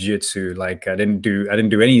back to jiu-jitsu. Like I didn't do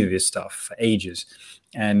any of this stuff for ages.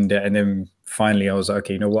 And then finally I was like,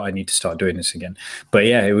 okay, you know what? I need to start doing this again. But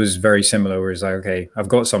yeah, it was very similar where it's like, okay, I've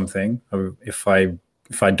got something. If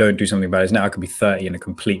I don't do something about it now, I could be 30 in a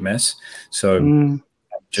complete mess. So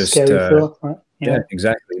just, thought, right? Yeah,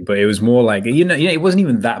 exactly. But it was more like, you know, it wasn't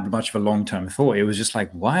even that much of a long-term thought. It was just like,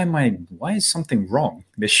 why is something wrong?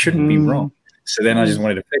 This shouldn't be wrong. So then I just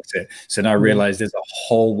wanted to fix it. So now I realized there's a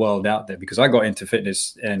whole world out there, because I got into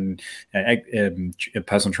fitness and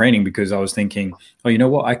personal training because I was thinking, oh, you know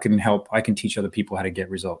what? I can teach other people how to get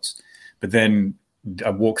results. But then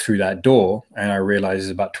I walked through that door and I realized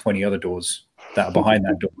there's about 20 other doors that are behind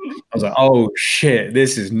that door. I was like, oh shit,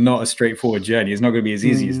 this is not a straightforward journey. It's not going to be as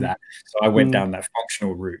easy as that. So I went down that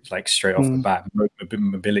functional route, like straight off the bat,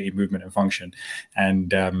 mobility, movement, and function.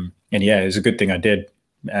 And yeah, it was a good thing I did.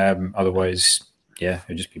 Otherwise, yeah,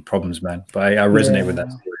 it'd just be problems, man. But I resonate with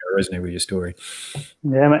that story. I resonate with your story.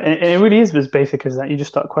 Yeah, man. And it really is as basic as that. You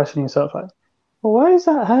just start questioning yourself, like, well, why is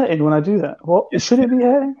that hurting when I do that? What should it be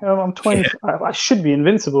hurting? I'm 20. I should be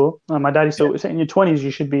invincible. My dad used to say, in your 20s,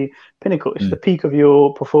 you should be pinnacle. It's the peak of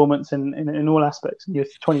your performance in all aspects. In your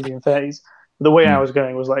 20s and 30s. The way I was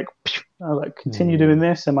going was like, continue doing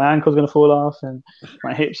this, and my ankle's going to fall off, and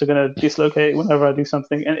my hips are going to dislocate whenever I do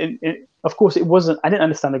something. And of course, it wasn't. I didn't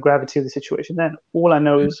understand the gravity of the situation then. All I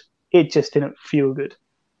know is it just didn't feel good.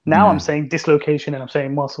 Now I'm saying dislocation, and I'm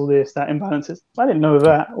saying muscle this, that, imbalances. I didn't know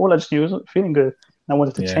that. All I just knew was not feeling good, and I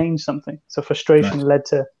wanted to change something. So frustration led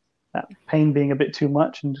to that pain being a bit too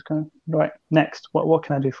much, and just kind of right next. What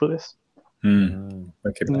can I do for this?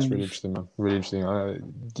 Okay, that's really interesting, man. Really interesting.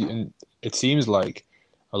 And it seems like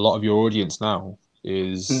a lot of your audience now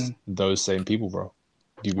is those same people, bro.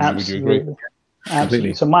 Would you agree?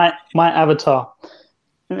 Absolutely. So my avatar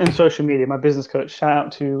in social media, my business coach, shout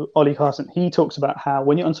out to Ollie Carson. He talks about how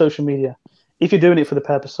when you're on social media, if you're doing it for the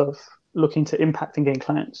purpose of looking to impact and gain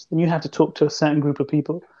clients, then you have to talk to a certain group of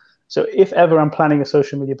people. So if ever I'm planning a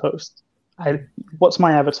social media post, what's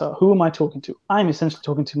my avatar? Who am I talking to? I'm essentially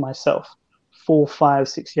talking to myself 4, 5,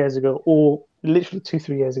 6 years ago, or literally 2,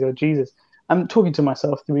 3 years ago. Jesus, I'm talking to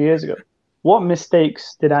myself 3 years ago. What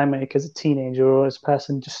mistakes did I make as a teenager or as a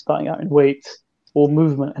person just starting out in weight or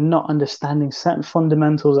movement and not understanding certain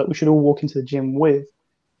fundamentals that we should all walk into the gym with?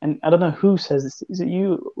 And I don't know who says this. Is it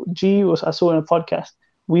you, G, or I saw in a podcast?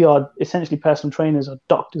 We are essentially personal trainers or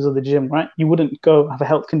doctors of the gym, right? You wouldn't go have a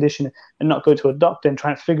health condition and not go to a doctor and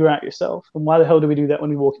try and figure out yourself. And why the hell do we do that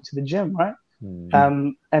when we walk into the gym, right?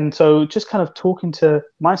 And so just kind of talking to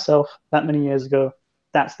myself that many years ago,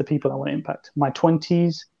 that's the people I want to impact. My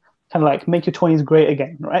 20s, kind of like make your 20s great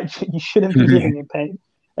again, right? You shouldn't be living in pain.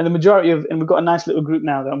 And the majority of, and we've got a nice little group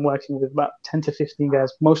now that I'm working with, about 10 to 15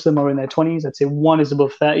 guys. Most of them are in their 20s. I'd say one is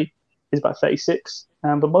above 30, is about 36.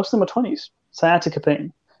 But most of them are 20s. Sciatica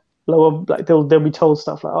pain, lower, like they'll be told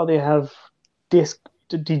stuff like, oh, they have disc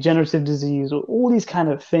degenerative disease or all these kind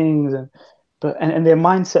of things. And their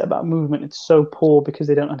mindset about movement is so poor because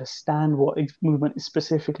they don't understand what movement is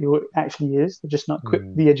specifically, what it actually is. They're just not equipped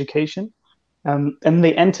with the education. And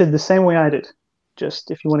they entered the same way I did.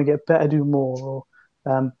 Just if you want to get better, do more. Or,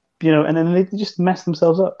 and then they just mess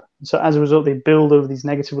themselves up. And so as a result, they build over these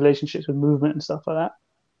negative relationships with movement and stuff like that.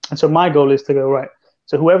 And so my goal is to go, right,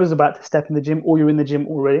 so whoever's about to step in the gym or you're in the gym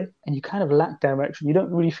already and you kind of lack direction, you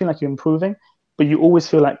don't really feel like you're improving, but you always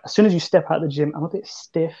feel like as soon as you step out of the gym, I'm a bit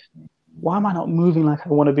stiff. Why am I not moving like I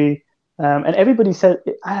want to be? And everybody said,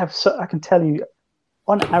 I can tell you,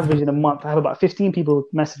 on average in a month, I have about 15 people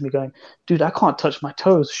message me going, dude, I can't touch my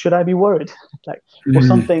toes. Should I be worried? Or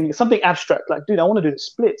something abstract, like, dude, I want to do the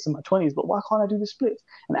splits in my 20s, but why can't I do the splits?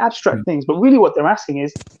 And abstract things. But really what they're asking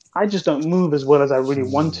is, I just don't move as well as I really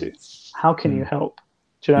want to. How can you help?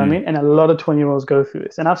 Do you know what I mean? And a lot of 20-year-olds go through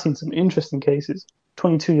this. And I've seen some interesting cases.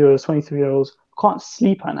 22-year-olds, 23-year-olds can't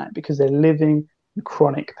sleep at night because they're living in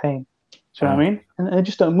chronic pain. Do you know what I mean? And they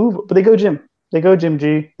just don't move. But they go gym. They go gym,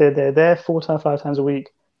 G. They're there 4 to 5 times a week.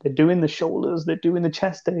 They're doing the shoulders. They're doing the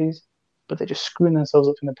chest days. But they're just screwing themselves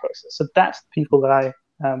up in the process. So that's the people that I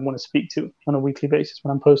want to speak to on a weekly basis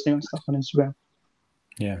when I'm posting on stuff on Instagram.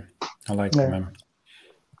 Yeah, I like that, man.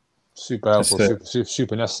 Super helpful,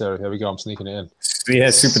 super necessary. There we go. I'm sneaking it in. Yeah,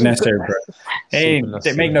 super necessary, bro. Hey,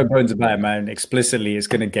 they make no bones about it, man. Explicitly, it's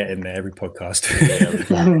going to get in there every podcast.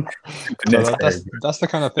 That's the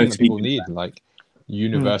kind of thing that people need, like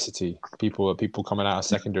university, people coming out of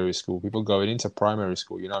secondary school, people going into primary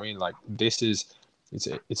school. You know what I mean? Like this is,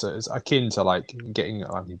 it's akin to like getting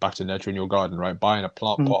back to nurturing your garden, right? Buying a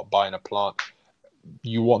plant pot, buying a plant.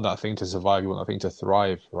 You want that thing to survive. You want that thing to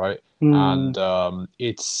thrive, right? And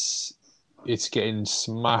it's getting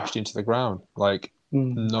smashed into the ground. Like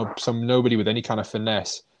nobody with any kind of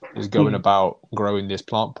finesse is going about growing this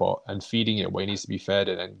plant pot and feeding it where it needs to be fed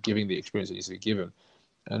and giving the experience that needs to be given.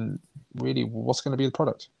 And really, what's going to be the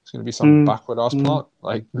product? It's going to be some backward ass plant.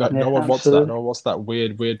 Like no one wants that. No one wants that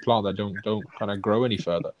weird plant that don't kind of grow any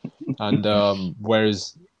further. And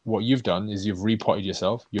whereas what you've done is you've repotted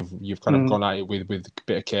yourself. You've kind of gone at it with a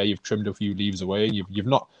bit of care. You've trimmed a few leaves away. You've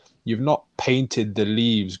not painted the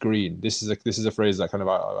leaves green. This is a phrase that kind of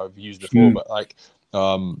I've used before, but like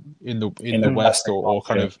in the West or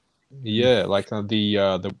kind of like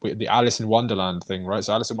the Alice in Wonderland thing, right?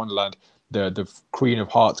 So Alice in Wonderland, the Queen of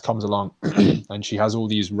Hearts comes along and she has all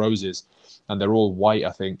these roses and they're all white,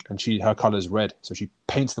 I think, and her color's red, so she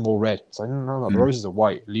paints them all red. It's like no, the roses are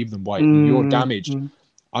white. Leave them white. You're damaged.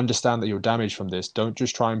 Understand that you're damaged from this. Don't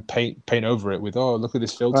just try and paint over it with, oh, look at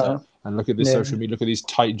this filter and look at this social media, look at these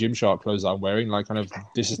tight Gymshark clothes that I'm wearing. Like kind of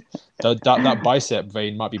this is that bicep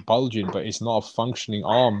vein might be bulging, but it's not a functioning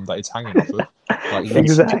arm that it's hanging off of. Like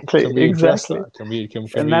exactly. Can we address that? Can we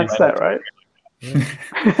and that's that, right?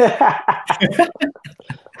 I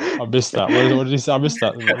missed that. What did he say? I missed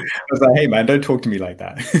that. I was like, hey man, don't talk to me like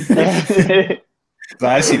that. So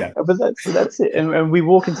I see that. But that's it. And we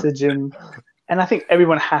walk into the gym, and I think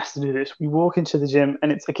everyone has to do this. We walk into the gym,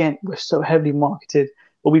 and it's, again, we're so heavily marketed,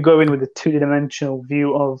 but we go in with a two-dimensional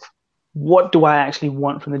view of what do I actually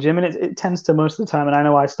want from the gym. And it tends to, most of the time, and I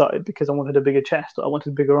know I started because I wanted a bigger chest or I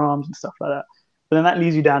wanted bigger arms and stuff like that. But then that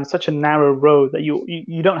leads you down such a narrow road that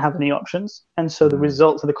you don't have any options. And so the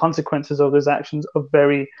results or the consequences of those actions are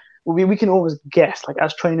very, we can always guess, like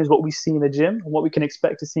as trainers, what we see in the gym and what we can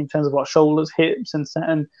expect to see in terms of our shoulders, hips, and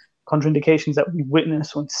certain contraindications that we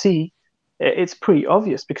witness and see. It's pretty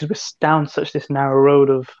obvious because we're down such this narrow road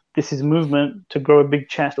of this is movement to grow a big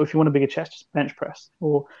chest, or if you want a bigger chest, just bench press,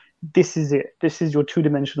 or this is it. This is your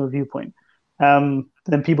two-dimensional viewpoint.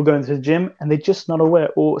 Then people go into the gym and they're just not aware.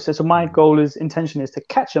 So my intention is to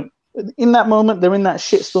catch them in that moment. They're in that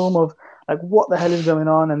shitstorm of like, what the hell is going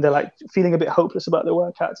on? And they're like feeling a bit hopeless about their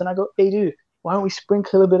workouts. And I go, hey, dude, why don't we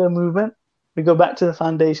sprinkle a bit of movement? We go back to the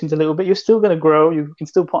foundations a little bit. You're still going to grow. You can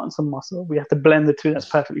still put on some muscle. We have to blend the two. That's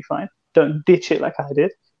perfectly fine. Don't ditch it like I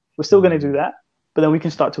did. We're still going to do that. But then we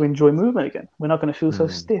can start to enjoy movement again. We're not going to feel so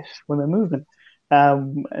stiff when we're moving.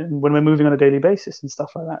 And when we're moving on a daily basis and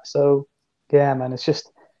stuff like that. So, yeah, man, it's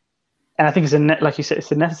just, and I think it's like you said,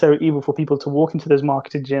 it's a necessary evil for people to walk into those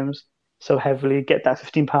marketed gyms so heavily, get that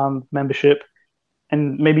 £15 membership,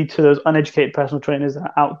 and maybe to those uneducated personal trainers that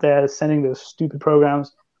are out there sending those stupid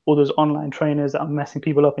programs, or those online trainers that are messing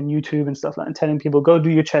people up on YouTube and stuff like that, and telling people, go do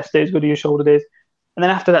your chest days, go do your shoulder days. And then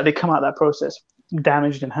after that, they come out of that process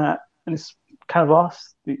damaged and hurt. And it's kind of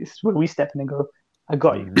us. It's where we step in and go, I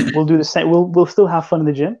got you. We'll do the same. We'll still have fun in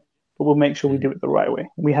the gym, but we'll make sure we do it the right way.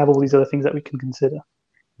 We have all these other things that we can consider.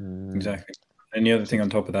 Exactly. And the other thing on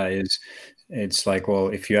top of that is, it's like, well,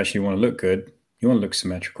 if you actually want to look good, you want to look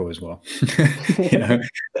symmetrical as well.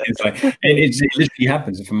 It's like it literally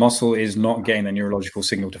happens. If a muscle is not getting a neurological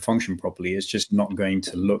signal to function properly, it's just not going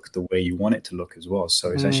to look the way you want it to look as well. So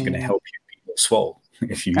it's actually going to help you be more swole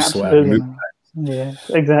if you sort out movement. Yeah,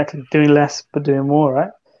 exactly. Doing less but doing more,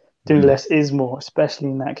 right? Doing less is more, especially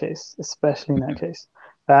in that case.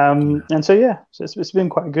 And so, yeah, so it's been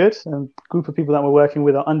quite good. And the group of people that we're working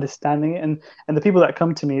with are understanding it. And the people that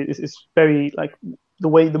come to me is very, like,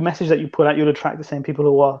 the message that you put out, you'll attract the same people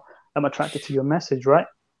who are attracted to your message, right?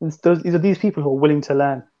 And these people who are willing to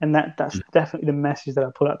learn. And that's definitely the message that I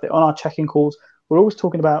put out there. On our check-in calls, we're always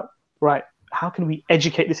talking about, right, how can we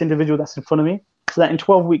educate this individual that's in front of me so that in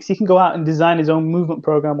 12 weeks he can go out and design his own movement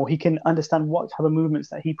program, or he can understand what type of movements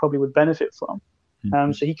that he probably would benefit from.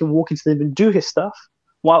 So he can walk into them and do his stuff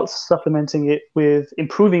whilst supplementing it with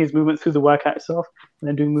improving his movement through the workout itself, and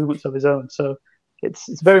then doing movements of his own. So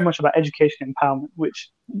it's very much about education and empowerment,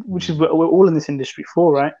 which is what we're all in this industry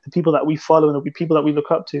for, right? The people that we follow and the people that we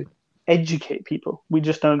look up to, educate people. We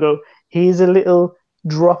just don't go, here's a little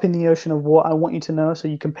drop in the ocean of what I want you to know so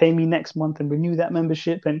you can pay me next month and renew that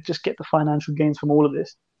membership and just get the financial gains from all of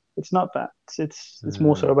this. It's not that. It's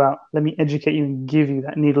more so about, let me educate you and give you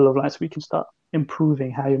that needle of light so we can start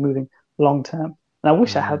improving how you're moving long term. And I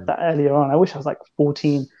wish I had that earlier on. I wish I was like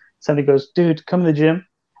 14. Somebody goes, dude, come to the gym.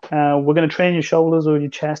 We're going to train your shoulders or your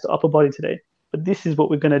chest or upper body today. But this is what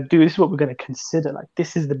we're going to do. This is what we're going to consider. Like,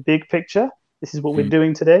 this is the big picture. This is what we're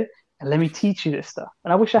doing today. And let me teach you this stuff.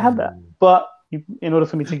 And I wish I had that. But in order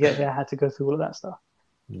for me to get here, I had to go through all of that stuff.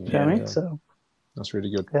 You know what I mean? So that's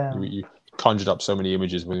really good. Yeah. You conjured up so many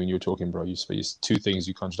images when you were talking, bro. You two things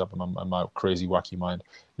you conjured up in my crazy, wacky mind.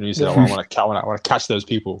 You said, I want to catch those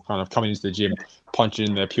people kind of coming into the gym, punching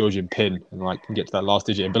in their Pure Gym pin, and like can get to that last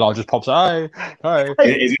digit. And Bilal just pops, hi.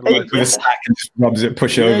 Is it like with a sack and just rubs it,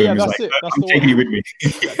 push over, and that's like, it. That's I'm taking you with me.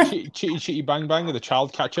 Chitty bang bang with a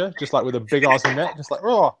child catcher, just like with a big ass net, just like,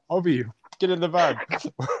 oh, I'll be you. Get in the van.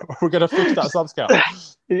 We're gonna fix that subscale.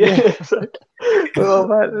 Yeah. Well,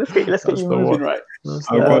 man, let's get you moving, right? I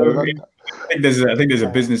think there's a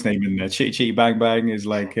business name in there. Chitty Bang Bang is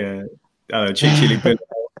like Chitty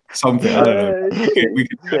something. I don't know. We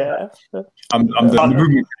can, I'm the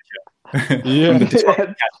movement catcher. Yeah. I'm the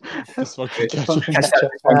dysfunction catcher. Catch that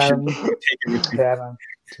dysfunction. Take it with you. Yeah, man.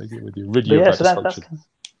 Take it with you. Rid you of that dysfunction.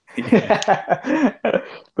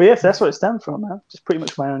 But yes, that's what it stems from, man. Just pretty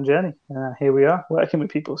much my own journey, and here we are working with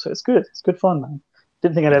people. So it's good. It's good fun, man.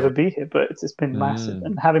 Didn't think I'd ever be here, but it's been massive.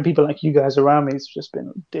 And having people like you guys around me, it's just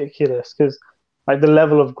been ridiculous. Because like the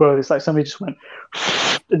level of growth, it's like somebody just went,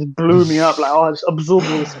 it blew me up. Like, oh, I just absorbed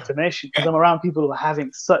all this information because I'm around people who are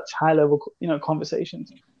having such high level, conversations.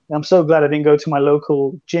 And I'm so glad I didn't go to my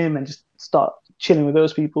local gym and just start chilling with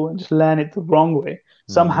those people and just learn it the wrong way.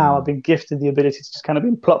 somehow I've been gifted the ability to just kind of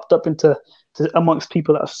been plopped up amongst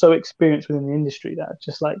people that are so experienced within the industry that are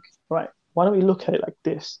just like, right, why don't we look at it like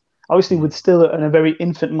this? Obviously, with still a very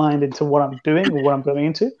infant mind into what I'm doing or what I'm going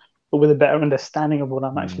into, but with a better understanding of what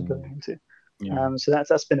I'm actually going into. So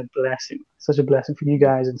that's been a blessing, such a blessing for you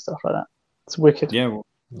guys and stuff like that. It's wicked. Yeah, well,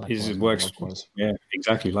 it works. Likewise. Yeah,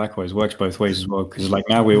 exactly. Likewise, works both ways as well. Because like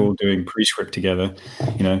now we're all doing pre-script together.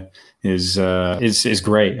 You know, is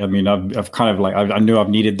great. I mean, I've kind of like I knew I've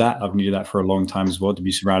needed that. I've needed that for a long time as well, to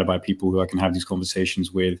be surrounded by people who I can have these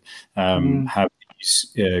conversations with. Have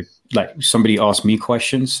these like somebody ask me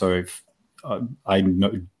questions, so if I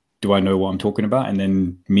know. Do I know what I'm talking about? And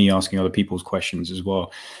then me asking other people's questions as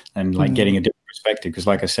well, and like getting a different perspective. Because,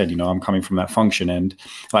 like I said, you know, I'm coming from that function end.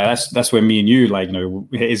 Like that's where me and you, like, you know,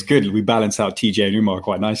 it's good. We balance out TJ and Umar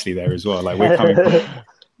quite nicely there as well. Like we're coming from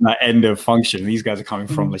that end of function. These guys are coming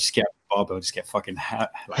from like just get barbell, just get fucking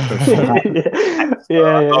hat. Like, I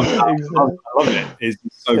love it. It's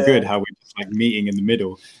so good how we're just like meeting in the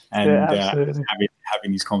middle and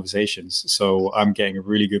having these conversations. So I'm getting a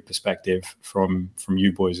really good perspective from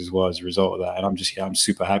you boys as well as a result of that. And I'm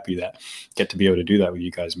super happy that I get to be able to do that with you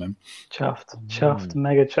guys, man. Chuffed,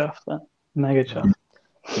 mega chuffed, man. Mega chuffed.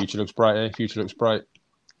 Future looks bright, eh? Future looks bright.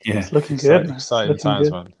 Yeah, it's looking good. Exciting times,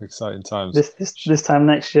 man. Exciting times. This time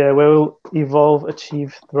next year, where we'll evolve,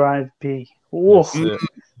 achieve, thrive, be. Oh,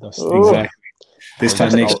 that's exactly. This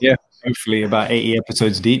time next year, hopefully about 80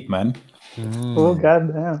 episodes deep, man. Oh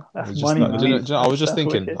goddamn, that's money. I was just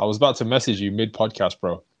thinking. I was about to message you mid podcast,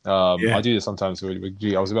 bro. I do this sometimes with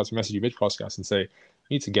G. I was about to message you mid podcast and say,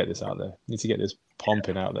 need to get this out there. Need to get this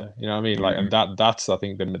pumping out there. You know what I mean? Like, and that's I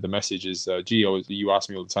think the message is. G, you ask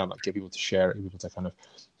me all the time, like, get people to share it, get people to kind of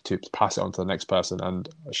to pass it on to the next person. And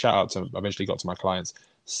a shout out to eventually got to my clients,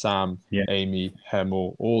 Sam, Amy,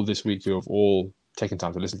 Hemel, all this week who have all taken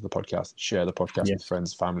time to listen to the podcast, share the podcast with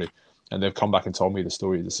friends, family, and they've come back and told me the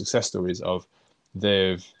success stories of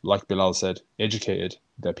they've, like Bilal said, educated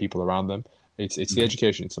their people around them. It's the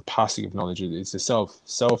education, it's the passing of knowledge, it's the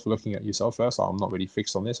self looking at yourself first. I'm not really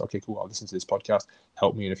fixed on this. Okay, cool. I'll listen to this podcast,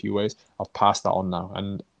 help me in a few ways. I've passed that on now.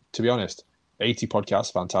 And to be honest, 80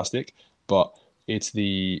 podcasts, fantastic, but it's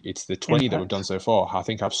the 20 that we've done so far, I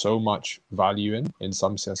think have so much value in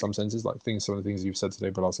some senses, like some of the things you've said today,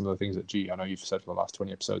 but some of the things that I know you've said for the last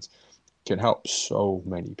 20 episodes can help so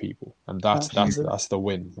many people, and that's the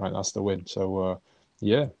win, right? That's the win. So I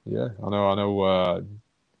know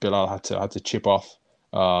Bilal had to chip off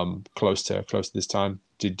close to this time.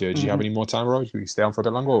 Did you have any more time, Roy? Should we stay on for a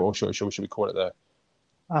bit longer, or should we call it there?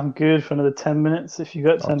 I'm good for another 10 minutes if you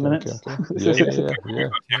got 10 minutes. Okay. Yeah.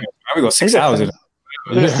 We got 6 hours. 6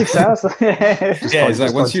 hours. It's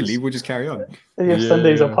like once you leave, we'll just carry on.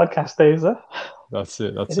 Sundays are podcast days, huh? That's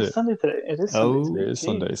it. It is Sunday today. It is Sunday. It is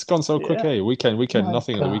Sunday. It's gone so quick, eh? Weekend,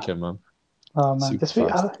 nothing on the weekend, man. Oh man, this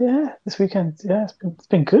weekend, it's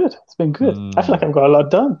been good. It's been good. I feel like I've got a lot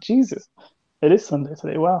done. Jesus, it is Sunday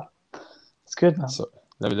today. Wow, it's good, man. So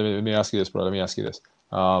let me ask you this, bro. We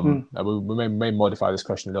may modify this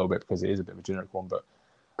question a little bit because it is a bit of a generic one, but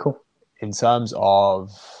cool. In terms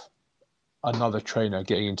of another trainer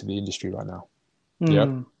getting into the industry right now,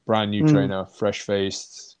 brand new trainer, fresh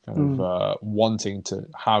faced, kind of wanting to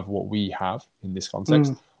have what we have in this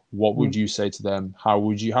context. What would you say to them? How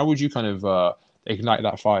would you kind of ignite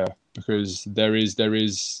that fire? Because there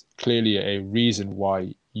is clearly a reason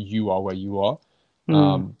why you are where you are,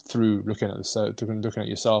 through looking at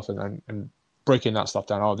yourself and breaking that stuff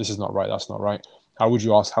down. Oh, this is not right. That's not right. How would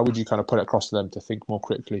you kind of put it across to them to think more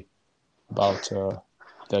critically about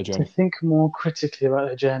their journey? To think more critically about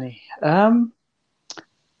their journey. I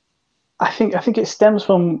think it stems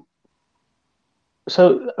from.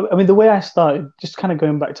 So, I mean, the way I started, just kind of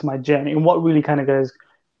going back to my journey, and what really kind of goes,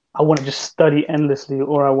 I want to just study endlessly,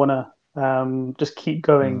 or I want to just keep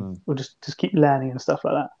going, or just keep learning and stuff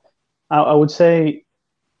like that. I would say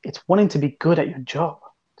it's wanting to be good at your job,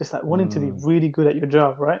 just like wanting to be really good at your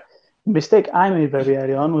job, right? The mistake I made very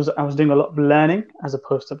early on was I was doing a lot of learning as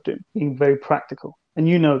opposed to being very practical. And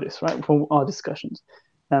you know this, right, from our discussions.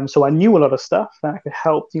 So I knew a lot of stuff, and I could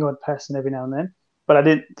help the odd person every now and then. But I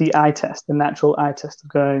did the eye test, the natural eye test of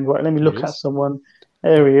going, right, let me look at someone.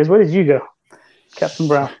 There he is. Where did you go? Captain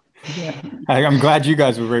Brown. Yeah. I'm glad you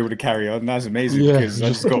guys were able to carry on. That's amazing because I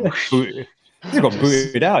just got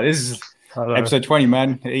booted out. This is episode 20,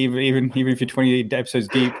 man. Even if you're 28 episodes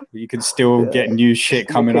deep, you can still get new shit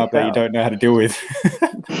coming up that you don't know how to deal with.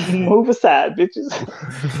 Move aside, bitches.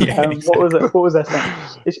 What was that saying?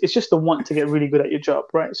 It's just the want to get really good at your job,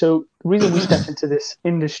 right? So the reason we stepped into this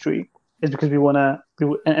industry is because we want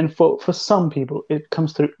to, and for some people, it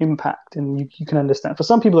comes through impact, and you can understand. For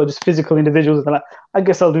some people, are just physical individuals, and they're like, I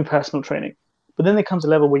guess I'll do personal training. But then there comes a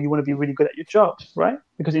level where you want to be really good at your job, right?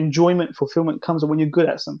 Because enjoyment, fulfillment comes when you're good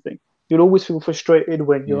at something. You'll always feel frustrated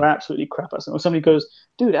when you're absolutely crap at something. Or somebody goes,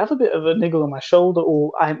 dude, I have a bit of a niggle on my shoulder,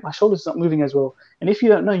 or my shoulder's not moving as well. And if you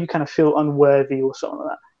don't know, you kind of feel unworthy or something like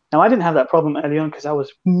that. Now, I didn't have that problem early on because I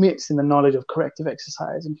was mixed in the knowledge of corrective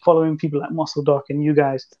exercise and following people like Muscle Doc and you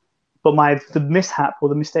guys. But the mishap or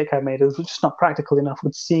the mistake I made was just not practical enough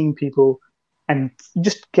with seeing people and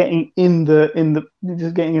just getting in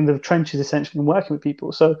the trenches essentially and working with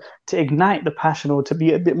people. So to ignite the passion or to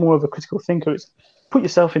be a bit more of a critical thinker is put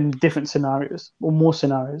yourself in different scenarios or more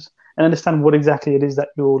scenarios and understand what exactly it is that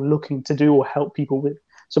you're looking to do or help people with.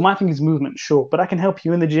 So my thing is movement, sure, but I can help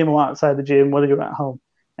you in the gym or outside the gym, whether you're at home.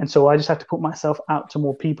 And so I just have to put myself out to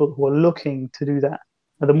more people who are looking to do that.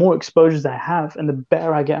 And the more exposures I have and the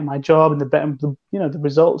better I get at my job and the better, the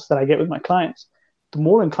results that I get with my clients, the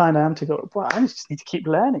more inclined I am to go, well, I just need to keep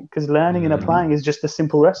learning, because learning and applying is just a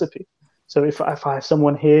simple recipe. So if I have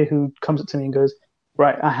someone here who comes up to me and goes,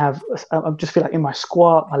 right, I just feel like in my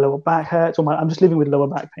squat, my lower back hurts, or I'm just living with lower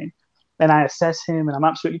back pain. And I assess him and I'm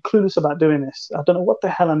absolutely clueless about doing this. I don't know what the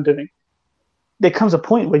hell I'm doing. There comes a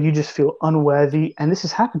point where you just feel unworthy. And this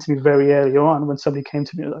has happened to me very early on when somebody came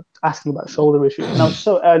to me like, asking about shoulder issues. And I was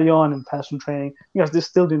so early on in personal training. I was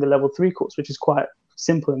still doing the level 3 course, which is quite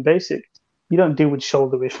simple and basic. You don't deal with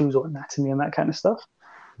shoulder issues or anatomy and that kind of stuff.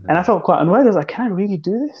 And I felt quite unworthy. I was like, can I really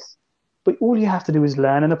do this? But all you have to do is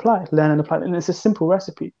learn and apply. And it's a simple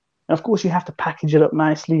recipe. And of course, you have to package it up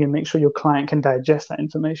nicely and make sure your client can digest that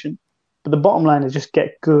information. But the bottom line is just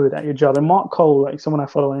get good at your job. And Mark Cole, like someone I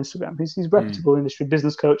follow on Instagram, he's reputable industry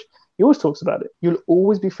business coach. He always talks about it. You'll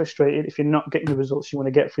always be frustrated if you're not getting the results you want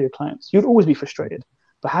to get for your clients. You'll always be frustrated.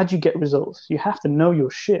 But how do you get results? You have to know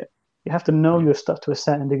your shit. You have to know your stuff to a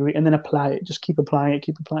certain degree and then apply it. Just keep applying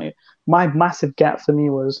it. My massive gap for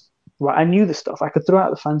me was, right, I knew the stuff. I could throw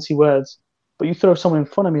out the fancy words, but you throw someone in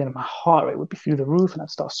front of me and my heart rate would be through the roof and I'd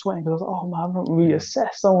start sweating because I was like, oh man, I've not really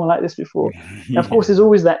assessed someone like this before. And of course, there's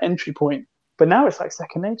always that entry point. But now it's like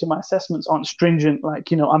second nature. My assessments aren't stringent,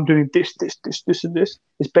 like, I'm doing this, and this.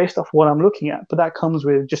 It's based off what I'm looking at. But that comes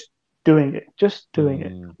with just doing it.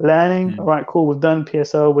 Learning. All right, cool. We've done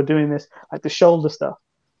PSO. We're doing this. Like the shoulder stuff.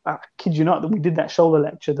 I kid you not that we did that shoulder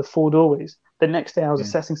lecture, the 4 doorways. The next day I was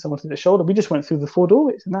assessing someone through the shoulder. We just went through the 4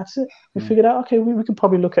 doorways and that's it. We figured out, okay, we can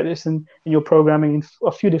probably look at this in your programming in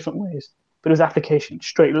a few different ways. But it was application.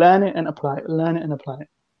 Straight learn it and apply it.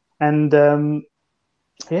 And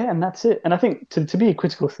and that's it. And I think to be a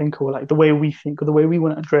critical thinker, or like the way we think or the way we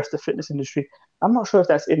want to address the fitness industry, I'm not sure if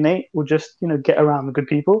that's innate or just, get around the good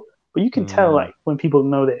people. But you can tell like when people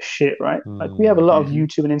know their shit, right? Like we have a lot of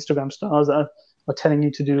YouTube and Instagram stars that are telling you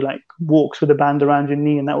to do like walks with a band around your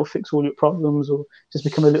knee and that will fix all your problems, or just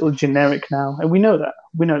become a little generic now. And we know that.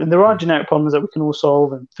 And there are generic problems that we can all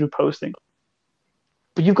solve and through posting.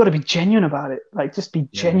 But you've got to be genuine about it. Like just be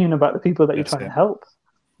genuine about the people that you're trying to help.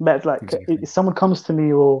 But like if someone comes to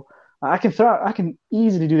me, or I can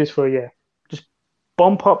easily do this for a year. Just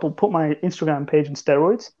bump up or put my Instagram page on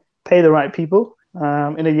steroids, pay the right people.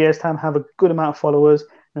 In a year's time, have a good amount of followers,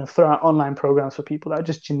 and throw out online programs for people that are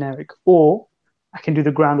just generic. Or I can do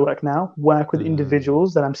the groundwork now, work with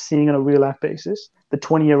individuals that I'm seeing on a real life basis, the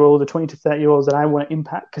 20-year-olds, the 20 to 30-year-olds that I want to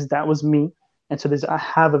impact because that was me. And so I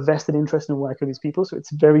have a vested interest in working with these people. So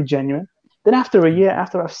it's very genuine. Then after a year,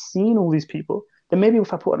 after I've seen all these people, then maybe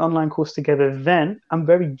if I put an online course together, then I'm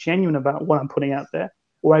very genuine about what I'm putting out there,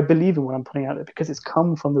 or I believe in what I'm putting out there because it's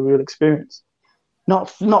come from the real experience.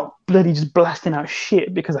 Not bloody just blasting out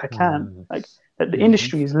shit because I can. Like the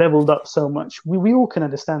industry is leveled up so much. We all can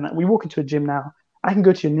understand that. We walk into a gym now. I can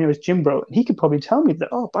go to your nearest gym bro, and he could probably tell me that,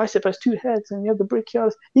 bicep has 2 heads, and you have the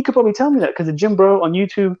brachiosaurus. He could probably tell me that because the gym bro on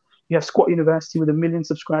YouTube, you have Squat University with 1 million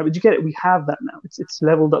subscribers. You get it? We have that now. It's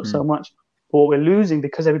leveled up so much. But what we're losing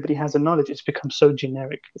because everybody has the knowledge, it's become so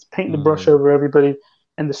generic. It's paint the brush over everybody,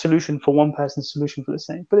 and the solution for one person, solution for the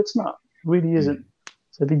same. But it's not. It really isn't.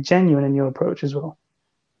 So be genuine in your approach as well.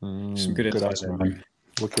 Some good advice, man.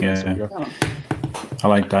 Yeah. I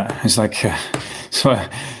like that. It's like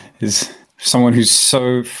is someone who's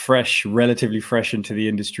so fresh, relatively fresh into the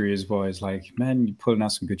industry as well. Is like, man, you're pulling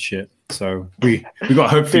out some good shit. So we got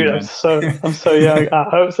hope for you, man. I'm so young. I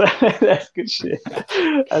hope so. That's good shit.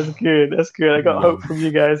 That's good. I got hope from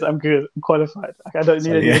you guys. I'm good. I'm qualified. I don't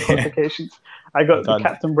need any qualifications. I got the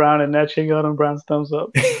Captain Brown and nurturing Gordon Brown's thumbs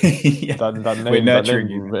up. That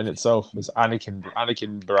name in itself is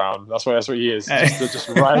Anakin Brown. That's what he is. Just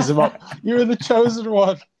rise him up. You're the chosen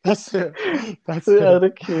one. That's it.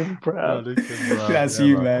 Anakin Brown. That's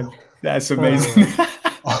you, man. That's amazing.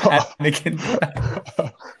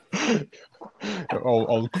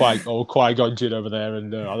 old Qui-Gon Jinn over there,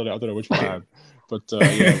 and I don't know which one I am, but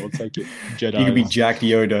yeah, we'll take it. Jedi. You could be Jack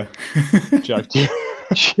Yoda. Jack Yoda.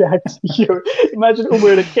 Jack Yoda. Imagine him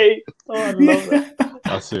wearing a cape. Oh, I love that.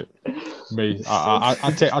 That's it. Mace.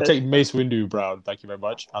 I'll take Mace Windu Brown. Thank you very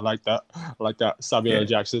much. I like that. Samuel L.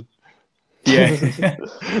 Jackson. Yeah.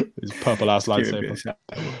 His purple ass lightsaber.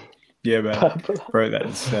 Yeah, man. Bro,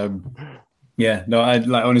 that's yeah. No, I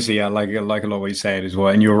like honestly, I like a lot what you said as well.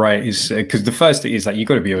 And you're right, is because the first thing is like you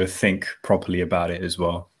got to be able to think properly about it as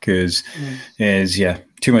well. Because there's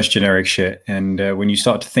too much generic shit. And when you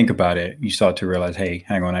start to think about it, you start to realize, hey,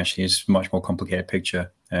 hang on, actually, it's a much more complicated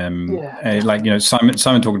picture. And like, you know, Simon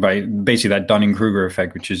talked about basically that Dunning-Kruger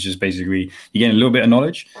effect, which is just basically you get a little bit of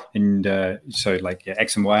knowledge, and so like your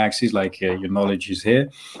X and Y axis, like your knowledge is here,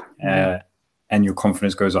 and your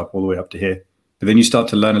confidence goes up all the way up to here. But then you start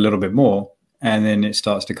to learn a little bit more, and then it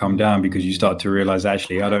starts to come down because you start to realize,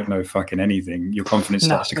 actually, I don't know fucking anything. Your confidence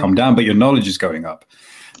starts to come down, but your knowledge is going up.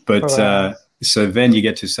 But so then you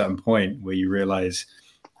get to a certain point where you realize,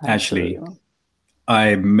 actually,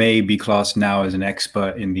 I may be classed now as an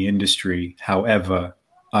expert in the industry. However,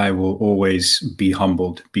 I will always be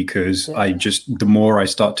humbled because the more I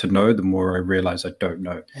start to know, the more I realize I don't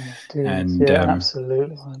know. And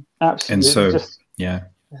absolutely, man. Absolutely. And so,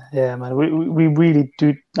 yeah, man, we really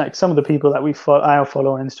do, like some of the people that I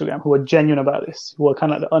follow on Instagram who are genuine about this, who are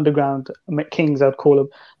kind of like the underground kings, I'd call them.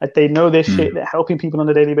 Like they know their shit, they're helping people on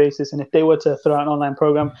a daily basis. And if they were to throw out an online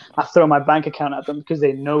program, I throw my bank account at them because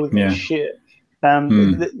they know their shit.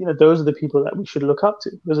 You know, those are the people that we should look up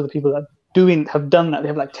to. Those are the people that have done that. They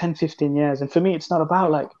have like 10, 15 years. And for me, it's not about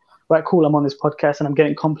like, right, cool, I'm on this podcast and I'm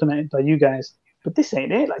getting complimented by you guys. But this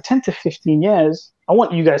ain't it. Like 10 to 15 years, I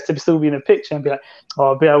want you guys to still be in a picture and be like,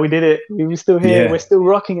 oh, yeah, we did it. We're still here. We're still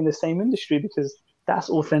rocking in the same industry, because that's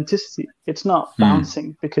authenticity. It's not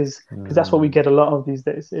bouncing because that's what we get a lot of these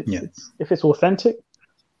days. It's if it's authentic,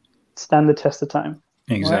 stand the test of time.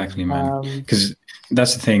 Exactly, man. Because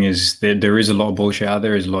that's the thing, is there is a lot of bullshit out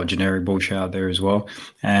there. There's a lot of generic bullshit out there as well.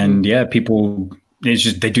 And people, it's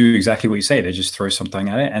just, they do exactly what you say. They just throw something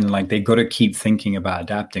at it, and like they got to keep thinking about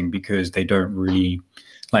adapting, because they don't really,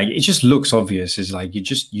 like, it just looks obvious. It's like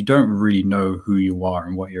you don't really know who you are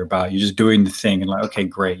and what you're about. You're just doing the thing and like, okay,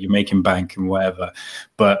 great, you're making bank and whatever.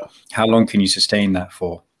 But how long can you sustain that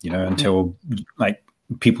for? You know, until like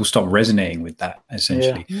people stop resonating with that,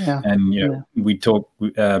 essentially. And you know, we talk,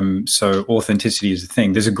 so authenticity is the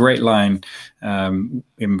thing. There's a great line,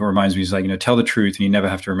 it reminds me, it's like, you know, tell the truth and you never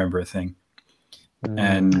have to remember a thing.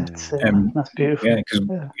 And that's beautiful.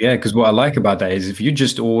 Because what I like about that is, if you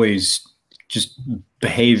just always just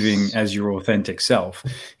behaving as your authentic self,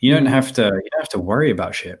 you don't have to worry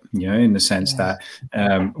about shit, you know, in the sense that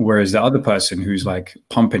whereas the other person who's like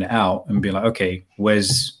pumping it out and be like, okay,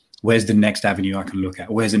 where's the next avenue I can look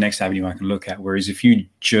at? Where's the next avenue I can look at? Whereas if you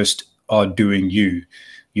just are doing you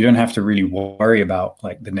don't have to really worry about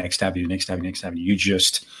like the next avenue. You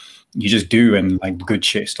just do, and like good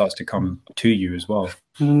shit starts to come to you as well,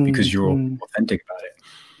 because you're authentic about it.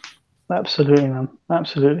 Absolutely, man.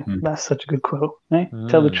 Absolutely. That's such a good quote. Eh?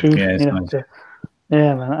 Tell the truth. Yeah, nice.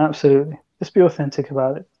 Yeah, man. Absolutely. Just be authentic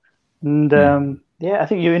about it. And I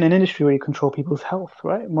think you're in an industry where you control people's health,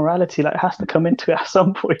 right? Morality has to come into it at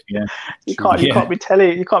some point. You can't be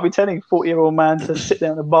telling 40-year-old man to sit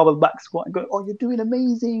there on a barbell back squat and go, oh, you're doing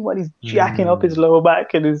amazing, while he's jacking up his lower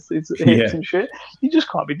back and his hips and shit. You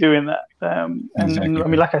just can't be doing that. And I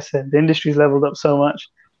mean, like I said, the industry's leveled up so much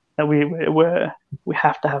that we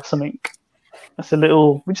have to have something that's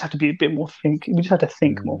we just have to be a bit more we just have to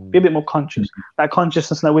think more, be a bit more conscious. That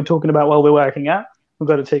consciousness that we're talking about while we're working out, we've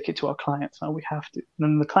got to take it to our clients. And we have to. And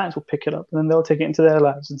then the clients will pick it up, and then they'll take it into their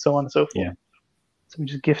lives, and so on and so forth. Yeah. So we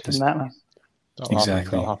just gift them that, man.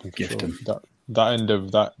 That'll happen gift them.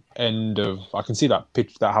 That end of I can see that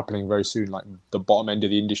pitch that happening very soon, like the bottom end of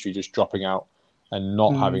the industry just dropping out and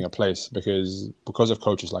not having a place because of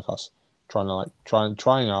coaches like us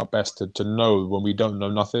trying our best to know when we don't know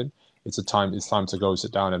nothing. It's time to go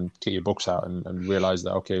sit down and get your books out and realize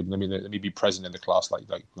that, okay, let me be present in the class like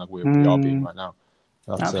we are being right now.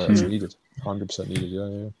 That's needed, 100% needed.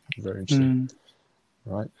 Yeah, very interesting.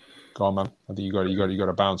 Right, go on, man. I think you got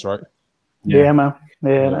to bounce, right? Yeah, man.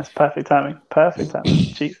 Yeah, that's perfect timing.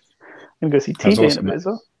 Jeez, I'm gonna go see TJ in a bit as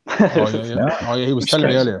well. Oh yeah. He was telling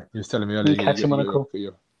me earlier. You catch him on a call.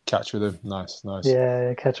 Catch with him. Nice.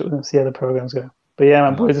 Yeah, catch up with him. See how the programs go. But yeah,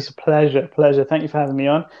 man, boys, it's a pleasure. Thank you for having me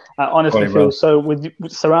on. I honestly feel so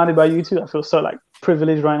surrounded by you two. I feel so like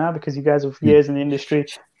privileged right now because you guys have years in the industry.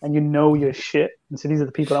 and you know your shit. And so these are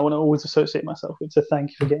the people I want to always associate myself with. So thank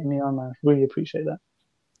you for getting me on, man. Really appreciate that.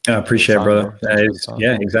 I appreciate it, brother.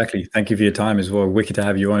 Yeah, exactly. Thank you for your time as well. Wicked to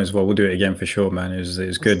have you on as well. We'll do it again for sure, man. It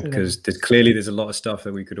was good because there's a lot of stuff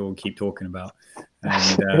that we could all keep talking about.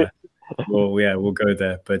 And we'll go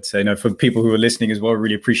there. But for people who are listening as well,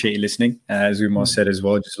 really appreciate you listening. As Umar said as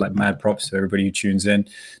well, just like mad props to everybody who tunes in,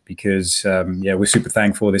 because we're super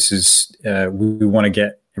thankful. This is we want to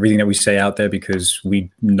get everything that we say out there because we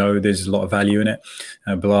know there's a lot of value in it.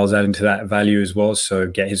 Bilal's adding to that value as well. So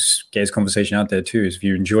get his conversation out there too. If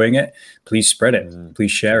you're enjoying it, please spread it,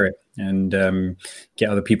 please share it, and get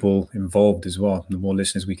other people involved as well. The more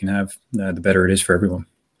listeners we can have, the better it is for everyone.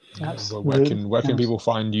 Where can people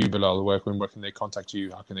find you, Bilal? Where can they contact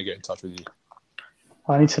you? How can they get in touch with you?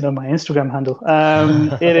 I need to know my Instagram handle.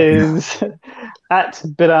 It is at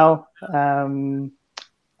Bilal _Malik_M.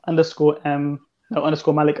 At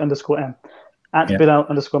Bilal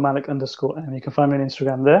 _Malik_M. You can find me on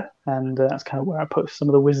Instagram there, and that's kind of where I post some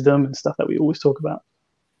of the wisdom and stuff that we always talk about.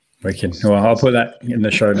 Wicked. Well, I'll put that in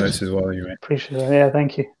the show notes as well. Anyway. Appreciate it. Yeah,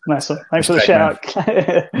 thank you. Nice one. Thanks for the shout out.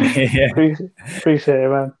 Appreciate it,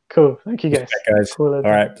 man. Cool. Thank you, guys. Respect, guys. Cool. All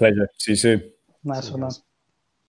right, pleasure. See you soon. Nice one, man.